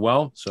along as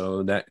well.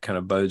 So that kind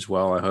of bodes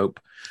well, I hope.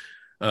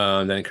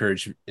 That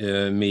encouraged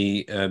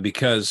me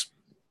because,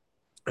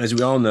 as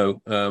we all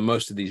know,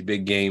 most of these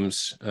big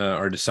games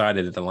are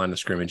decided at the line of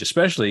scrimmage,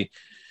 especially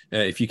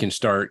if you can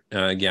start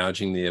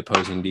gouging the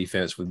opposing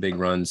defense with big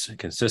runs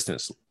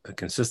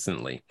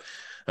consistently.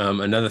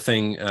 Another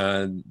thing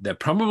that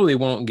probably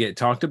won't get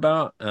talked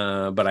about,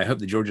 but I hope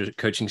the Georgia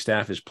coaching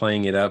staff is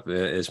playing it up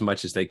as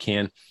much as they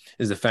can,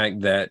 is the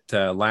fact that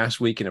last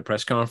week in a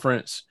press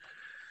conference,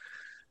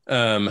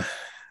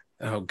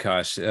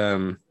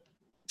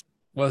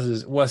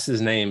 what's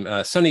his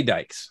name? Sonny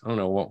Dykes. I don't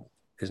know what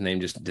his name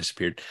just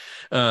disappeared.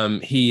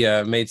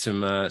 He made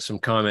some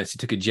comments. He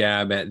took a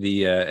jab at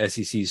the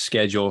SEC's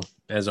schedule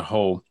as a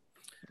whole,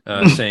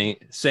 saying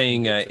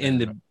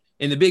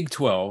in the Big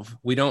 12,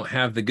 we don't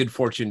have the good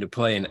fortune to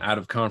play an out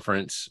of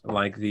conference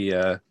like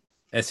the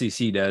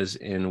SEC does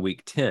in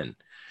Week 10.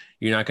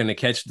 You're not going to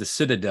catch the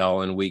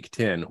Citadel in Week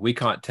 10. We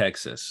caught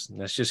Texas.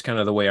 That's just kind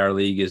of the way our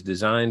league is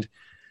designed.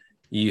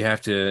 You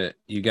got to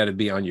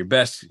be on your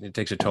best. It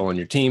takes a toll on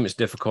your team. It's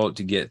difficult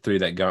to get through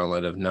that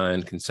gauntlet of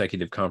 9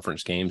 consecutive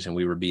conference games, and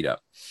we were beat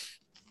up.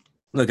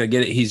 Look, I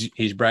get it.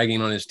 He's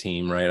bragging on his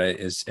team, right?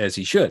 As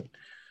he should.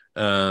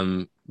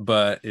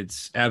 But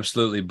it's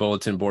absolutely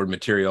bulletin board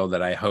material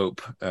that I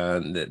hope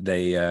that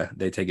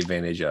they take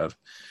advantage of.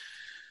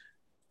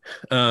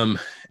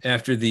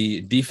 After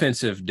the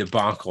defensive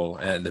debacle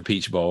at the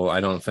Peach Bowl, I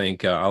don't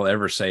think I'll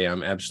ever say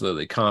I'm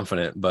absolutely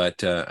confident,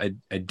 but I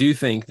do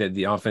think that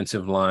the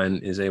offensive line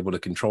is able to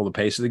control the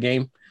pace of the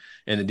game,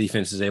 and the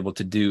defense is able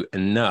to do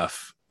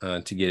enough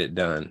to get it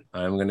done.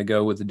 I'm going to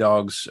go with the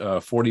Dogs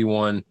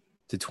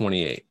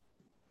 41-28.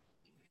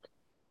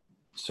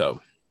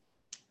 So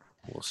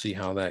we'll see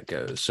how that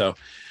goes. So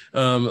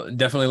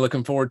definitely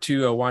looking forward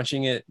to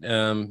watching it.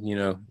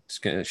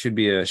 It should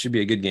be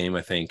a good game,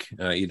 I think,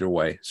 either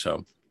way.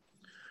 So,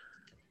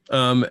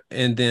 and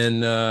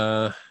then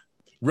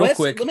Wes,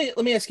 quick, let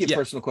me ask you a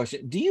personal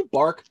question. Do you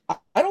bark?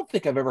 I don't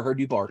think I've ever heard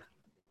you bark.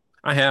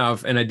 I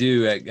have, and I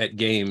do at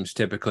games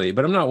typically,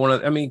 but I'm not one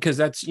of. I mean, because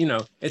that's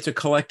it's a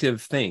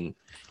collective thing.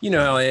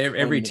 How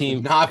every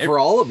team, not for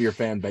all of your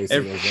fan base.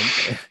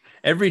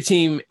 Every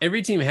team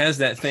has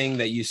that thing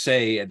that you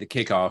say at the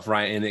kickoff,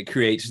 right? And it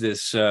creates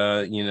this,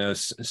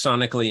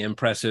 sonically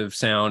impressive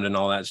sound and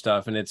all that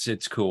stuff. And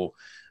it's cool.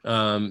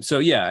 So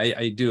yeah,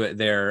 I do it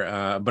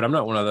there. But I'm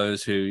not one of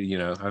those who,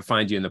 I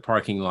find you in the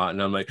parking lot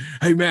and I'm like,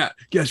 hey Matt,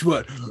 guess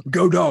what?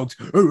 Go Dogs.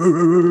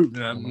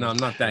 I'm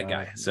not that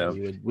guy. So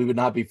we would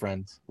not be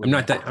friends. I'm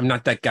not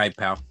that guy,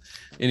 pal.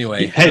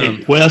 Anyway.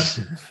 Hey, Wes,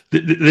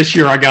 this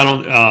year I got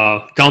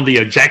on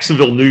the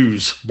Jacksonville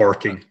News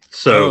barking.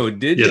 So,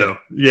 did you?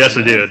 Yes,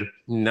 I did.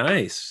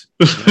 Nice.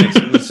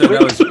 So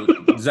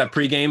was that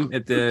pregame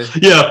at the?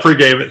 Yeah,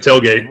 pregame at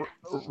tailgate.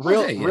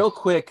 Real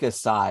quick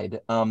aside.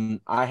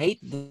 I hate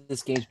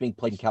this game's being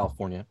played in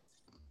California.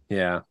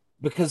 Yeah.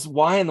 Because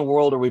why in the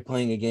world are we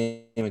playing a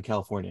game in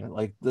California?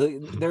 Like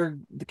the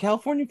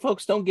California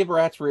folks don't give a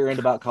rat's rear end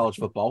about college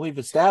football. We've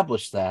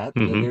established that.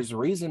 Mm-hmm. And there's a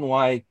reason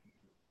why.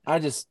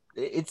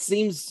 It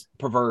seems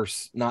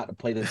perverse not to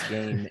play this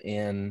game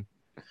in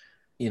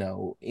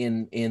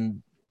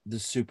the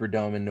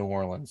Superdome in New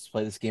Orleans.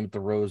 Play this game at the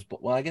Rose Bowl.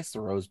 Well, I guess the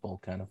Rose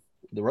Bowl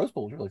the Rose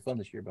Bowl was really fun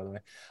this year, by the way.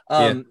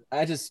 I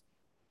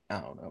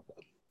don't know.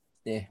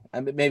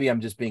 Maybe I'm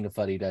just being a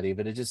fuddy-duddy,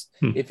 but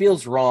it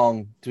feels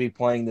wrong to be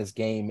playing this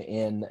game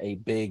in a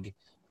big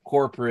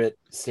corporate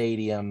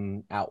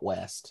stadium out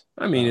west.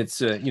 I mean,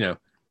 it's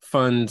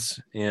funds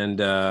and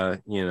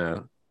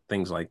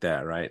things like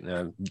that, right?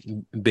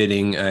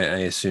 Bidding,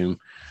 I assume,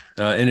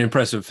 and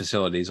impressive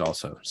facilities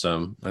also.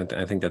 So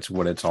I think that's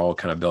what it's all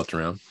kind of built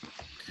around.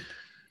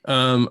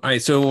 All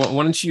right, so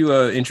why don't you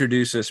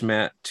introduce us,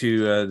 Matt,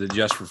 to the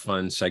Just for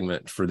Fun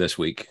segment for this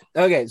week?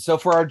 Okay, so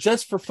for our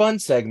Just for Fun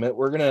segment,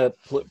 we're going to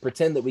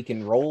pretend that we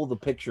can roll the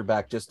picture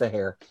back just a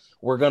hair.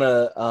 We're going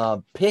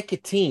to pick a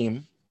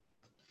team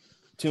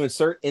to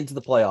insert into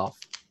the playoff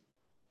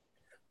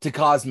to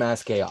cause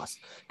mass chaos.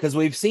 Because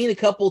we've seen a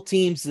couple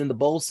teams in the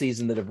bowl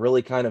season that have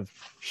really kind of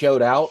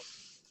showed out.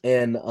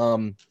 And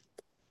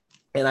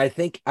I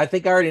think I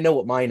already know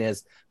what mine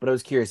is, but I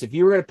was curious if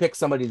you were going to pick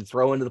somebody to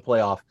throw into the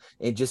playoff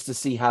and just to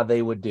see how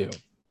they would do,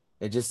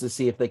 and just to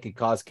see if they could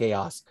cause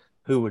chaos,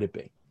 who would it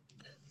be?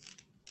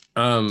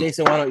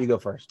 Jason, why don't you go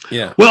first?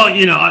 Yeah. Well,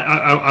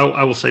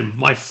 I will say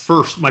my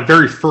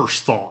very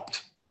first thought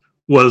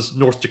was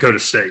North Dakota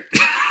State.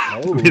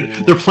 Oh. I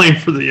mean, they're playing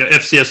for the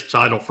FCS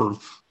title for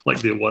like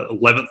the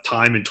 11th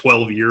time in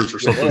 12 years or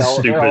something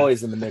stupid. They're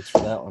always in the mix for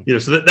that one.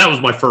 So that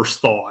was my first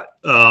thought.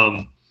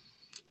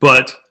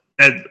 But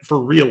for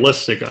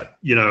realistic,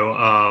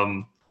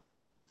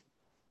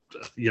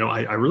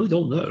 I really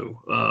don't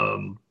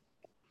know.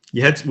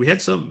 We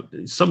had some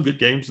good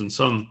games and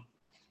some,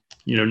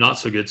 not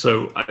so good.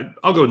 So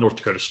I'll go with North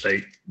Dakota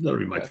State. That'll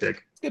be my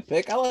pick. It's a good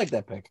pick. I like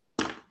that pick.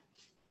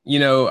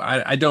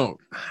 I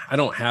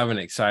don't have an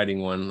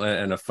exciting one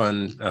and a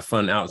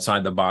fun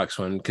outside the box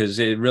one, because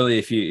it really,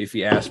 if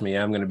you ask me,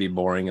 I'm going to be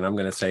boring and I'm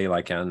going to say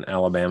like on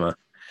Alabama.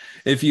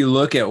 If you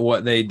look at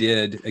what they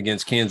did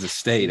against Kansas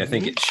State, I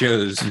think it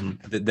shows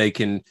that they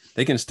can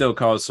still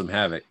cause some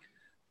havoc.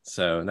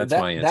 So that's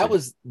my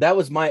answer. That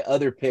was my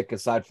other pick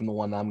aside from the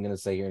one I'm going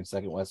to say here in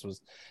second. West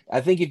was,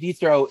 I think if you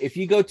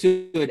go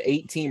to an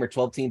 8-team or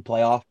 12-team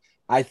playoff,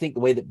 I think the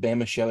way that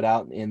Bama showed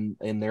out in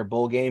their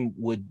bowl game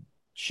would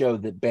show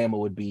that Bama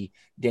would be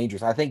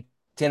dangerous. I think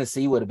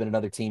Tennessee would have been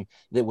another team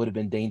that would have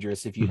been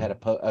dangerous if you had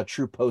a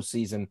true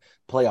postseason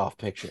playoff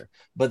picture.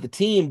 But the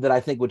team that I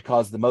think would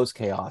cause the most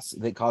chaos,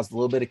 that caused a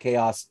little bit of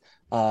chaos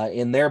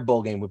in their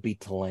bowl game, would be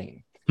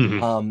Tulane.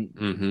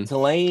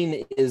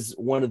 Tulane is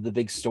one of the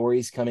big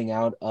stories coming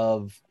out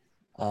of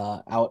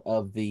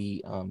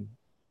the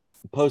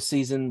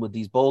postseason with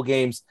these bowl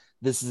games.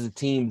 This is a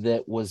team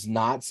that was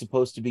not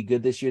supposed to be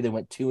good this year. They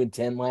went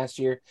 2-10 last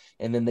year,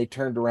 and then they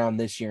turned around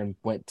this year and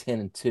went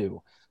 10-2,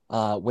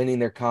 winning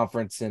their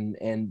conference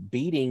and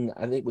beating,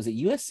 I think, was it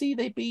USC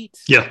they beat?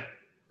 Yeah,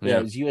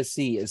 it was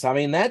USC. So I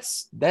mean, that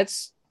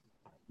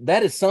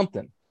is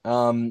something.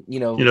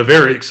 In a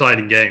very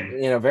exciting game.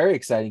 In a very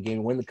exciting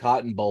game, win the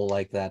Cotton Bowl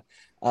like that.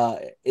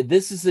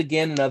 This is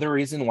again another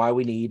reason why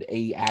we need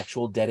a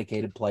actual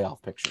dedicated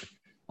playoff picture.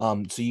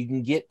 So you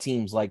can get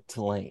teams like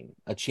Tulane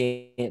a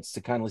chance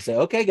to kind of say,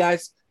 okay,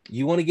 guys,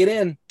 you want to get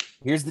in?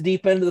 Here's the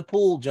deep end of the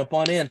pool. Jump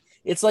on in.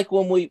 It's like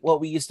what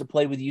we used to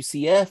play with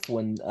UCF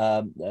when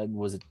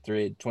was it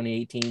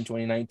 2018,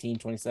 2019,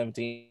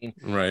 2017,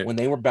 right? When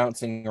they were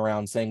bouncing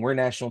around saying we're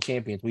national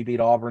champions. We beat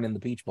Auburn in the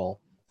Peach Bowl.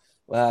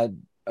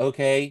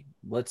 Okay,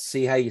 let's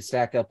see how you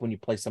stack up when you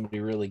play somebody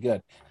really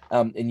good.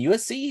 And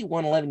USC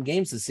won 11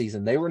 games this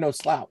season. They were no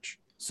slouch.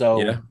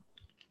 So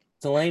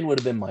Tulane would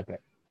have been my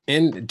pick.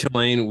 And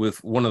Tulane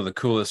with one of the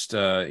coolest,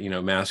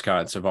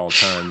 mascots of all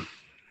time.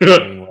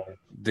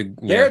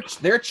 They're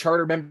a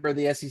charter member of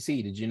the SEC.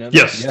 Did you know that?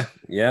 Yes.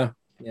 Yeah.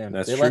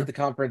 That's they true. left the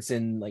conference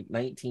in like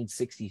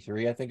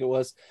 1963, I think it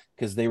was,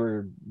 because they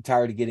were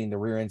tired of getting the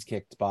rear ends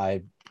kicked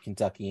by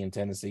Kentucky and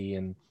Tennessee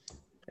and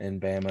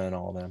Bama and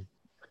all of them.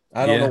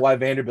 I don't know why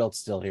Vanderbilt's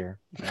still here.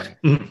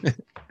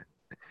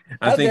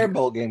 How'd their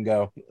bowl game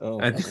go?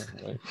 About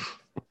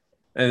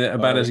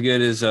as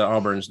good as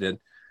Auburn's did.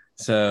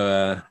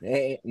 So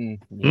and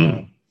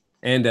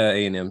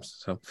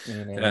A&M's. So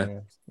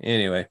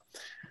anyway,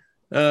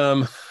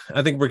 I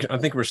think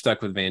we're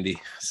stuck with Vandy.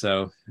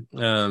 So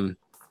all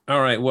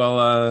right. Well,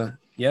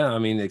 I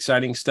mean,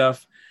 exciting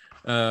stuff.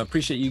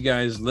 Appreciate you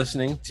guys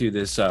listening to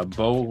this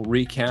bowl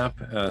recap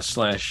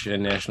 /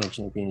 national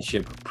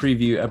championship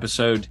preview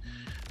episode.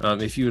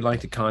 If you would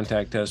like to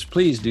contact us,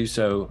 please do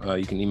so.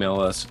 You can email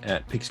us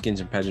at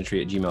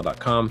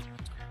pigskinsandpageantry@gmail.com.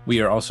 We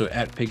are also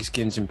at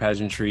Pigskins and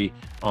Pageantry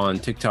on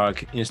TikTok,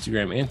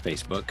 Instagram, and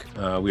Facebook.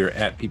 We are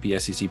at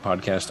PPSCC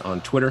Podcast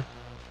on Twitter.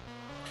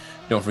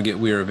 Don't forget,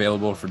 we are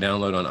available for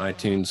download on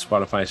iTunes,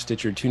 Spotify,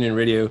 Stitcher, TuneIn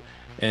Radio,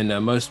 and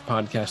most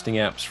podcasting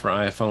apps for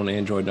iPhone,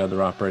 Android, and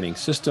other operating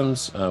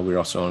systems. We're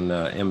also on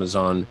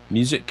Amazon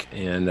Music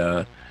and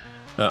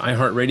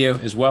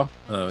iHeartRadio as well.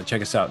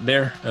 Check us out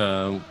there.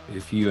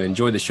 If you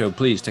enjoy the show,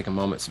 please take a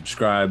moment,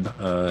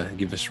 subscribe,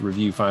 give us a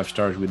review, 5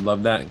 stars. We'd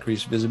love that.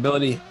 Increase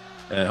visibility.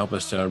 Help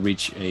us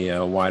reach a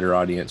wider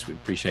audience. We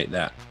appreciate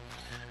that.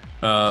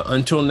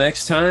 Until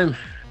next time,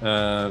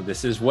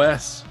 this is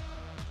Wes.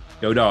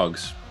 Go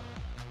Dogs.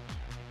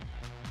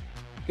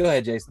 Go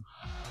ahead, Jason.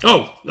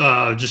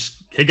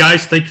 Hey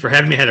guys, thank you for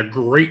having me. Had a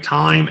great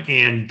time,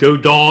 and go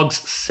Dogs,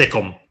 sick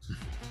 'em.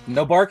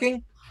 No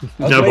barking?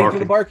 No barking. For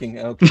the barking.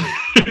 Okay.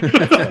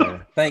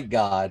 Thank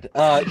God.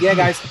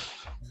 Guys,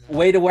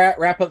 way to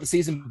wrap up the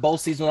season. Bowl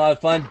season, a lot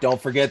of fun.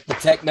 Don't forget the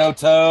Techno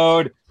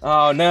Toad.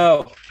 Oh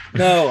no.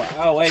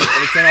 Oh wait,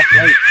 let me turn off.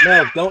 Wait,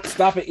 no, don't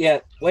stop it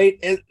yet.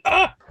 Wait,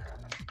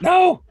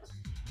 no.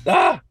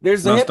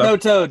 There's the Hypno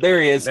Toad.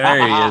 There he is. There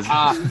he is.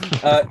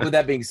 With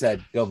that being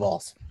said, go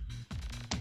Vols.